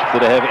change for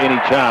to have any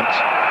chance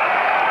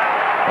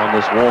on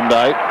this warm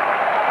day.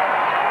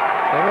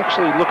 They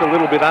actually look a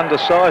little bit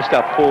undersized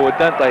up forward,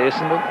 don't they,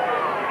 Essendon?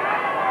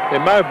 They're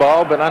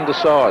mobile, but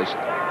undersized.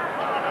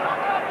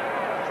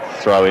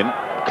 Throw in,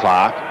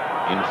 Clark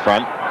in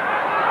front.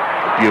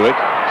 Buick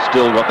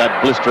still got that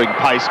blistering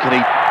pace. Can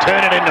he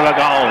turn it into a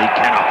goal? He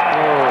cannot.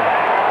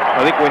 Oh.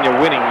 I think when you're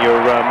winning,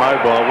 you're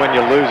mobile. When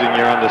you're losing,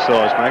 you're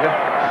undersized, Macca.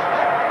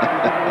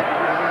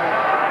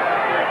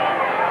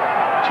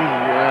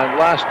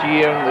 last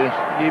year and the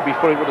year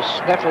before he would have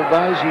snaffled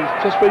those. He's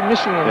just been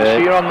missing them this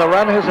year on the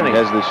run, hasn't he? He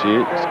has this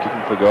year. He's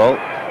kicking for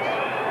goal.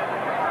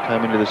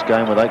 Came into this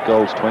game with 8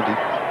 goals, 20.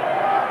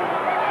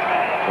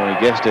 Johnny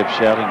Gastev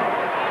shouting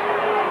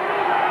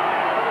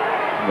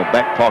in the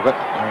back pocket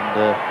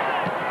and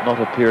not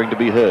appearing to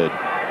be heard.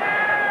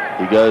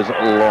 He goes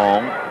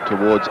long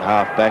towards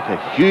half-back, a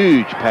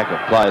huge pack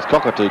of players.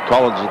 Cockatoo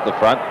Collins at the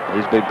front.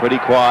 He's been pretty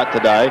quiet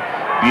today.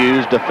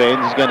 Hughes defends.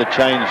 He's going to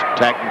change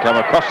tack and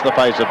come across the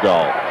face of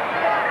goal.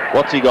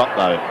 What's he got,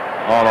 though,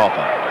 on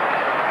offer?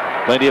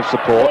 Plenty of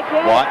support.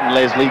 White and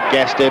Leslie,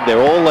 Gastev,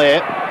 they're all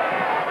there.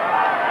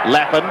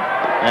 Lappin,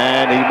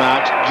 and he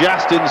marks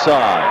just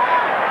inside.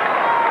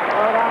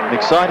 An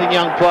exciting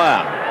young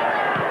player.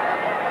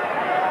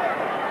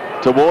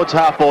 Towards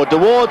half-forward,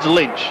 towards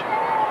Lynch.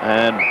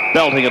 And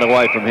belting it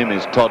away from him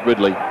is Todd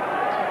Ridley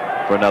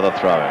for another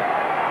throw-in.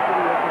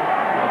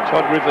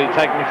 Todd Ridley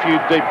taking a few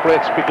deep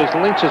breaths because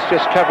Lynch is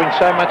just covering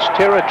so much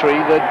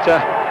territory that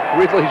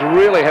Ridley's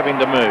really having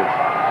to move.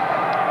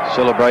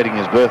 Celebrating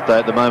his birthday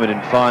at the moment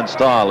in fine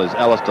style is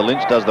Alistair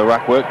Lynch. Does the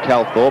ruck work.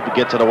 Calthorpe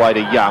gets it away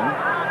to Young.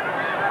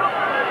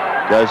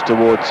 Goes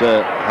towards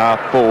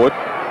half-forward.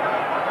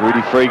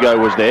 Rudy Frigo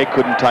was there,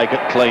 couldn't take it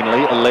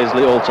cleanly.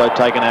 Leslie also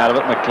taken out of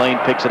it. McLean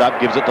picks it up,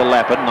 gives it to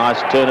Lappin.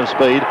 Nice turn of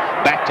speed.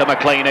 Back to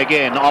McLean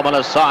again.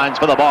 Ominous signs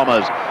for the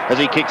Bombers as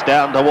he kicks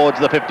down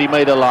towards the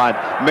 50-metre line.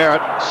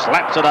 Merritt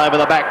slaps it over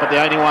the back, but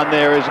the only one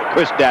there is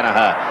Chris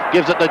Danaher.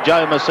 Gives it to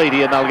Joe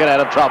Masiti and they'll get out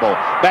of trouble.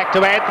 Back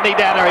to Anthony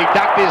Danaher. He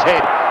ducked his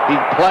head. He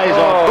plays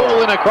on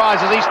full in a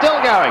crisis. He's still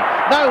going.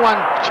 No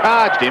one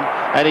charged him,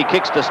 and he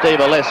kicks to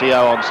Steve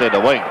Alessio on centre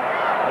wing.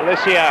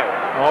 Alessio.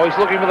 Oh, he's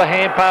looking for the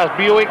hand pass.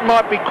 Buick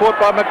might be caught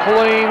by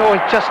McLean, or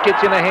he just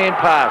gets in a hand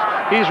pass.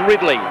 Here's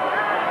Ridley.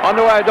 On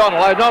to O'Donnell.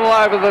 O'Donnell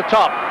over the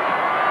top.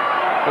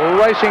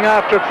 Racing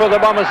after it for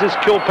the Bombers is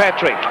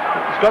Kilpatrick.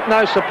 He's got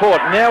no support.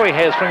 Now he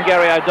has from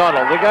Gary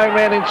O'Donnell. They're going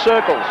round in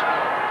circles.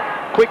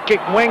 Quick kick.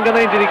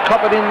 Wanganeen, did he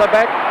cop it in the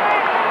back?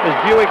 As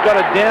Buick got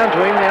it down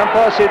to him, the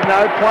umpire said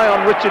no. Play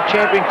on. Richard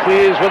Champion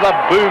clears with a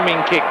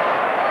booming kick.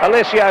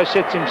 Alessio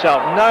sets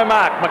himself. No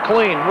mark.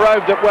 McLean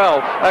roved it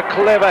well. A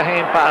clever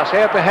hand pass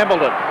out to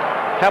Hamilton.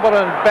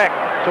 Hamilton back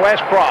to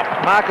Ashcroft.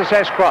 Marcus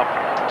Ashcroft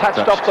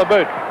touched off the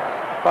boot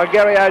by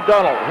Gary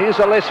O'Donnell. Here's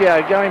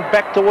Alessio going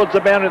back towards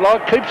the boundary line.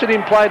 Keeps it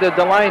in play to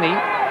Delaney.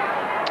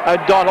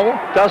 O'Donnell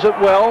does it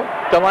well.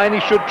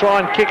 Delaney should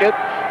try and kick it.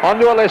 On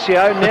to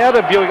Alessio. Now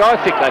to Buick. I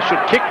think they should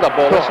kick the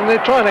ball. And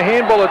they're trying to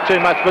handball it too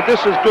much, but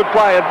this is good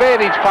play.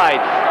 Advantage paid.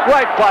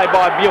 Great play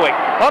by Buick.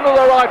 Onto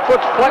the right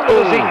foot, flat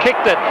as he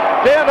kicked it.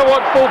 Down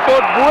towards full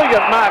forward.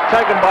 Brilliant mark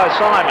taken by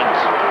Simons.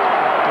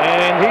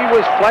 And he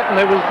was flat,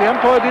 and the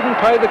umpire didn't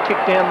pay the kick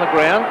down the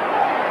ground.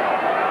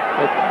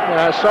 But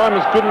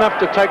Simons good enough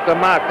to take the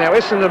mark. Now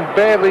Essendon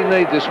badly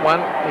need this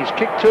one. He's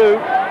kicked 2.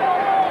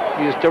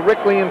 He is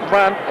directly in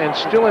front and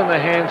still in the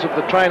hands of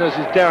the trainers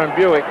is Darren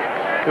Buick,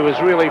 who is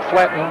really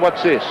flat. And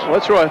what's this? Well,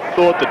 that's where I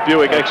thought that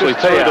Buick actually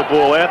threw the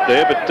ball out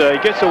there, but he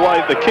gets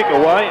away, the kick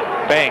away.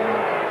 Bang.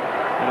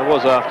 And it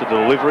was after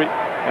delivery.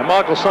 And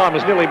Michael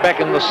Simons nearly back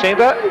in the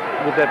centre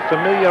with that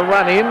familiar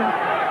run in.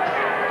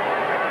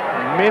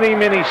 Many,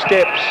 many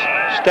steps.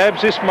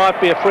 Stabs, this might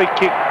be a free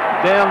kick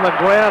down the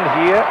ground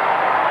here.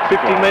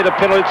 50-metre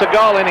penalty. It's a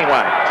goal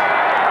anyway.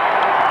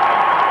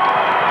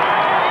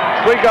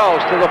 3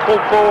 goals to the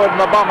full forward,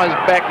 and the Bombers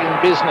back in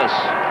business.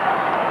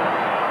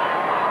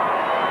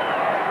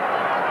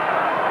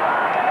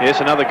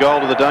 Yes, another goal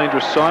to the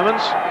dangerous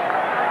Simons.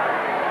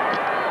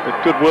 But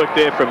good work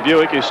there from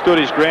Buick, who stood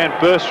his ground,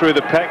 burst through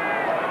the pack.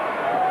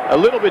 A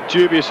little bit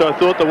dubious, I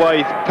thought, the way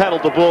he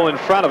paddled the ball in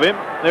front of him.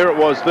 There it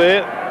was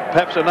there.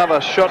 Perhaps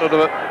another shot at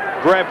a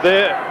grab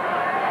there.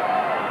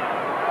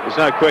 There's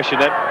no question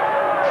that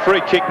free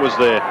kick was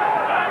there.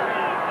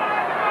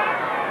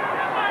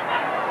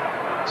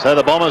 So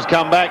the Bombers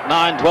come back.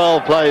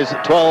 9-12 plays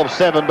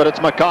 12-7, but it's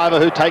McIver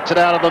who takes it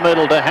out of the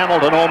middle to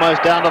Hamilton,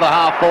 almost down to the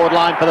half-forward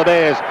line for the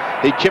Bears.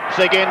 He chips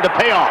again to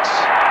Peos.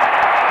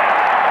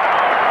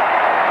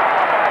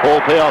 Paul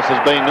Peos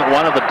has been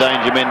one of the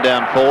danger men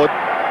down forward.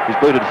 He's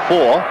booted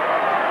 4.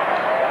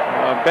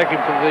 Back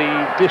into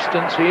the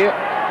distance here.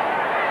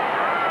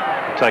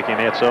 Taking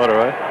outsider,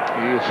 eh?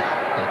 He is.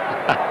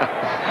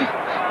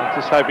 I'm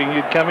just hoping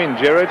you'd come in,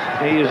 Jared.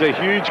 He is a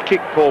huge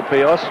kick, Paul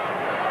Peos.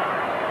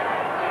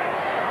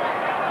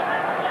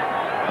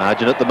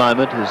 Margin at the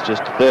moment is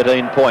just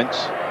 13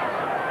 points.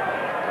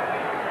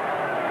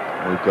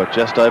 We've got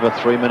just over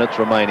 3 minutes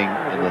remaining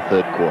in the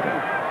third quarter.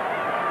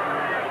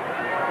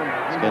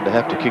 He's going to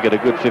have to kick it a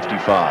good 55.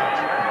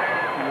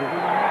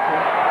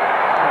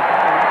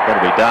 Got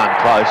to be darn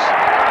close.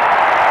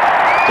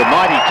 It's a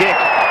mighty kick.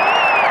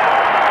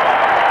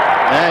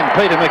 And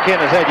Peter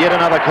McKenna's had yet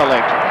another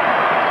collect.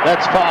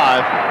 That's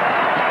 5.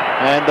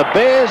 And the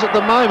Bears at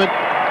the moment,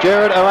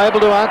 Jared, are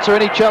able to answer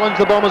any challenge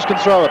the Bombers can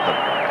throw at them.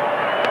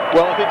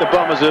 Well, I think the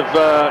Bombers have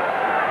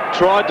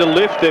tried to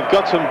lift. They've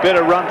got some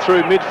better run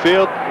through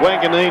midfield.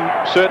 Wanganeen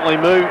certainly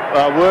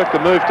worked the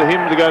move to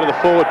him to go to the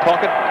forward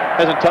pocket.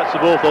 Hasn't touched the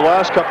ball for the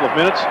last couple of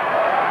minutes.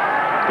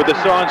 But the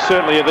signs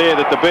certainly are there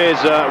that the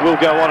Bears will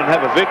go on and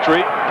have a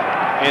victory.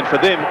 And for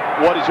them,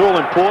 what is all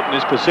important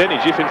is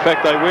percentage, if in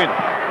fact they win.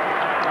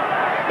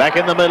 Back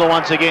in the middle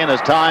once again as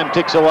time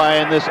ticks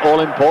away in this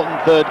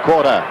all-important third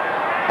quarter.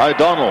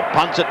 O'Donnell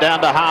punts it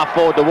down to half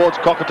forward towards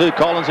Cockatoo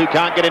Collins, who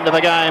can't get into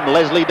the game.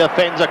 Leslie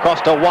defends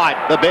across to White.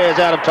 The Bears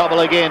out of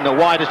trouble again.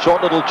 White, a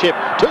short little chip.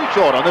 Too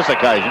short on this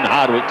occasion.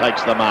 Hardwick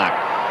takes the mark.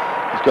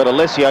 He's got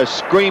Alessio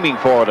screaming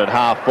for it at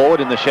half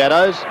forward in the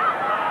shadows.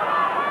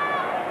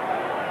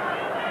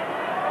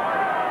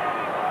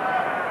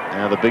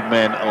 Now the big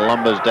man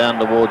lumbers down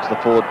towards the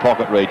forward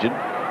pocket region.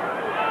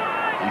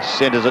 He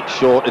centres it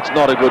short. It's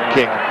not a good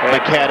kick.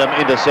 McAdam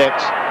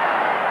intercepts.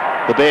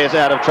 The Bears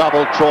out of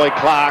trouble. Troy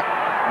Clark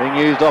being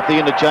used off the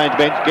interchange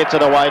bench, gets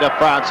it away to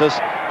Francis.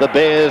 The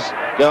Bears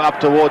go up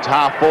towards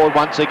half forward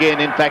once again.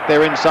 In fact,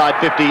 they're inside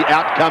 50.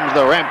 Out comes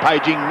the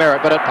rampaging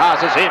Merritt, but it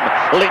passes him.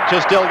 Lynch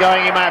is still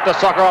going. He may have to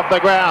soccer off the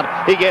ground.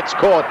 He gets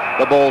caught.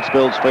 The ball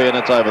spills free and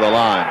it's over the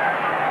line.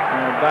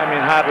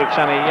 Damien Hardwick's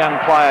only a young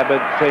player, but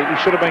he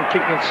should have been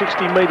kicking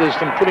 60 metres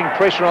and putting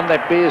pressure on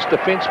that Bears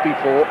defence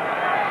before.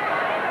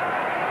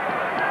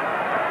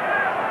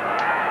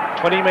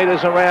 20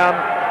 metres around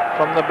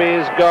from the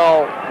Bears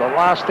goal. The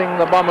last thing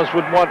the Bombers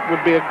would want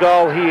would be a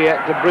goal here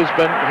to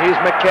Brisbane. Here's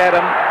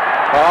McAdam.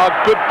 Oh,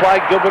 good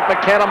play, Gilbert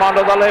McAdam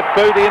onto the left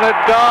boot in at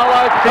goal.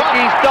 I think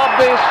he's dobbed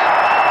this.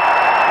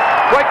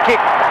 Great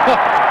kick.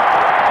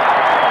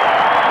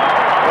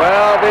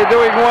 Well, they're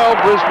doing well,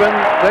 Brisbane.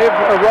 They've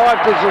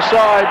arrived as a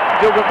side.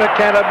 Gilbert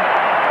McAdam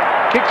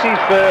kicks his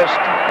first,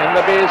 and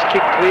the Bears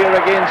kick clear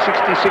again,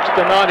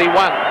 66-91.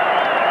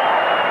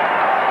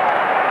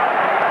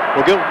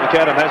 Well, Gilbert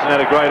McAdam hasn't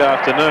had a great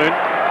afternoon.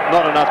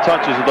 Not enough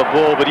touches of the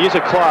ball, but he is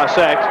a class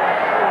act,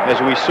 as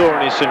we saw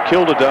in his St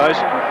Kilda days.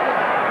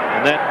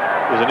 And that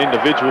was an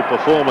individual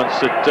performance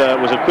that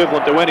was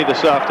equivalent to any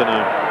this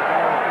afternoon.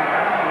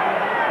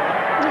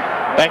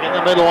 Back in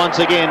the middle once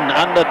again,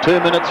 under 2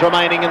 minutes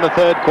remaining in the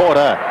third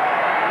quarter.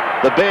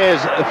 The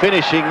Bears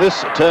finishing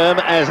this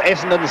term as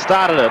Essendon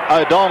started it.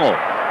 O'Donnell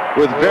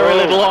with very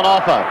little on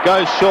offer.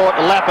 Goes short,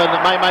 Lappin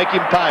may make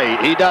him pay.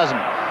 He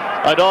doesn't.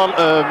 O'Donnell,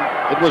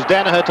 it was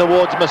Danaher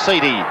towards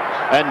Mercedes,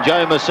 and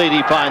Joe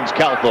Mercedes finds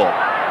Calthorpe.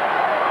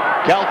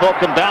 Calthorpe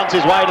can bounce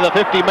his way to the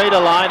 50-metre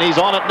line. He's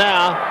on it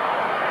now.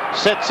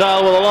 Set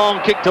sail with a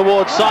long kick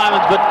towards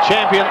Simons, but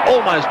Champion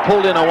almost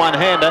pulled in a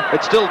one-hander.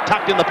 It's still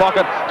tucked in the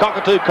pocket.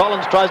 Cockatoo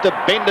Collins tries to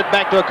bend it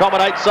back to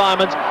accommodate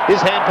Simons.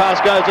 His hand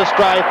pass goes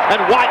astray, and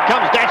White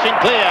comes dashing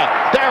clear.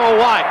 Darryl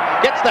White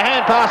gets the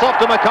hand pass off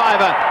to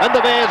McIver, and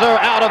the Bears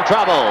are out of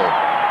trouble.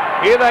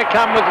 Here they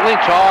come with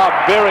Lynch. Oh,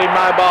 very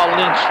mobile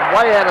Lynch.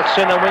 Way out of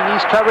centre wing.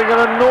 He's covering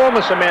an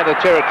enormous amount of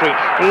territory.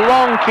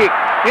 Long kick.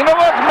 You know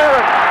what,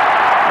 Merritt?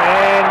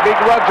 And Big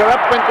Roger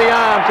up went the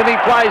arms, and he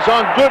plays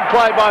on. Good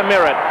play by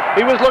Merritt.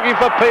 He was looking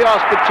for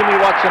Peos, but Timmy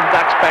Watson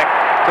ducks back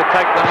to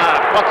take the mark.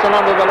 Watson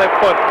onto the left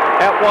foot.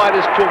 Out wide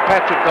is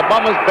Kilpatrick. The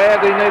Bombers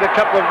badly need a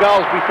couple of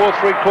goals before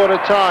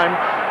three-quarter time.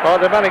 Oh,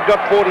 they've only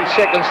got 40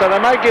 seconds, so they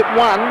may get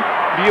one.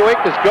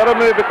 Buick has got to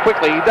move it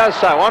quickly. He does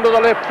so. Onto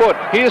the left foot.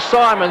 Here's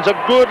Simons. A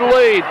good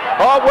lead.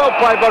 Oh, well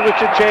played by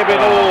Richard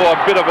Champion. Oh, a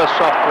bit of a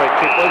soft free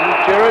kick, wasn't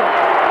it, Jared?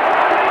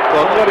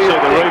 Well, what do you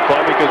see the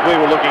replay because we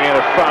were looking at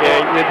it front.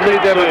 Yeah, you'd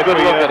need to have a good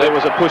look at it. There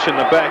was a push in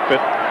the back, but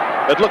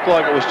it looked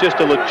like it was just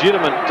a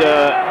legitimate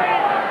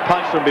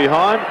punch from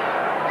behind.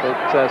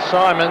 But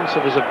Simons,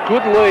 it was a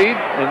good lead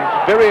and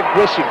very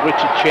aggressive,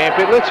 Richard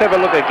Champion. Let's have a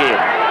look again.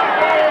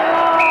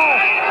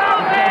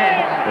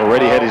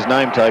 Already had his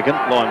name taken.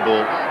 Line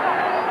ball.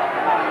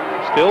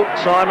 Still,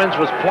 Simons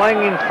was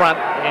playing in front,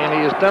 and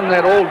he has done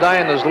that all day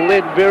and has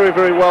led very,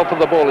 very well for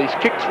the ball. He's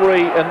kicked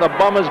three, and the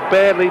Bombers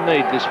badly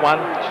need this one.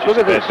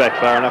 Look at this. Back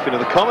far enough into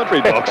the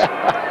commentary box.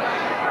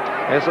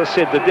 As I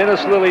said, the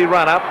Dennis Lilly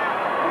run-up,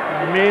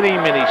 many,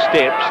 many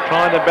steps,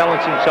 trying to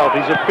balance himself.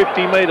 He's at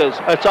 50 metres.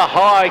 It's a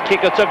high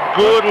kick. It's a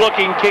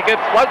good-looking kick. It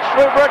floats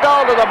through for a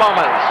goal to the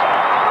Bombers.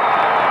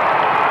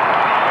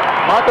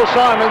 Michael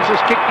Simons has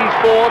kicked his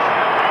fourth.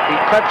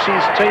 He claps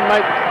his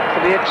teammate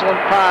for the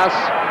excellent pass.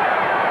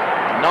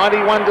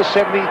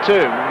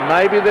 91-72.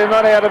 Maybe they're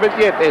not out of it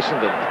yet,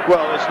 Essendon.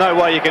 Well, there's no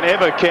way you can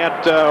ever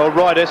count or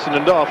write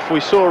Essendon off.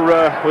 We've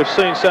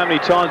seen so many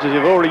times, as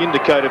you've already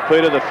indicated,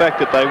 Peter, the fact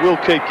that they will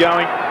keep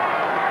going.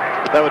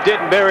 They were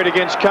dead and buried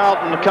against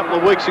Carlton a couple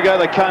of weeks ago.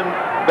 They came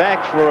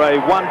back for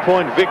a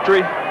one-point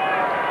victory.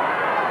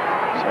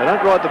 So don't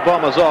write the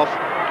Bombers off.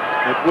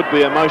 It would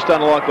be a most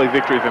unlikely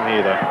victory from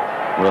here, though.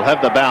 We'll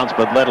have the bounce,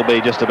 but that'll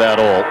be just about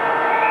all.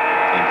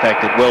 In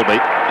fact, it will be.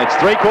 It's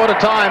three-quarter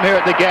time here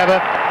at the Gabba.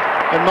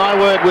 And my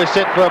word, we're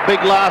set for a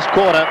big last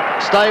quarter.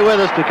 Stay with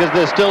us because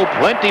there's still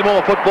plenty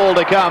more football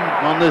to come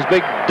on this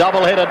big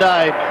doubleheader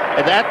day.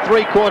 And at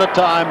three-quarter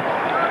time,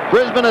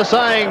 Brisbane are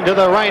saying to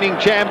the reigning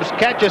champs,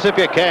 catch us if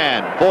you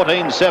can.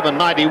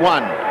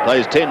 14-7-91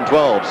 plays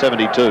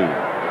 10-12-72.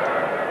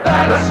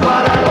 That's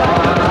what I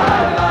want.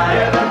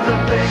 Yeah, that's the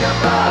thing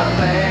about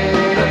me.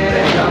 The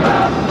thing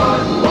about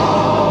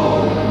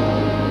football.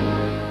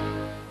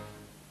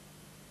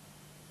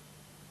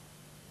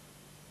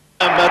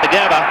 The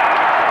Gabba.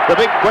 The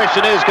big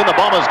question is, can the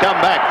Bombers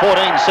come back?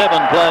 14-7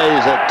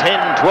 plays at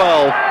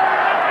 10-12.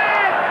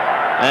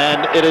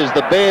 And it is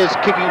the Bears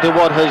kicking to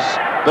what has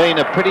been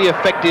a pretty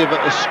effective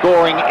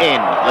scoring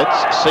end. Let's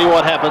see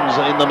what happens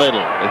in the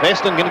middle. If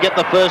Essendon can get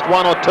the first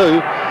one or two,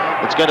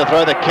 it's going to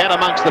throw the cat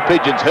amongst the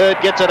pigeons. Hurd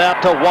gets it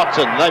out to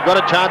Watson. They've got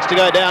a chance to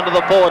go down to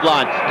the forward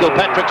line.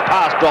 Kilpatrick's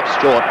pass drops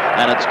short,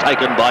 and it's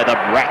taken by the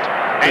brat,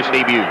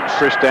 Andy Buse.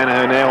 Chris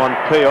Danaher now on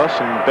Peos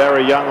and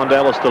Barry Young on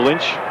Alistair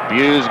Lynch.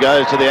 Buse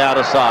goes to the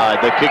outer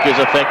side. The kick is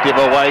effective.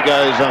 Away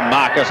goes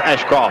Marcus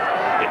Ashcroft.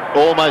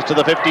 Almost to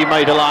the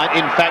 50-metre line.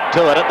 In fact,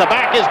 to it. At the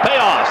back is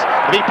Peos.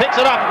 If he picks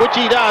it up, which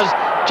he does,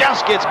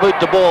 just gets boot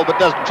to ball, but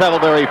doesn't travel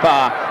very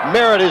far.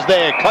 Merritt is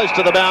there, close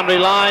to the boundary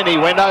line. He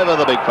went over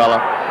the big fella.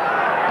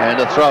 And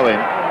a throw-in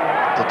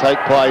to take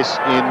place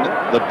in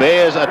the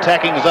Bears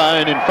attacking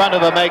zone in front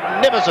of a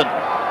magnificent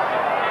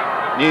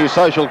new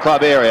social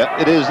club area.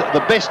 It is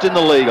the best in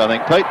the league, I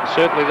think, Pete.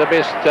 Certainly the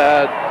best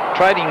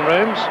trading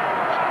rooms,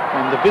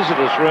 and the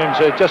visitors' rooms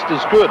are just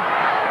as good.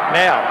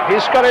 Now,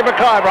 here's Scotty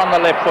McIver on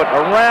the left foot,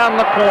 around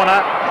the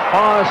corner,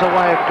 fires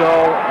away at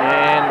goal,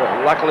 and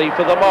luckily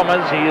for the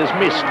Bombers, he has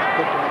missed.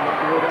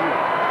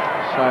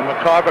 So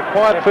McIver,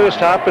 quiet first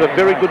half, but a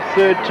very good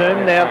third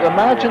term. Now, the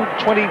margin,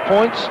 20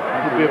 points,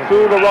 would be a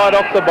fool to ride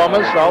off the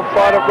Bombers. They'll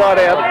fight it right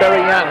out.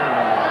 Barry Young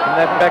in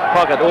that back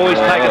pocket, always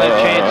taking a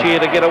chance here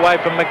to get away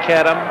from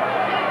McAdam.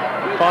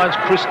 Finds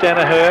Chris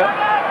Danaher.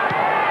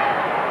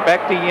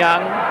 Back to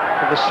Young,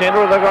 to the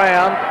centre of the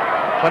ground.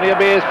 Plenty of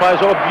Bears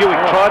players. Oh, Buick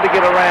tried to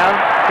get around.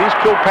 Here's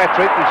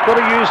Kilpatrick. He's got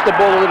to use the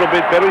ball a little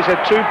bit better. He's had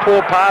two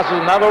poor passes.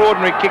 Another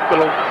ordinary kick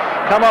that'll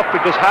come off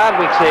because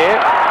Hardwick's there.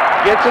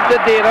 Gets it to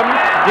Denham.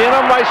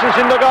 Denham races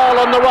in the goal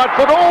on the right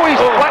foot. Oh, he's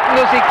flattened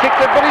as he kicked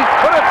it, but he's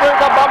put it through.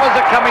 The Bombers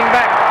are coming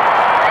back.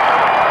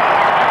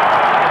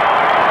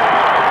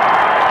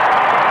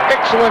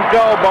 Excellent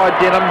goal by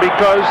Denham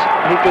because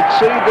he could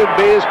see the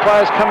Bears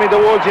players coming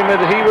towards him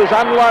and he was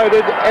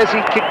unloaded as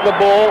he kicked the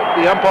ball.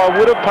 The umpire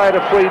would have paid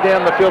a free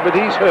down the field, but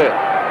he's hurt.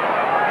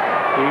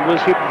 He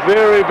was hit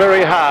very,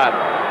 very hard.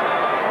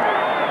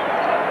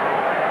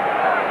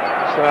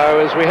 So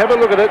as we have a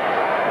look at it,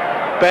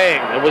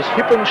 bang, it was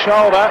hip and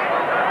shoulder.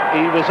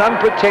 He was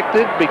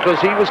unprotected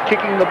because he was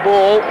kicking the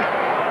ball,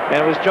 and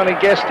it was Johnny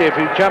Gastev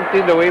who jumped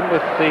into him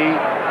with the...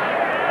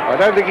 I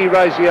don't think he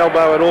raised the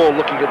elbow at all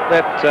looking at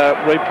that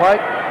replay.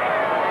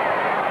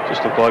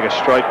 Just looked like a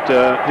straight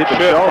hip and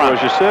shoulder, front,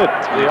 as you said.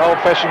 The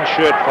old-fashioned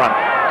shirt front.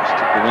 Just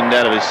took the wind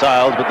out of his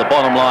sails, but the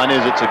bottom line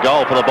is it's a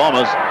goal for the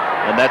Bombers.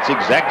 And that's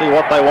exactly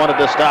what they wanted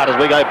to start as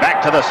we go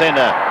back to the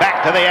centre,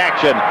 back to the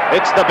action.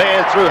 It's the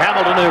Bears through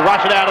Hamilton who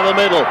rush it out of the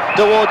middle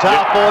towards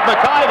half forward.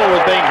 McIver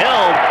was being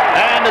held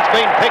and it's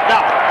been picked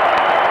up.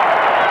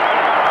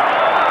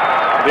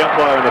 The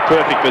umpire in the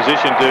perfect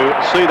position to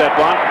see that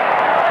one.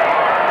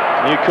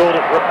 You called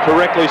it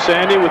correctly,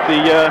 Sandy, with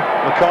the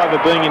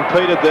McIver being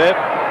impeded there.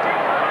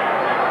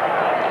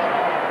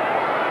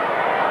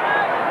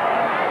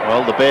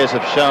 Well, the Bears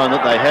have shown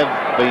that they have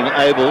been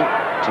able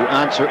to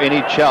answer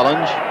any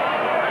challenge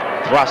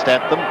thrust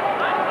at them.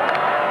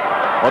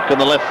 What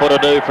can the left footer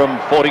do from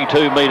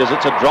 42 metres?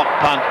 It's a drop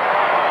punt,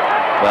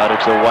 but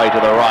it's away to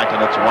the right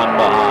and it's one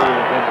behind.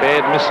 They're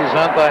bad misses,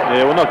 aren't they?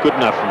 Yeah, well, not good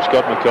enough from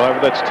Scott McIver.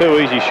 That's two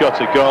easy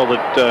shots at goal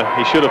that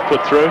he should have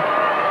put through.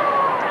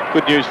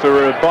 Good news for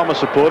Bomber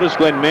supporters.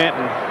 Glenn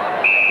Manton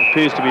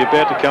appears to be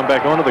about to come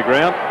back onto the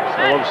ground.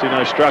 So obviously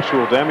no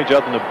structural damage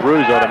other than a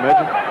bruise, I'd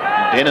imagine.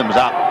 Denham's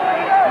up.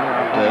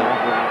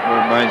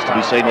 Remains to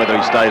be seen whether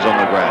he stays on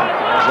the ground.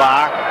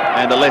 Clark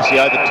and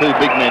Alessio, the two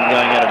big men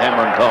going out at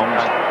hammer and tongs.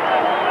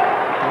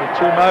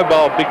 Two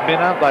mobile big men,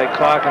 aren't they,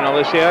 Clark and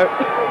Alessio?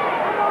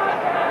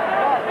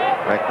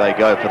 Back they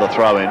go for the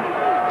throw-in.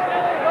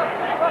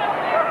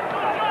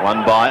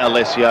 One by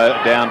Alessio,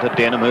 down to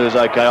Denham, who's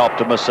okay, off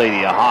to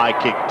Mercedes. A high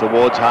kick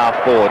towards half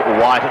forward.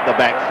 White at the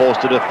back,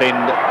 forced to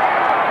defend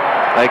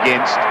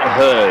against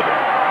Hurd.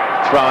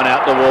 Thrown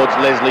out towards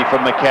Leslie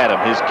from McAdam.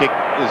 His kick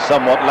is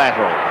somewhat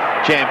lateral.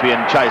 Champion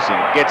chasing.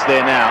 Gets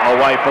there now,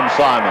 away from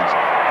Simons.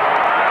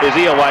 Is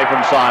he away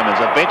from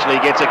Simons? Eventually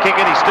he gets a kick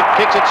and he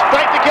kicks it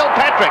straight to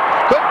Kilpatrick.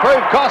 Could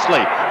prove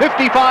costly.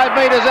 55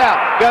 metres out.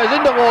 Goes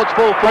in towards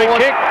full forward.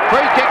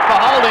 Free kick for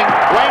holding.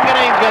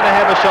 Wanganeen's going to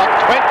have a shot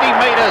 20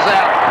 metres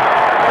out.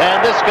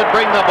 And this could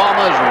bring the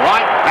Bombers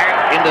right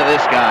back into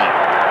this game.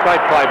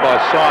 Great play by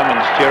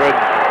Simons, Gerard.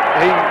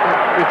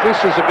 If this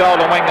is a goal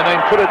to Wanganeen,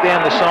 put it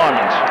down to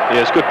Simons.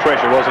 Yeah, it's good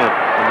pressure, wasn't it,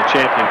 on the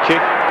champion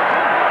kick.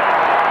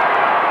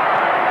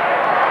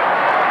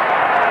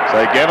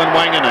 So Gavin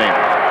Wanganeen,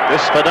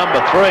 this for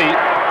number 3.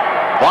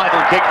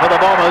 Vital kick for the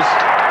Bombers.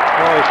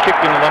 Oh, he's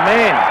kicked into the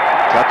man.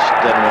 Touched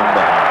and one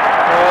behind.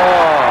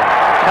 Oh,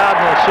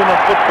 Cardinal sin of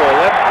football,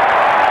 that.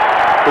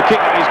 The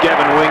kicking is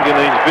Gavin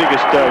Wanganeen's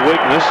biggest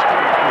weakness.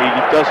 He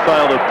does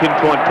fail to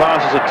pinpoint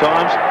passes at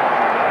times,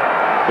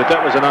 but that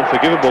was an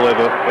unforgivable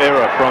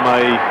error from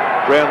a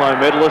Brownlow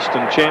medalist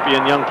and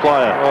champion young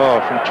player.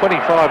 Oh, from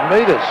 25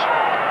 metres.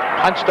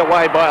 Punched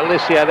away by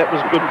Alessio. That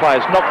was good play.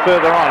 It's not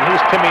further on.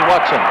 Here's Timmy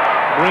Watson.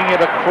 Bring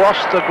it across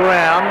the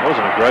ground.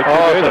 Wasn't a great kick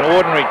it's either. an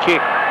ordinary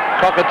kick.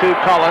 Cockatoo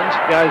Collins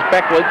goes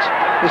backwards.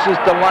 This is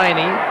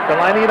Delaney.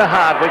 Delaney to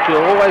Hardwick.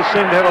 He'll always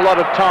seem to have a lot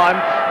of time.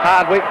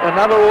 Hardwick,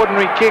 another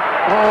ordinary kick.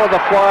 Oh, the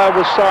flyer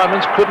was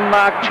Simons. Couldn't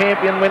mark.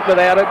 Champion went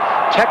without it.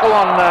 Tackle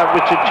on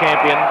Richard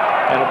Champion.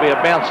 And it'll be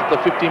a bounce at the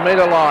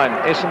 50-metre line.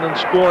 Essendon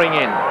scoring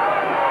in.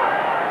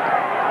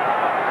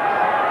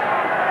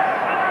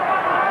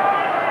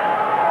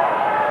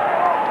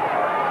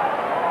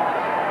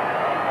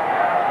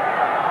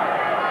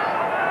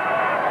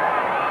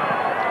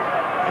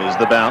 Here's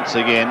the bounce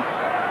again.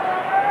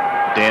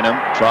 Denham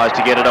tries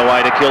to get it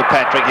away to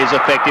Kilpatrick. He's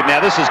effective. Now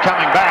this is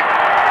coming back.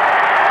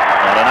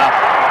 Not enough.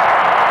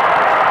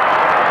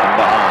 And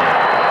behind.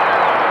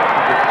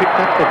 They've picked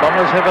up the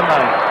Bombers, haven't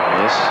they?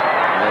 Yes,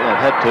 well,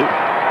 they've had to.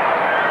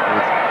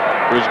 With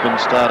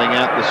Brisbane starting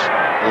out this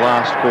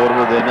last quarter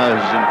with their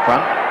noses in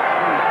front.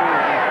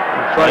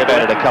 They've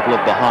added a couple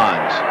of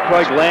behinds.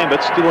 Craig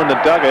Lambert still in the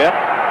dugout.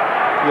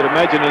 You'd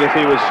imagine that if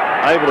he was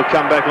able to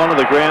come back onto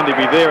the ground, he'd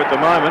be there at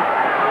the moment.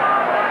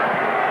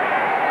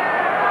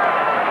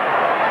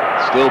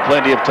 Still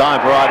plenty of time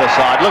for either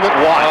side. Look at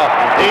White.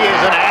 He is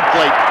an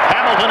athlete.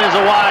 Hamilton is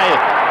away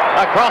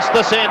across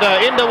the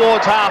centre in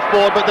towards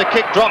half-board, but the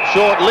kick drops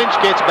short. Lynch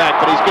gets back,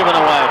 but he's given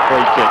away a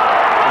free kick.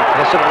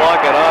 Doesn't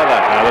like it either.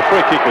 No, the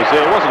free kick was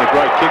there. It wasn't a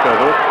great kick, I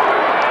thought.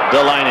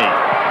 Delaney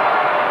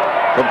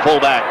from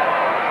full-back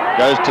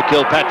goes to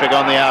Kilpatrick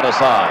on the outer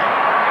side.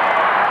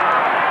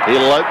 He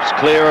lopes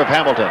clear of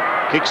Hamilton.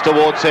 Kicks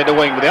towards centre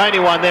wing, but the only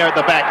one there at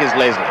the back is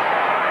Leslie.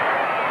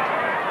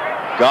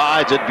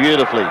 Guides it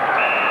beautifully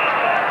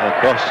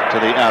across to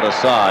the outer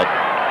side.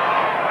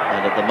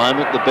 And at the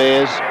moment the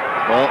Bears,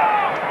 well,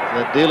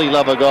 they dearly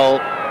love a goal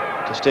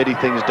to steady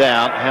things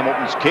down.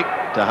 Hamilton's kick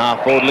to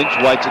half-forward. Lynch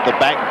waits at the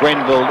back.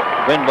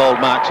 Grenvold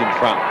marks in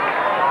front.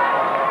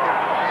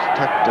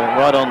 Tucked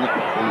right on the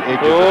edge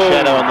of the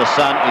shadow on the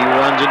sun. He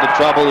runs into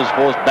trouble. Is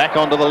forced back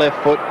onto the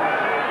left foot.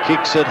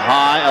 Kicks it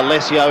high.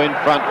 Alessio in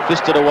front.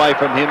 Fisted away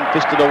from him.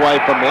 Fisted away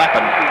from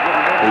Lappin,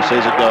 who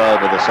sees it go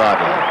over the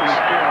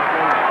sidelines.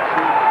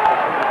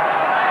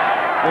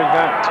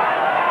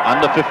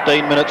 Under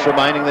 15 minutes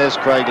remaining. There's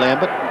Craig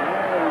Lambert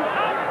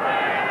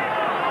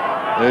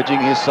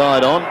urging his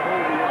side on.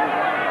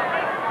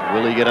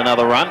 Will he get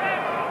another run,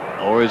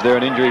 or is there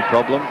an injury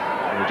problem?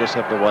 We'll just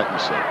have to wait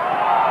and see.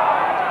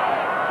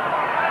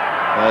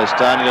 They're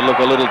starting to look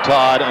a little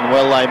tired, and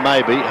well they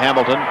may be.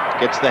 Hamilton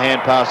gets the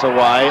hand pass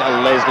away.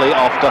 Leslie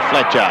off to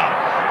Fletcher.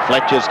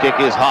 Fletcher's kick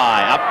is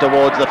high up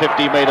towards the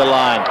 50-metre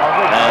line,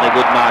 and a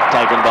good mark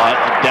taken by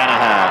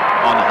Danaher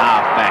on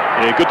half-back.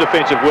 Yeah, good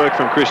defensive work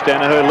from Chris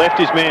Danaher. Left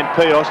his man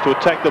Peos to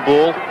attack the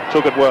ball.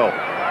 Took it well.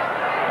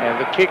 And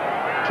the kick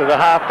to the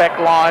half-back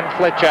line.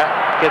 Fletcher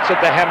gets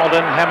it to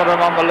Hamilton. Hamilton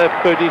on the left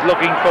boot. He's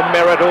looking for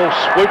Merritt. Who'll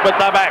swoop at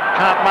the back.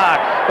 Can't mark.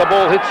 The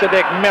ball hits the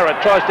deck.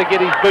 Merritt tries to get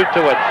his boot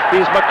to it.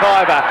 Here's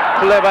McIver.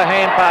 Clever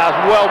hand pass.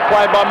 Well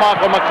played by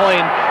Michael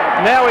McLean.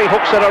 Now he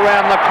hooks it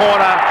around the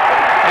corner.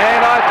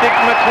 And I think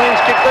McLean's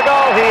kicked the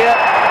goal here.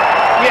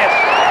 Yes.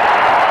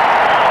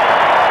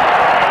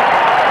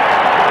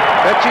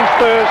 That's his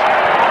first.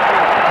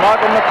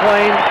 Michael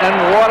McLean, and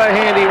what a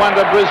handy one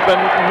to Brisbane.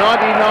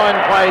 99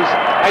 plays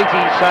 80,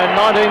 so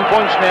 19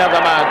 points now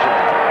the margin.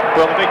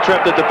 Well, the big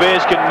trap that the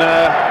Bears can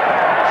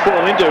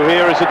fall into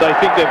here is that they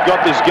think they've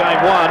got this game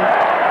won.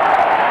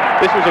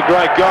 This was a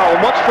great goal.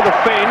 And watch for the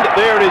fend.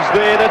 There it is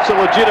there. That's a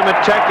legitimate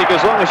tactic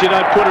as long as you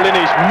don't put it in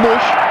his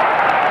mush.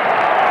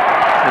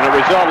 And it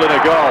resulted in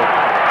a goal.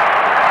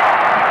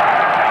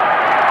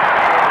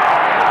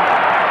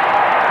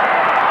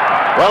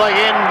 Well,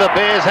 again, the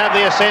Bears have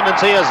the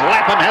ascendancy as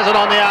Lappin has it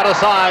on the outer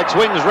side.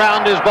 Swings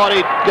round his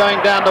body, going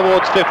down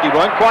towards 50.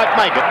 Won't quite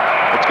make it.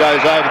 It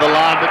goes over the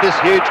line, but this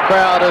huge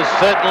crowd is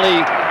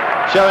certainly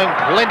showing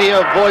plenty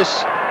of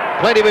voice,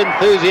 plenty of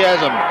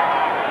enthusiasm,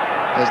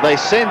 as they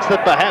sense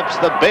that perhaps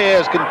the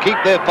Bears can keep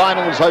their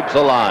finals hopes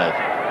alive.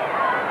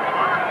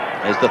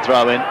 There's the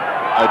throw-in.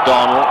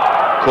 O'Donnell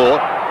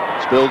caught.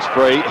 Spills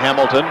free.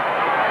 Hamilton.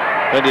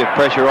 Plenty of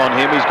pressure on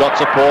him. He's got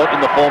support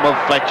in the form of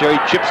Fletcher. He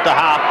chips to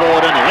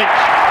half-forward, and Lynch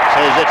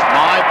says, "It's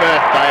my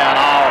birthday and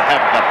I'll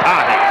have the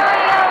party."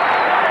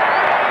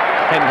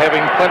 And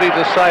having plenty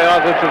to say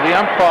either to the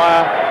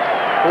umpire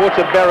or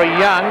to Barry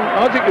Young.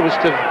 I think it was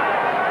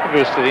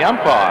to the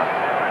umpire.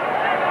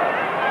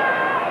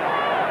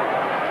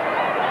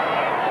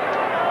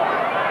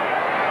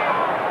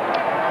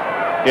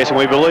 Yes, and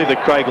we believe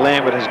that Craig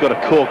Lambert has got a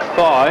cork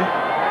thigh.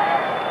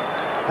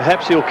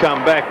 Perhaps he'll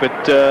come back, but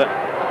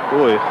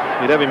boy,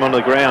 you'd have him on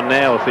the ground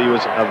now if he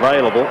was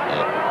available.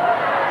 Yeah.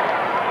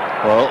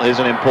 Well, here's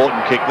an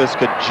important kick. This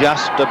could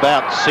just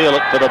about seal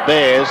it for the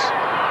Bears.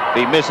 If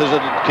he misses it,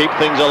 it'd keep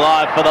things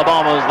alive for the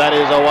Bombers. That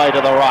is away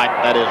to the right.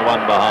 That is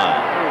one behind.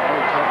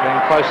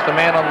 Being close to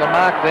man on the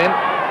mark then.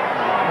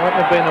 Mightn't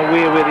have been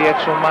aware where the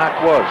actual mark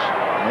was.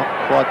 Not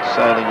quite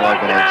sailing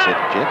like an headset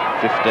jet.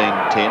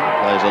 15-10,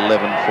 plays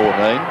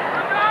 11-14.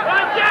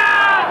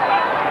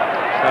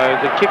 So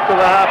the kick to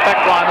the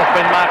half-back line has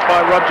been marked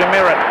by Roger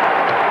Merritt.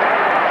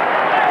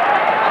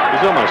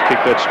 He's almost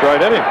kicked that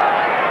straight at him.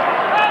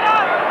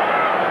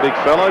 Big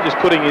fellow just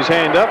putting his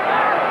hand up.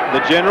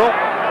 the general.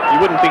 You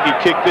wouldn't think he'd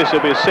kick this.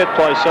 There'll be a set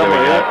play somewhere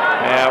here.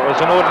 Now, it was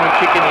an ordinary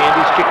kick in the end.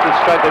 He's kicked it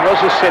straight. There was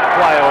a set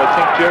play, I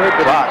think, Jerry,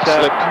 but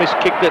he's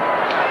miskicked it.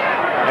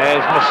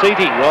 As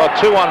Masiti,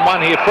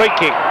 2-on-1 here, free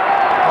kick.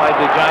 Played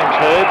to James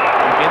Hird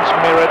against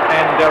Merritt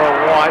and Darryl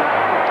White.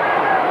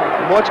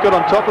 White's got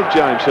on top of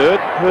James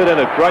Hird. Hird had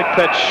a great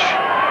patch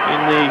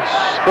in the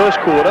first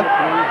quarter.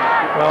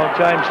 Well,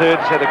 James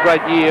Hird's had a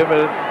great year,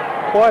 but a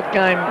quiet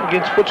game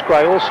against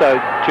Footscray also.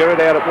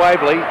 Jared out at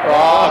Waverley.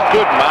 Oh,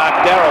 good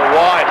mark, Darryl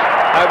White.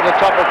 Over the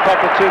top of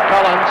Cockatoo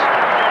Collins.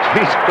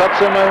 He's got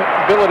some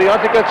ability. I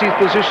think that's his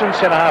position,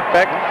 centre-half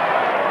back.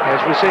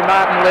 As we see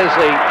Martin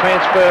Leslie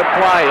transfer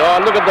play.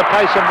 Oh, look at the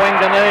pace of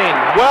Wanganeen.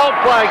 Well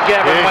played,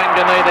 Gavin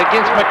Wanganeen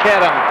against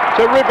McAdam.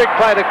 Terrific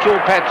play to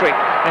Kilpatrick.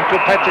 And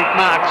Kilpatrick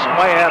marks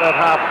way out at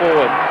half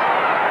forward.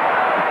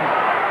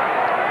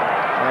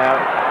 Now,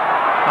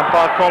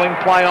 umpire calling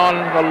play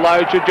on the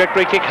low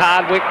trajectory kick.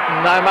 Hardwick,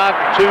 no mark.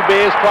 2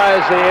 Bears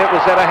players there.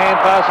 Was that a hand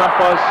pass?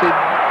 Umpire said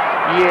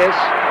yes.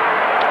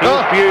 His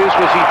views,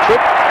 was he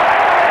tripped?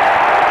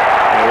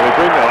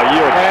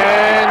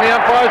 And the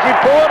umpire's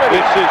reported.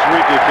 This is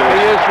ridiculous.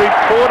 He has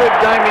reported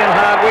Damien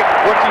Hardwick.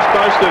 What's he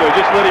supposed to do?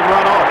 Just let him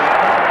run off?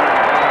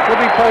 Would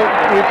he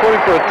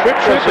reporting for a trip?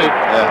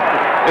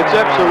 Yeah. It's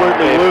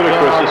absolutely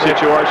ludicrous, the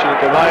situation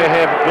at the moment.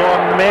 They have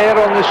gone mad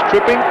on this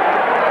tripping.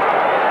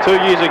 2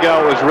 years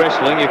ago it was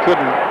wrestling. You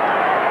couldn't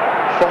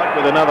fight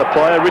with another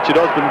player. Richard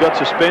Osborne got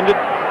suspended.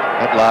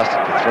 That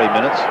lasted for 3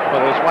 minutes.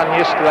 Well, there was one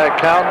yesterday at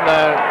Carlton.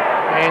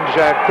 Ange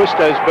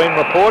Christo's been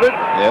reported.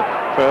 Yep.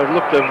 For it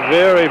looked a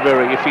very,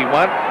 very iffy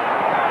one.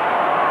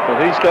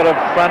 But he's got a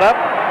front up.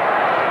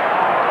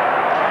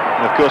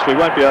 And of course we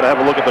won't be able to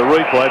have a look at the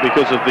replay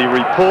because of the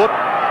report,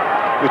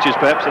 which is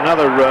perhaps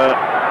another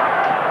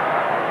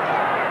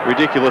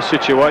ridiculous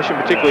situation,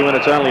 particularly when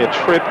it's only a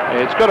trip.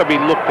 Yeah, it's got to be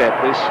looked at,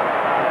 this.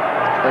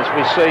 As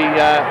we see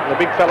the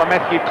big fella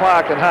Matthew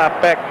Clark at half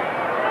back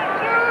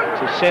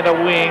to centre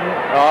wing.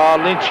 Oh,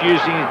 Lynch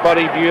using his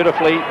body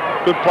beautifully.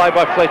 Good play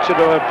by Fletcher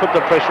to put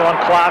the pressure on.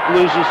 Clark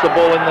loses the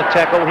ball in the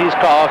tackle. Here's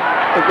Kyle.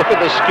 Look at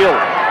the skill.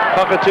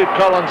 Cockatoo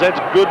Collins, that's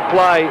good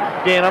play.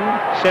 Denham,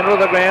 centre of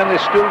the ground.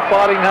 They're still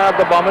fighting hard,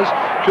 the Bombers.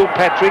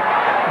 Kilpatrick,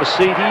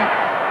 Masiti.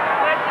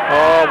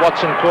 Oh,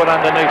 Watson caught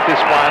underneath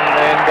this one.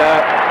 And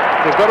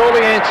they've got all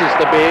the answers,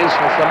 the Bears,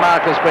 as the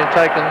mark has been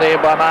taken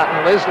there by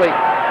Martin Leslie.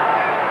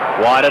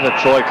 Wider to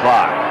Troy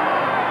Clark.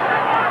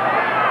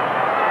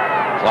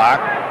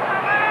 Clark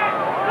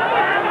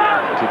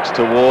kicks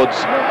towards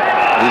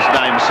his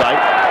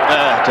namesake,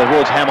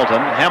 towards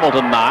Hamilton.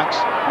 Hamilton marks,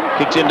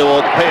 kicks in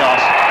towards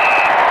Peos.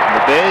 And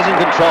the Bears in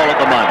control at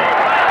the moment.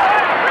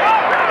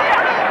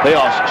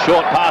 Peos,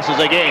 short passes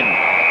again.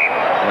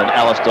 And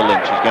Alistair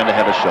Lynch is going to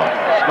have a shot.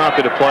 Smart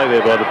bit of play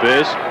there by the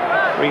Bears.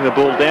 Bring the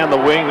ball down the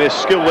wing. Their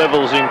skill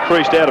levels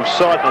increased out of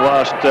sight in the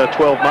last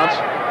 12 months.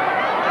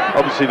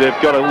 Obviously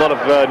they've got a lot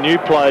of new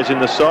players in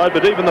the side,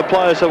 but even the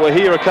players that were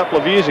here a couple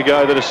of years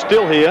ago that are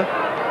still here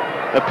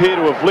appear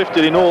to have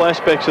lifted in all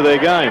aspects of their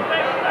game.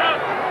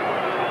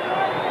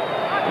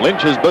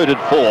 Lynch has booted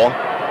 4.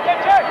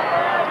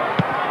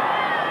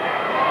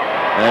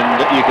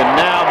 And you can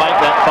now make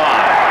that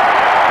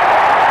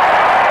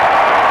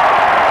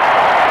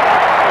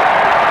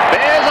 5.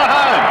 Bears are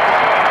home.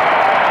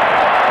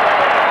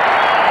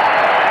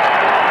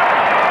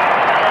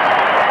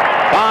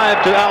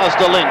 To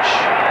Alistair Lynch.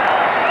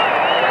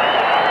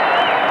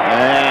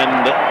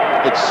 And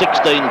it's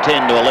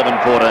 16-10 to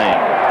 11-14.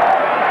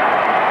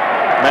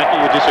 Matt,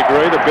 you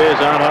disagree? The Bears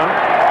aren't home?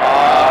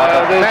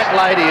 The fat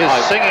lady is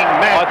singing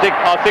Matt.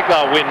 I think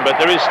they'll win, but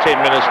there is 10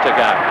 minutes to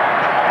go.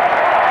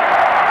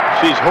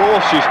 She's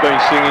hoarse. She's been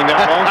singing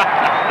that long.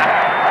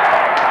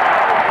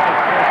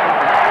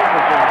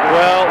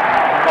 Well,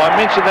 I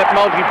mentioned that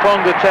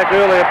multi-pronged attack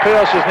earlier.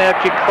 Peos has now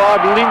kicked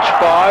 5, Lynch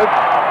 5.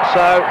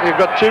 So you've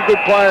got 2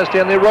 good players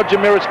down there. Roger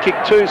Merritt's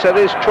kicked 2, so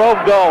there's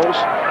 12 goals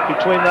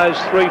between those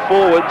 3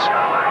 forwards.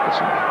 It's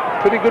a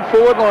pretty good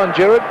forward line,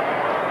 Gerard.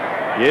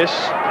 Yes,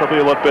 probably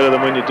a lot better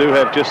than when you do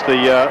have just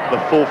the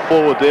full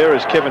forward there,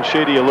 as Kevin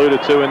Sheedy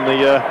alluded to in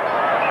the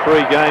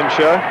pre-game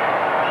show.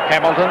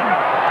 Hamilton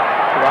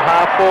to the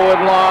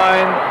half-forward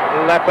line.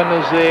 Lappin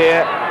is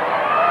there.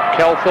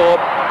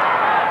 Calthorpe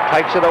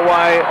takes it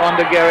away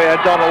onto Gary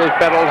O'Donnell, who's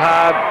battled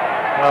hard.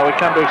 Well, we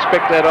come to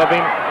expect that of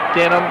him.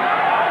 Denham.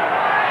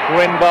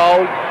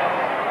 Renbold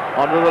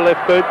onto the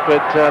left boot,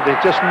 but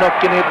they're just not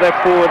getting at that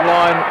forward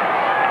line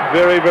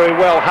very, very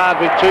well.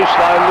 Hardwick too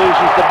slow,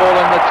 loses the ball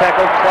in the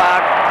tackle.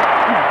 Clark,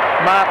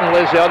 Martin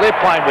Leslie, they're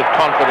playing with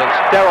confidence.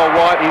 Darryl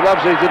White, he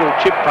loves these little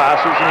chip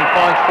passes, and he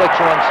finds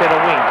Fletcher on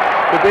centre wing.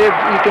 But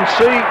you can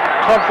see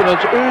confidence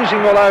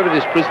oozing all over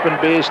this Brisbane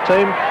Bears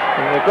team,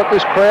 and they've got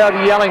this crowd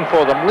yelling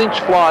for them. Lynch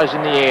flies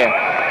in the air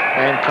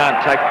and can't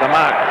take the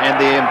mark.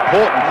 And the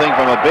important thing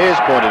from a Bears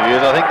point of view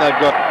is I think they've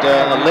got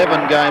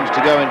 11 games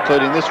to go,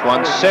 including this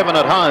one. 7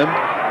 at home,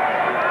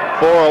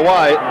 4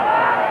 away.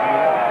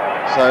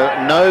 So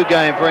no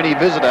game for any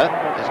visitor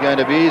is going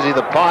to be easy.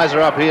 The Pies are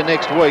up here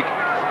next week.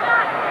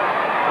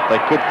 They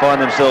could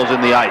find themselves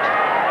in the 8.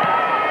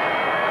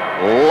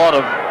 A lot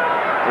of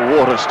The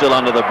water's still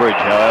under the bridge,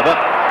 however.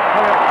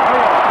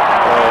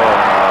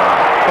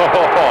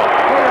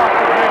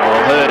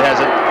 Well, Hurd has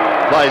it.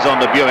 Plays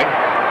on to Buick.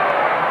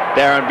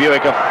 Darren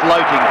Buick, a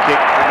floating kick.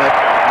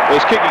 Well,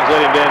 his kicking's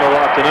let him down all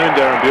afternoon,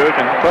 Darren Buick,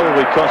 and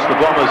probably cost the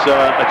Bombers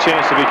a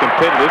chance to be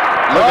competitive.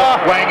 Look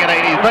at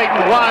Wanganeen. He's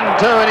beaten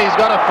 1-2 and he's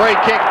got a free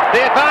kick.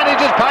 The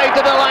advantage is paid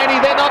to Delaney.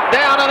 They're not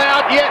down and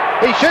out yet.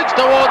 He shoots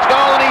towards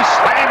goal and he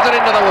slams it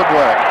into the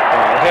woodwork.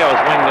 How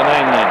is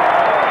Wanganeen then?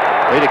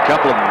 Beat a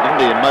couple of them,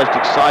 didn't he, in most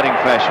exciting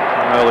fashion.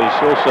 Well, he's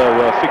also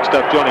fixed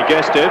up Johnny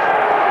Gastev.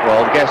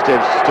 Well,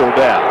 Gastev's still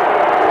down.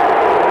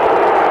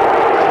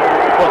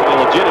 Wasn't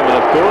illegitimate,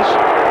 of course.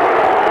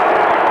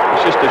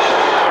 It's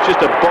just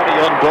a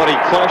body-on-body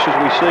clash as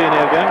we see in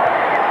our game.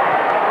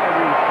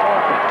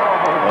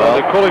 Well,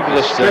 they're calling for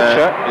the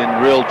stretcher. In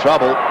real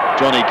trouble,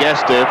 Johnny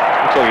Gastev.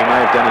 Looks like he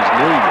may have done his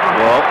knee.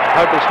 Well,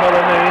 hope it's not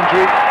a knee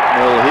injury.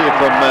 We'll hear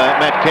from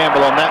Matt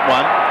Campbell on that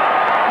one.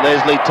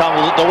 Leslie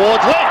tumbles it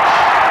towards Lynch.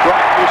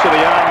 Great use of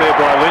the arm there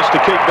by Lynch to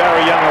keep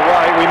Barry Young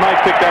away. We may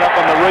pick that up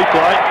on the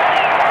replay.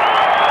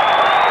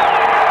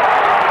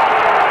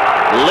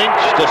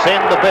 Lynch to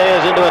send the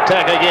Bears into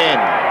attack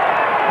again.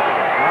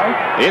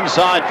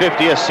 Inside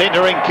 50, a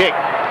centering kick.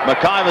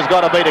 McIver's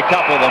got to beat a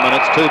couple of them, and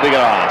it's too big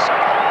a ask.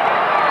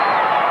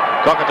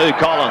 Cockatoo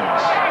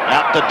Collins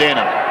out to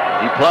Denham.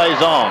 He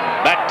plays on.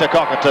 Back to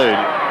Cockatoo.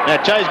 Now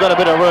Che's got a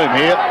bit of room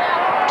here.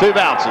 2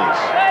 bounces.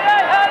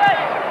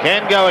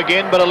 Can go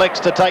again, but elects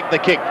to take the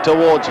kick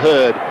towards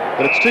Hurd.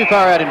 But it's too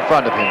far out in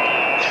front of him,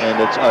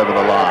 and it's over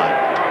the line.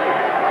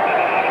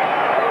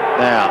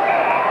 Now,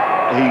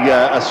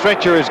 a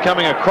stretcher is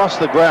coming across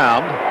the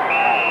ground,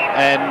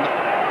 and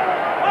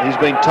he's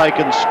been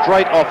taken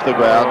straight off the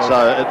ground,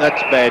 so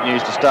that's bad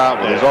news to start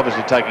with. He's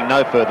obviously taking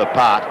no further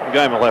part. The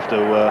game will have to...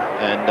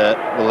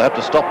 we'll have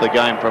to stop the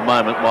game for a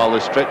moment while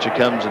this stretcher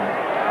comes and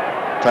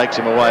takes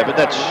him away. But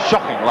that's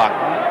shocking luck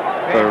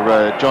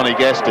for Johnny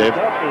Gastev.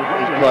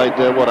 He's played,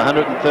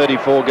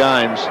 134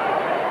 games,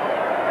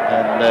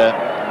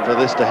 and for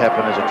this to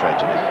happen is a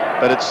tragedy.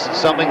 But it's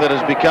something that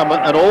has become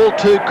an all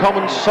too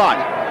common sight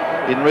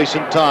in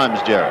recent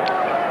times, Jared.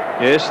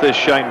 Yes, there's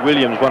Shane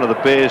Williams, one of the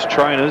Bears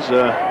trainers,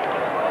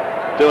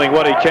 doing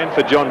what he can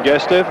for John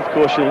Gastev. Of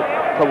course, you'll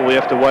probably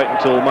have to wait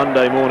until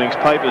Monday morning's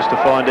papers to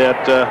find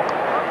out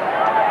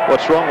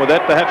what's wrong with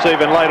that, perhaps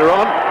even later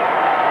on.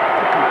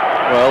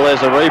 Well,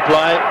 there's a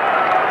replay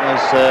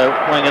as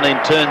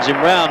Wanganeen turns him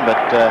round, but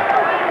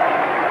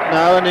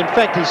no, and in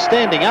fact he's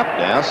standing up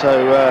now,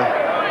 so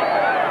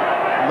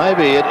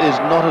maybe it is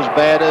not as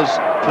bad as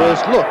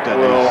first looked. And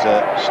well,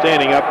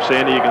 standing up,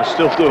 Sandy, you can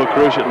still do a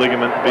cruciate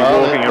ligament and be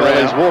walking around.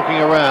 He's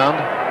walking around.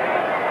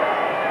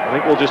 I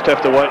think we'll just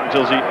have to wait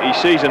until he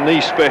sees a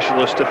knee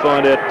specialist to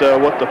find out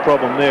what the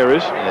problem there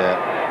is. Yeah.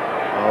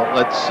 Well,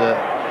 let's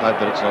hope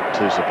that it's not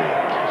too severe.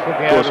 Of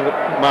course,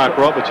 Mark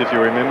Roberts, if you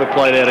remember,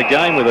 played out a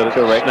game with it.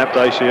 Correct. Snapped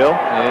ACL.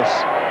 Yes.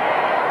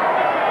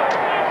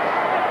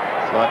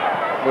 It's like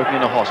working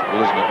in a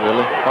hospital, isn't it,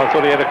 really? I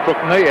thought he had a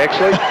crooked knee,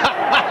 actually.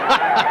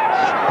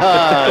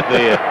 Oh,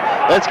 dear.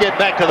 Let's get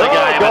back to the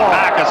game. And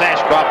Marcus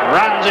Ashcroft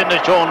runs into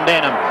Sean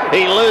Denham.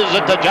 He loses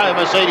it to Joe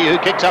Mercedes, who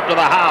kicks up to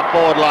the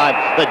half-forward line.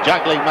 The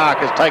juggling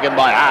mark is taken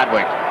by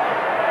Hardwick.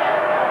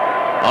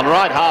 On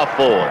right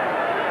half-forward.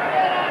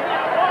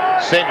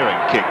 Centering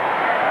kick.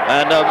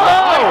 And a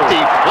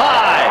mighty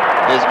fly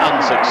is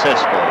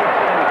unsuccessful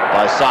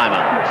by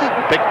Simons.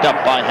 Picked up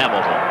by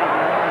Hamilton.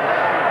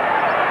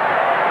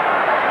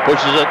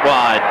 Pushes it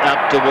wide,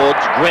 out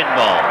towards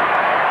Grenville.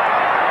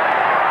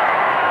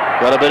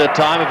 Got a bit of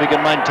time if he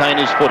can maintain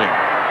his footing,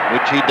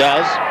 which he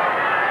does.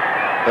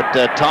 But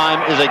time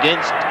is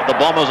against the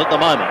Bombers at the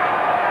moment.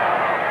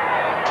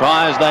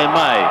 Try as they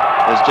may,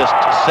 there's just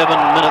 7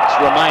 minutes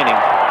remaining.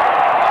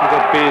 So the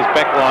Bears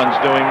backline's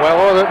doing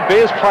well. Oh, the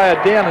Bears player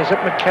down. Is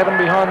that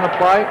McAdam behind the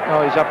plate?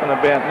 Oh, he's up and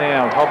about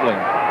now, hobbling.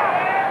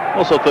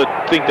 Also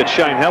think that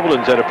Shane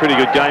Hamilton's had a pretty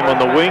good game on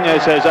the wing,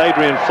 as has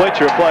Adrian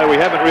Fletcher, a player we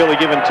haven't really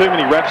given too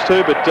many raps to,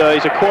 but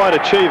he's a quiet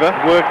achiever.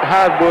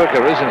 Hard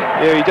worker, isn't he?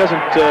 Yeah, he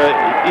doesn't...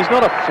 he's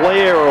not a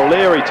flair or a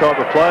Larry type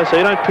of player, so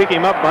you don't pick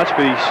him up much,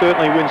 but he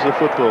certainly wins the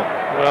football.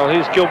 Well,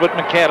 here's Gilbert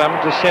McAdam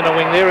to centre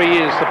wing. There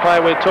he is, the player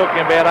we're talking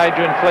about,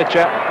 Adrian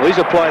Fletcher. Well, he's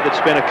a player that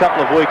spent a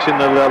couple of weeks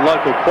in the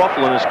local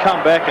quaffle and has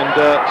come back and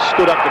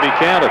stood up to be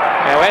counted.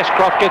 Now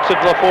Ashcroft gets it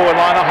to the forward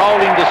line, a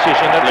holding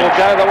decision. It will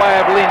go the way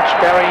of Lynch.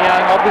 Barry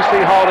Young obviously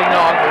holding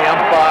on. The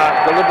umpire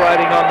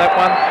deliberating on that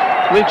one.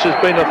 Lynch has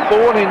been a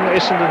thorn in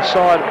Essendon's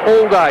side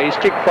all day. He's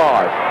kicked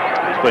 5.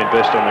 He's been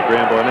best on the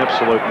ground by an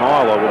absolute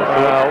mile, I would have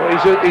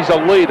thought. He's a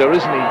leader,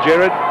 isn't he,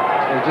 Jared?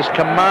 He just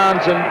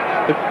commands and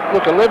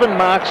look, 11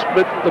 marks,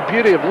 but the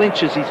beauty of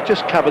Lynch is he's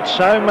just covered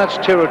so much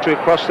territory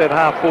across that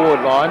half-forward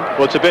line.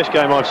 Well, it's the best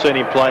game I've seen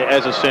him play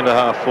as a centre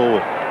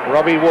half-forward.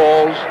 Robbie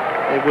Walls,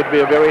 he would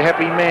be a very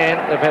happy man.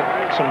 They've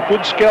had some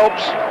good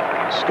scalps.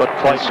 Scott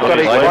Clayton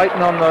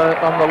on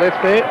the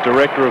left there.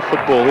 Director of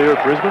football here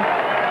at Brisbane.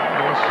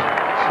 Yes.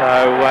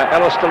 So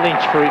Alistair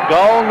Lynch for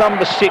goal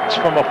number 6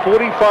 from a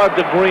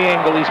 45-degree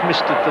angle. He's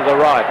missed it to the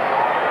right.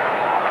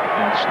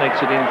 and sneaks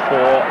it in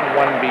for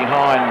one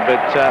behind. But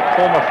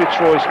former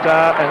Fitzroy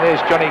star, and there's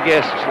Johnny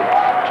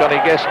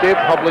Gastev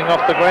hobbling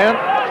off the ground.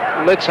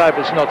 Let's hope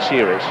it's not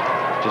serious.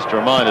 Just a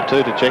reminder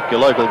too to check your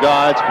local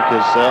guides,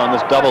 because on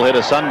this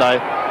doubleheader Sunday,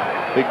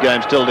 big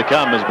game still to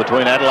come is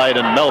between Adelaide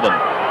and Melbourne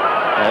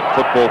at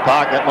Football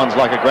Park. That one's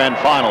like a grand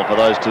final for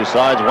those two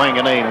sides.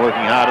 Wanganeen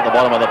working hard at the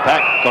bottom of the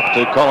pack.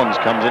 Cockatoo Collins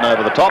comes in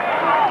over the top,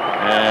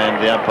 and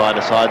the umpire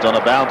decides on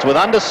a bounce with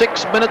under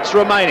 6 minutes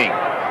remaining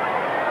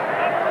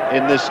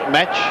in this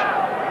match.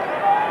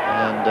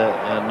 And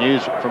our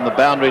news from the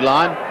boundary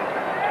line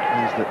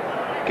is that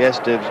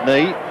Gastev's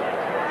knee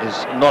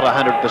is not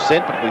 100%,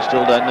 but we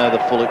still don't know the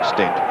full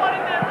extent.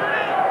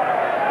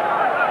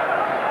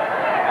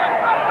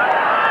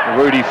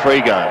 Rudy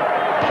Frigo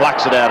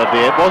plucks it out of the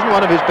air. It wasn't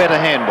one of his better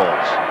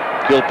handballs.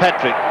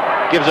 Kilpatrick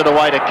gives it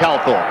away to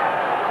Calthorpe.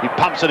 He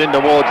pumps it in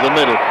towards the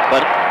middle,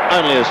 but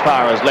only as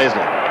far as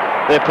Leslie.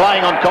 They're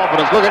playing on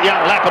confidence. Look at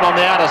young Lappin on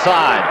the outer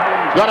side.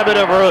 Got a bit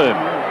of room.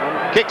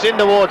 Kicks in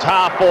towards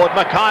half forward.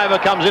 McIver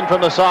comes in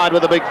from the side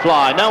with a big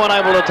fly. No one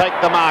able to take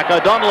the mark.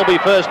 O'Donnell will be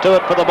first to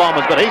it for the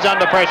Bombers, but he's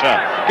under pressure.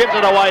 Gives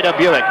it away to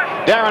Buick.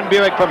 Darren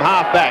Buick from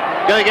half back.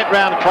 Going to get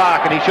round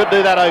Clark, and he should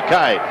do that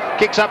okay.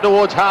 Kicks up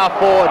towards half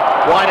forward.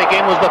 Wide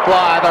again was the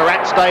flyer. The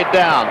Rat stayed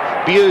down.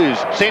 Buse,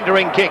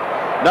 centering kick.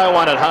 No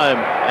one at home,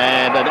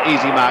 and an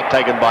easy mark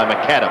taken by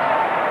McAdam.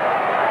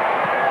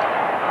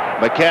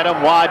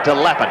 McAdam wide to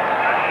Lappin.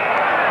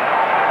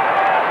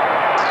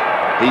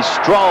 He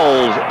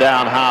strolls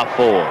down half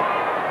forward.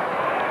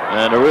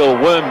 And a real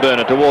worm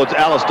burner towards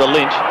Alistair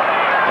Lynch.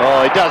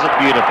 Oh, he does it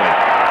beautifully.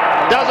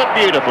 Does it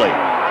beautifully.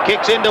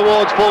 Kicks in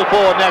towards full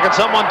forward. Now can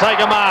someone take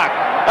a mark?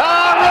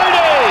 Ah,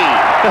 Rudy!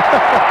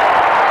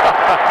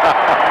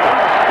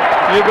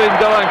 You've been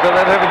dying for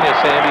that, haven't you,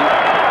 Sandy?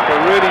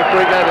 For Rudy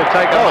Frigo to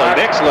take a mark.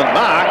 An excellent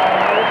mark.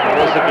 That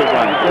was a good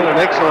one. What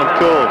an excellent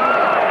call.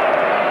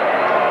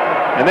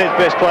 And there's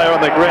best player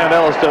on the ground,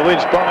 Alistair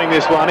Lynch, bombing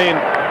this one in.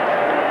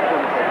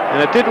 And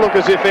it did look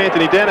as if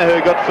Anthony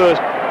Danaher got first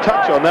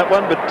touch on that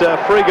one, but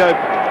Frigo,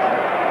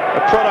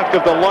 a product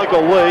of the local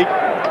league,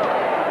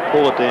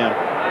 pull it down.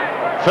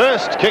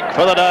 First kick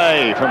for the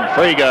day from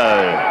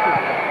Frigo.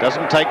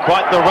 Doesn't take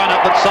quite the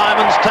run-up that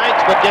Simons takes,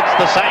 but gets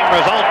the same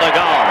result, a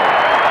goal.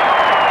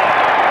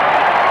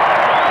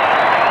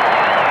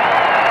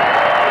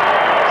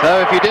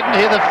 So if you didn't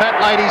hear the fat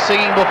lady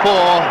singing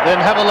before,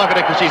 then have a look at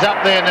her, because she's up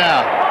there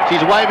now.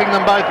 She's waving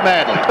them both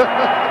madly.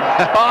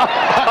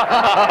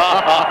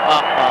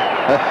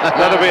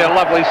 That'd be a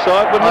lovely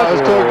sight, wouldn't it? I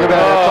was talking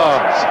about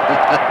it.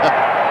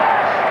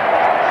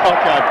 I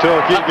can't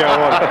talk, you go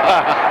on.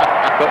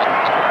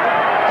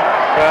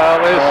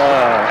 Well, there's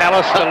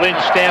Alistair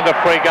Lynch down to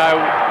Frigo.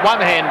 One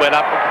hand went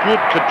up, good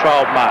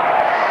controlled mark.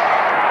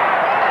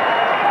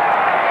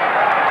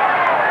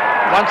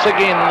 Once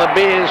again, the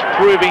Bears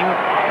proving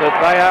that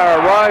they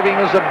are arriving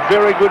as a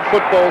very good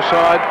football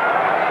side.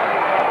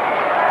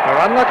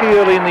 They're unlucky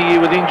early in the year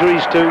with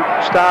injuries to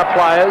star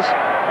players.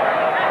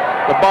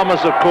 The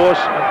Bombers, of course,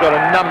 have got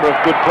a number of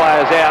good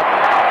players out.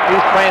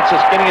 Here's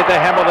Francis getting it to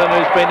Hamilton,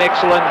 who's been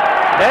excellent.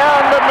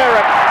 Down to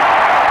Merritt.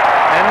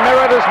 And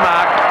Merritt is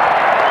marked.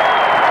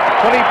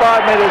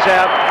 25 metres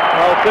out,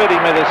 well, 30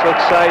 metres,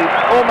 let's say,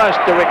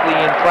 almost directly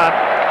in front.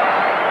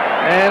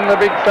 And the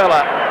big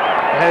fella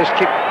has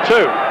kicked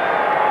two.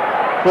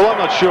 Well, I'm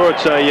not sure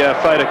it's a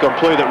fait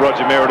accompli that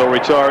Roger Merritt will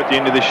retire at the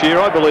end of this year.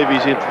 I believe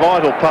he's a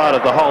vital part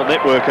of the whole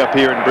network up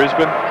here in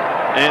Brisbane.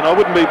 And I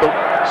wouldn't be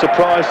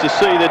surprised to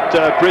see that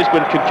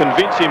Brisbane can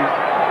convince him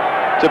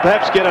to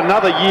perhaps get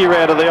another year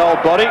out of the old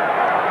body.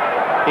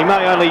 He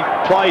may only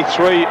play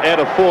 3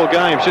 out of 4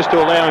 games just to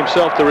allow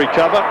himself to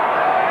recover.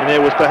 And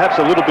there was perhaps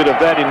a little bit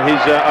of that in his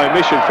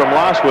omission from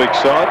last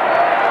week's side.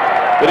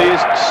 But he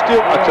is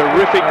still a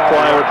terrific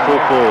player at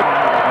full forward.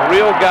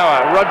 Real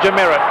goer, Roger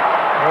Merritt.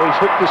 Oh, he's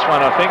hooked this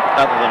one, I think.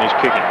 Other than his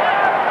kicking.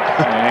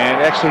 And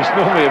actually, it's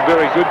normally a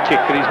very good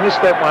kick, but he's missed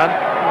that one.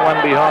 One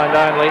behind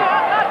only.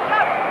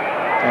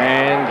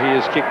 And he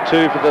has kicked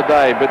 2 for the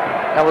day. But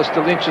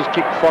Alistair Lynch has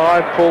kicked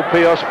 5. Paul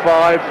Peos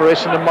 5 for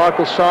Essendon.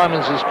 Michael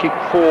Simons has kicked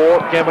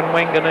 4. Gavin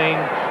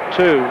Wanganeen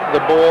 2.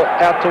 The ball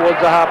out towards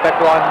the half-back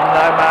line.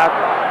 No mark.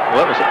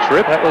 Well, that was a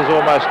trip. That was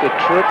almost a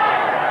trip.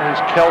 Here's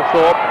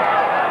Calthorpe.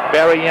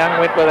 Barry Young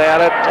went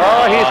without it.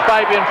 Oh, here's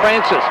Fabian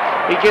Francis.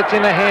 He gets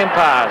in a hand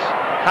pass.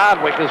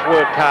 Hardwick has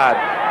worked hard.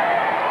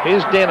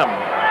 Here's Denham.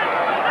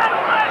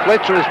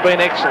 Fletcher has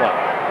been excellent.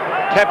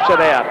 Taps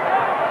it out.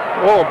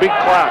 Oh, big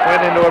Clark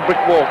went into a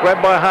brick wall. Grabbed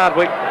by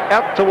Hardwick.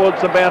 Out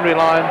towards the boundary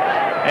line.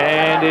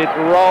 And it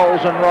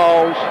rolls and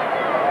rolls.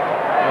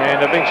 And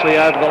eventually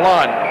over the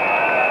line.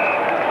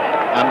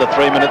 Under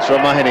 3 minutes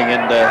remaining,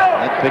 and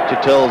that picture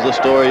tells the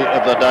story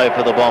of the day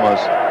for the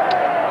Bombers.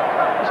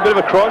 It's a bit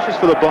of a crisis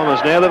for the Bombers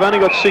now. They've only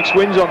got 6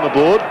 wins on the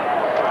board,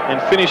 and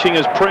finishing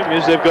as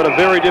premiers, they've got a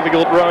very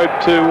difficult road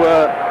to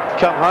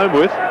come home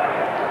with.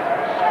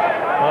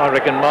 I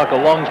reckon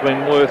Michael Long's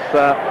been worth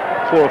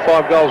 4 or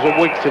 5 goals a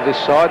week to this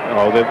side.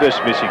 Oh, they're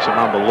just missing some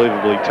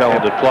unbelievably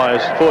talented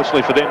players.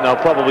 Fortunately for them, they'll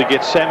probably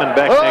get Salmon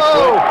back next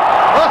week.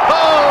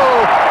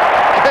 Oh!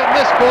 Can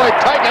this boy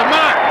take a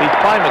mark? He's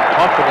playing with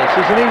confidence,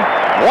 isn't he?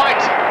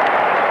 White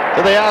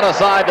to the outer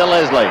side to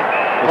Leslie.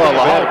 Well,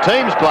 the whole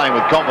team's playing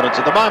with confidence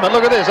at the moment.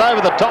 Look at this,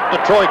 over the top to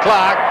Troy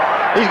Clark.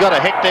 He's got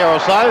a hectare or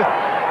so.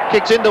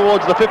 Kicks in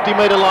towards the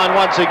 50-metre line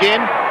once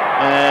again,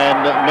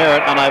 and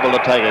Merritt unable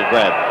to take a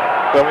grab.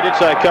 Well, we did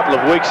say a couple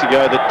of weeks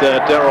ago that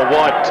Darryl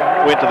White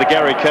went to the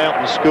Gary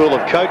Carlton School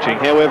of Coaching.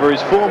 However,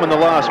 his form in the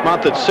last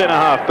month at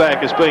centre-half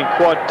back has been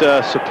quite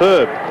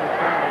superb.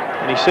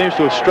 And he seems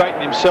to have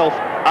straightened himself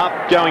up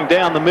going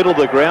down the middle of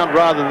the ground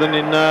rather than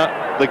in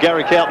the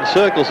Gary Carlton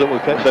circles that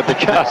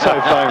became so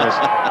famous.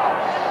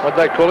 What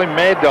they call him?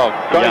 Mad Dog.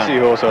 Crazy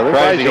horse, I think.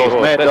 Crazy horse.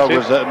 Mad That's Dog it.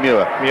 was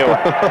Muir.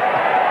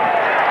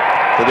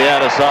 To the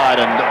outer side,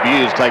 and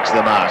Buse takes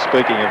the mark.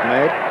 Speaking of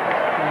mad,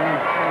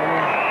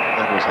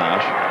 That was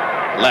harsh.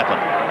 Lappin.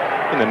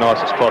 in the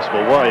nicest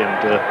possible way,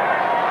 and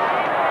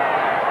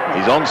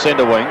He's on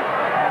centre wing.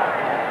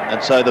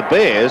 And so the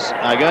Bears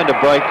are going to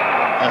break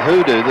a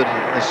hoodoo that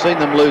has seen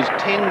them lose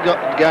 10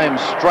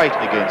 games straight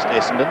against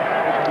Essendon.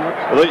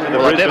 well, these are the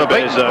Well, they've never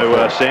Brisbane beaten Bears, them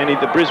though, before. Sandy.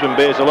 The Brisbane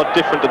Bears are a lot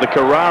different to the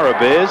Carrara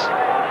Bears.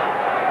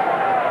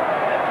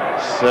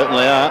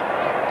 Certainly are.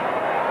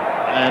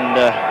 And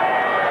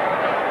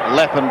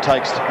Lappin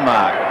takes the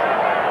mark.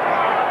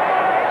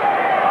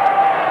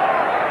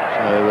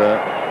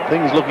 So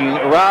things looking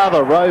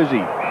rather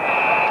rosy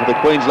for the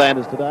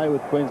Queenslanders today,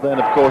 with Queensland,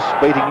 of course,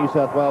 beating New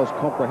South Wales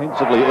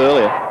comprehensively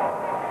earlier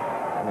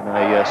in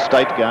a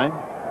state game.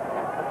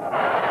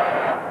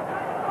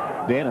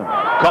 Denham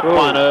copped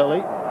one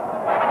early.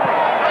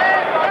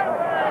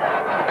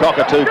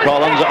 Cockatoo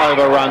Collins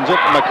overruns it.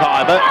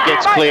 McIver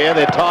gets clear.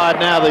 They're tired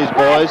now, these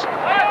boys.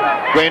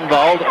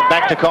 Grenvold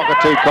back to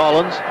Cockatoo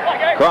Collins.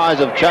 Cries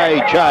of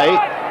Che.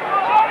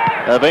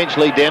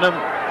 Eventually Denham,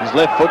 his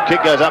left foot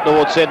kick goes up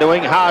towards centre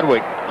wing.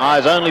 Hardwick,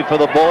 eyes only for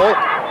the ball.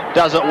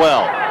 Does it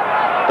well.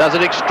 Does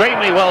it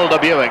extremely well to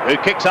Buick, who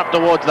kicks up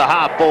towards the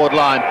half-forward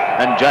line,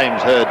 and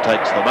James Hird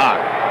takes the mark.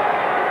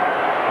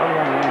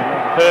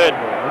 Hird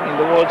in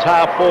towards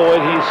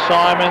half-forward. Here's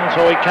Simons,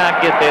 or he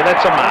can't get there.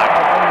 That's a mark.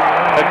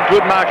 A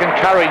good mark and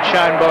courage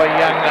shown by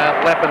young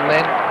Lappin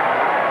then.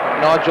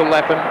 Nigel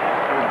Lappin.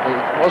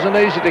 It wasn't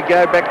easy to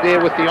go back there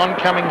with the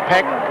oncoming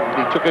pack.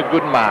 He took a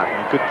good mark.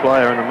 A good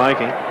player in the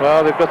making.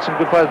 Well, they've got some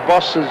good players.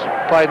 Voss has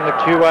played in the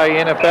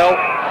QA NFL.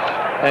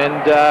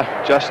 And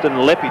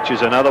Justin Lepich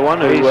is another one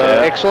who he's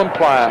an excellent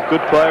player.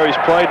 good player. He's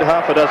played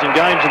half a dozen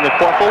games in the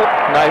quaffle.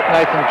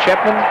 Nathan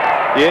Chapman.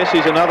 Yes,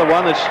 he's another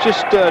one that's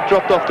just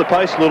dropped off the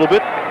pace a little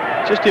bit,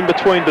 just in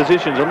between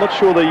positions. I'm not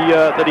sure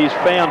that he's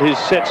found his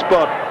set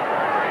spot.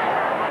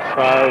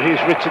 So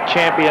here's Richard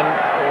Champion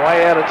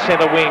way out at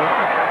centre wing.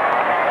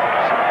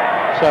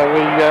 So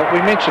we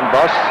mentioned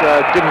Voss,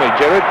 didn't we,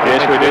 Jared?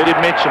 Yes, we did. We did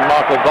mention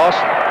Michael Voss.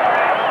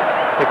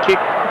 The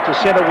kick to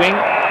centre wing.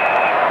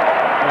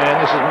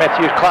 And this is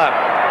Matthew Clark.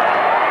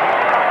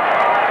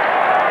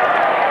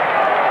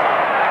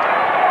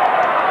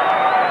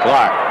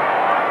 Clark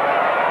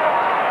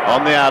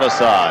on the outer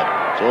side.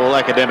 It's all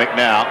academic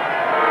now.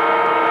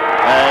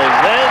 As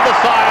there's the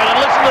siren, and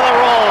listen to the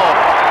roar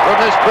from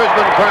this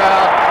Brisbane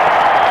crowd.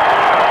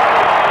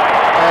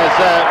 As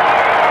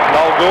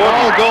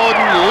Noel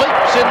Gordon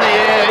leaps in the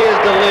air. He is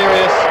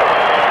delirious.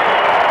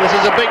 This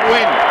is a big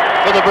win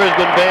for the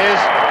Brisbane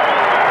Bears.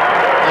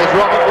 There's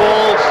Robert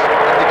Walls,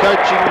 the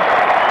coaching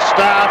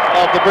staff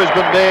of the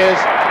Brisbane Bears.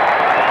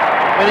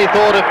 Many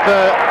thought if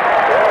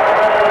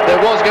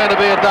there was going to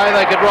be a day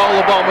they could roll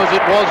the Bombers,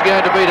 it was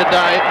going to be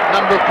today.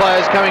 Number of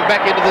players coming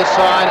back into the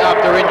side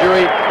after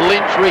injury.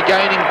 Lynch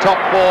regaining top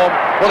form.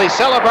 Well, he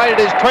celebrated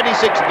his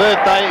 26th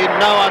birthday in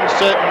no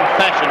uncertain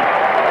fashion,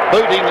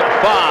 booting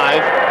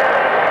 5.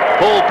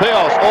 Paul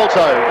Peos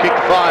also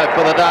kicked 5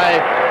 for the day.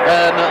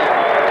 And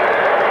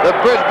the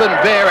Brisbane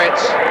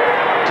Bearettes,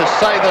 to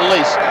say the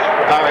least,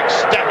 are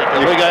ecstatic.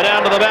 As we go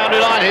down to the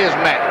boundary line, here's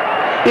Matt.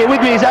 Yeah,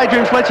 with me is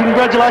Adrian Fletcher.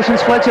 Congratulations,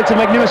 Fletcher. It's a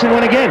magnificent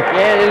win again.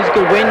 Yeah, it was a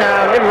good win.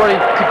 Everybody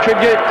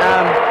contributed.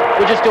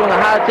 We're just doing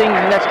the hard things,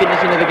 and that's getting us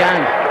into the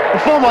game.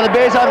 The form by the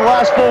Bears over the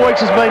last 4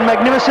 weeks has been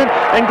magnificent,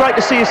 and great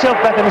to see yourself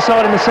back on the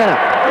side in the centre.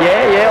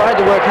 Yeah, I had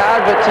to work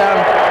hard, but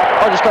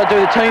I just got to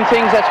do the team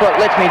things. That's what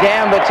lets me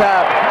down, but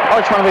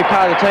I just want to be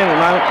part of the team at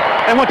the moment.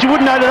 And what you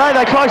wouldn't know today,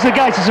 they closed the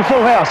gates. It's a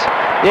full house.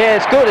 Yeah,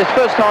 it's good. It's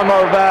the first time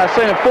I've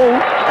seen it full.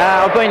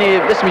 I've been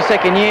here, this is my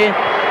 2nd year,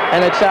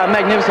 and it's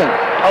magnificent.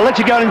 I'll let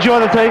you go and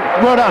enjoy the team.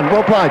 Well done.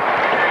 Well played.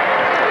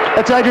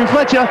 That's Adrian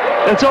Fletcher.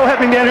 It's all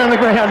happening down here on the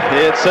ground.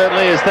 Yeah, it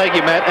certainly is. Thank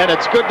you, Matt. And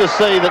it's good to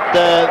see that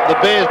the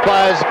Bears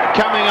players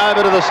coming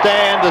over to the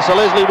stand, the Sir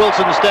Leslie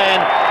Wilson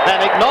stand,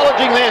 and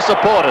acknowledging their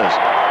supporters.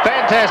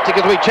 Fantastic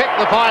as we check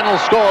the final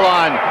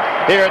scoreline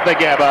here at the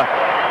Gabba.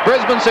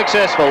 Brisbane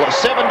successful,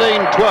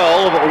 17-12,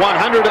 114,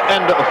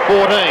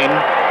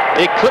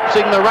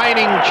 eclipsing the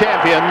reigning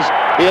champions,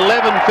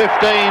 11-15,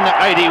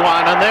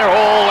 81, and they're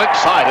all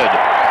excited.